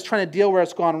improvise as trying to deal where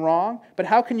it's gone wrong, but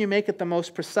how can you make it the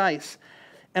most precise?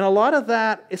 And a lot of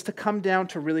that is to come down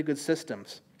to really good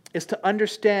systems, is to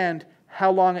understand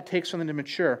how long it takes for them to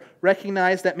mature.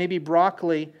 Recognize that maybe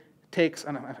broccoli takes,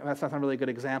 that's not a really good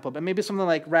example, but maybe something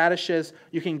like radishes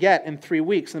you can get in 3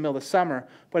 weeks in the middle of the summer,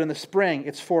 but in the spring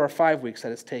it's 4 or 5 weeks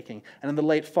that it's taking, and in the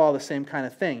late fall the same kind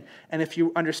of thing. And if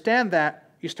you understand that,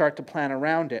 you start to plan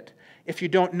around it. If you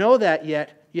don't know that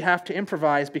yet, you have to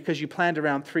improvise because you planned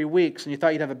around 3 weeks and you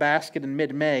thought you'd have a basket in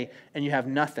mid-May and you have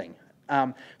nothing.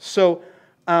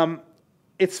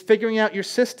 It's figuring out your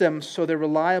systems so they're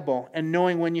reliable and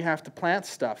knowing when you have to plant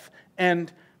stuff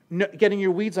and getting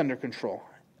your weeds under control.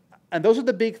 And those are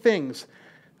the big things.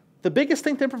 The biggest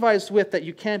thing to improvise with that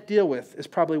you can't deal with is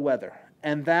probably weather.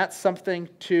 And that's something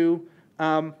to,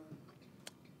 the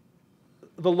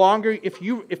longer, if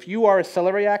you are a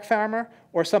celeriac farmer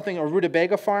or something, or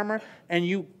rutabaga farmer, and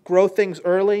you grow things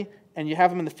early and you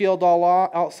have them in the field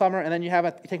all summer, and then you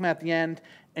take them at the end,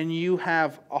 and you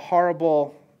have a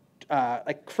horrible,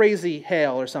 like crazy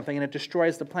hail or something, and it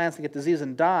destroys the plants and get disease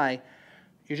and die,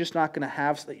 you're just not going to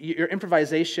have, your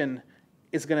improvisation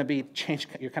is going to be change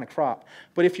your kind of crop.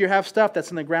 But if you have stuff that's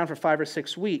in the ground for 5 or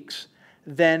 6 weeks,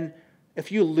 then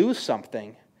if you lose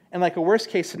something, and like a worst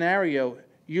case scenario,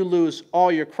 you lose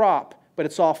all your crop, but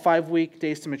it's all 5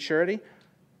 days to maturity,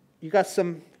 you got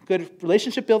some good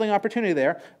relationship building opportunity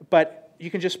there, but you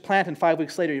can just plant and 5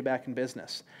 weeks later you're back in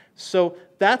business. So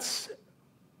that's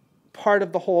part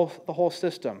of the whole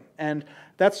system. And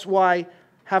that's why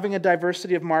having a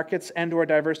diversity of markets and or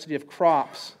diversity of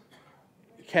crops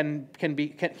kind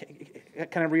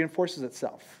of reinforces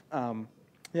itself.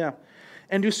 Yeah.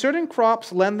 And do certain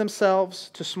crops lend themselves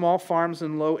to small farms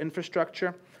and low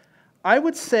infrastructure? I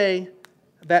would say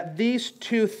that these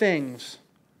two things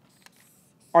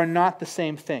are not the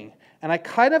same thing. And I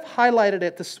kind of highlighted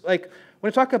it, like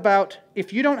when I talk about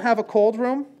if you don't have a cold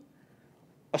room,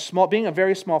 being a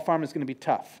very small farm is going to be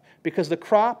tough, because the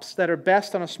crops that are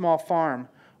best on a small farm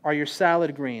are your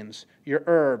salad greens, your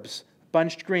herbs,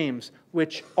 bunched greens,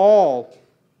 which all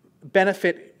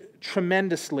benefit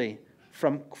tremendously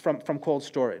from cold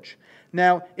storage.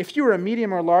 Now, if you're a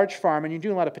medium or large farm and you're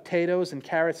doing a lot of potatoes and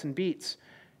carrots and beets,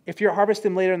 if you're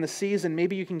harvesting them later in the season,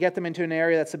 maybe you can get them into an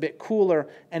area that's a bit cooler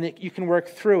and you can work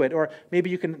through it, or maybe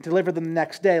you can deliver them the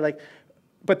next day.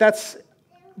 But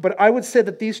I would say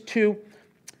that these two,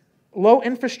 low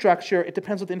infrastructure, it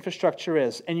depends what the infrastructure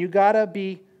is, and you gotta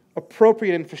be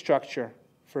appropriate infrastructure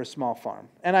for a small farm.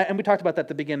 And we talked about that at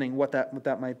the beginning, what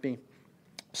that might be.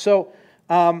 So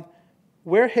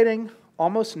we're hitting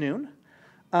almost noon.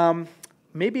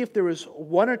 Maybe if there was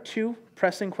 1 or 2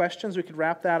 pressing questions, we could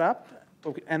wrap that up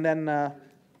and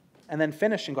then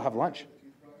finish and go have lunch.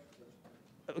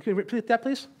 Can you repeat that,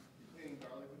 please? Cleaning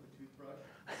garlic with a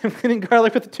toothbrush? Cleaning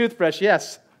garlic with a toothbrush,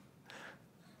 yes.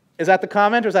 Is that the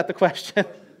comment or is that the question?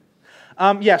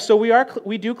 Yeah, so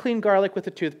we do clean garlic with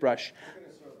a toothbrush. What kind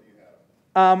of soil do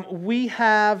you have? We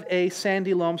have a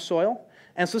sandy loam soil,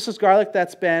 and so this is garlic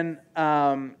that's been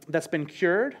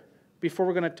cured before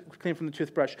we're going to clean from the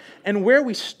toothbrush. And where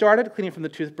we started cleaning from the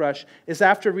toothbrush is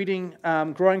after reading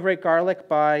Growing Great Garlic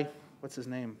by, what's his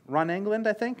name? Ron England,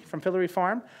 I think, from Fillory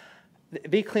Farm.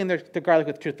 They clean their garlic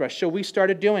with a toothbrush. So we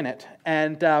started doing it.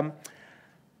 And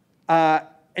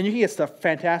you can get stuff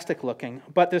fantastic looking,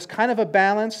 but there's kind of a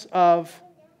balance of,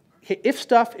 if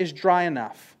stuff is dry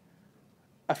enough,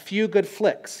 a few good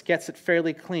flicks gets it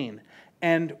fairly clean.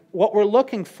 And what we're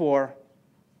looking for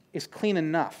is clean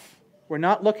enough. We're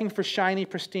not looking for shiny,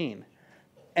 pristine.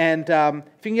 And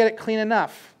if you can get it clean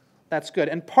enough, that's good.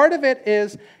 And part of it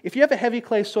is, if you have a heavy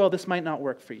clay soil, this might not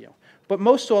work for you. But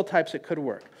most soil types, it could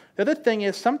work. The other thing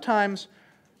is, sometimes,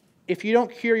 if you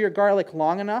don't cure your garlic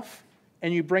long enough,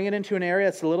 and you bring it into an area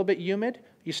that's a little bit humid,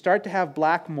 you start to have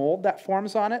black mold that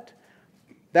forms on it.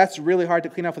 That's really hard to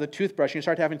clean off with a toothbrush, and you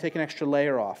start having to take an extra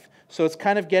layer off. So it's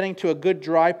kind of getting to a good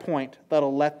dry point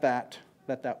that'll let that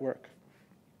work.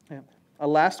 Yeah. A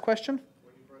last question?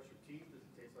 When you brush your teeth, does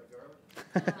it taste like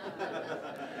garlic?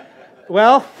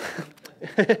 Well,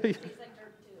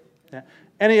 yeah.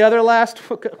 Any other last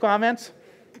comments?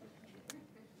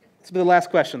 This will be the last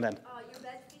question then. Your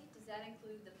bed feet, does that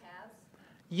include the paths?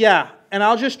 Yeah, and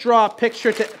I'll just draw a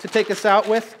picture to take us out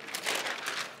with.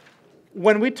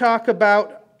 When we talk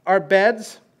about our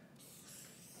beds,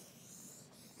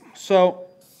 so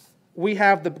we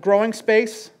have the growing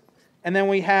space, and then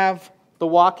we have the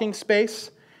walking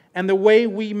space, and the way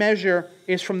we measure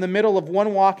is from the middle of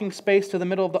one walking space to the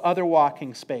middle of the other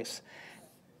walking space.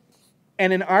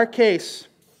 And in our case,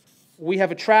 we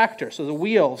have a tractor, so the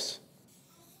wheels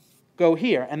go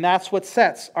here, and that's what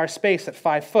sets our space at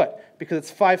 5 foot, because it's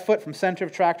 5 foot from center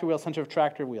of tractor wheel, center of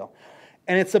tractor wheel.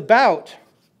 And it's about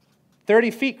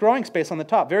 30 feet growing space on the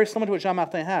top, very similar to what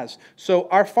Jean-Martin has. So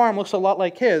our farm looks a lot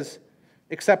like his,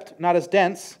 except not as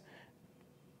dense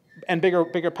and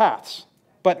bigger paths.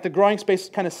 But the growing space is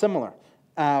kind of similar.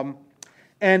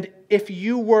 And if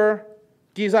you were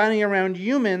designing around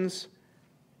humans,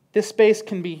 this space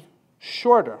can be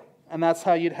shorter, and that's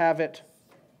how you'd have it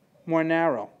more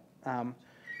narrow.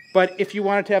 But if you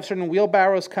wanted to have certain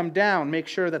wheelbarrows come down, make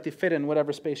sure that they fit in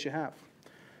whatever space you have.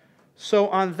 So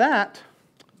on that,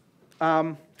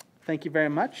 thank you very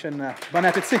much, and bon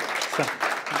appétit. So.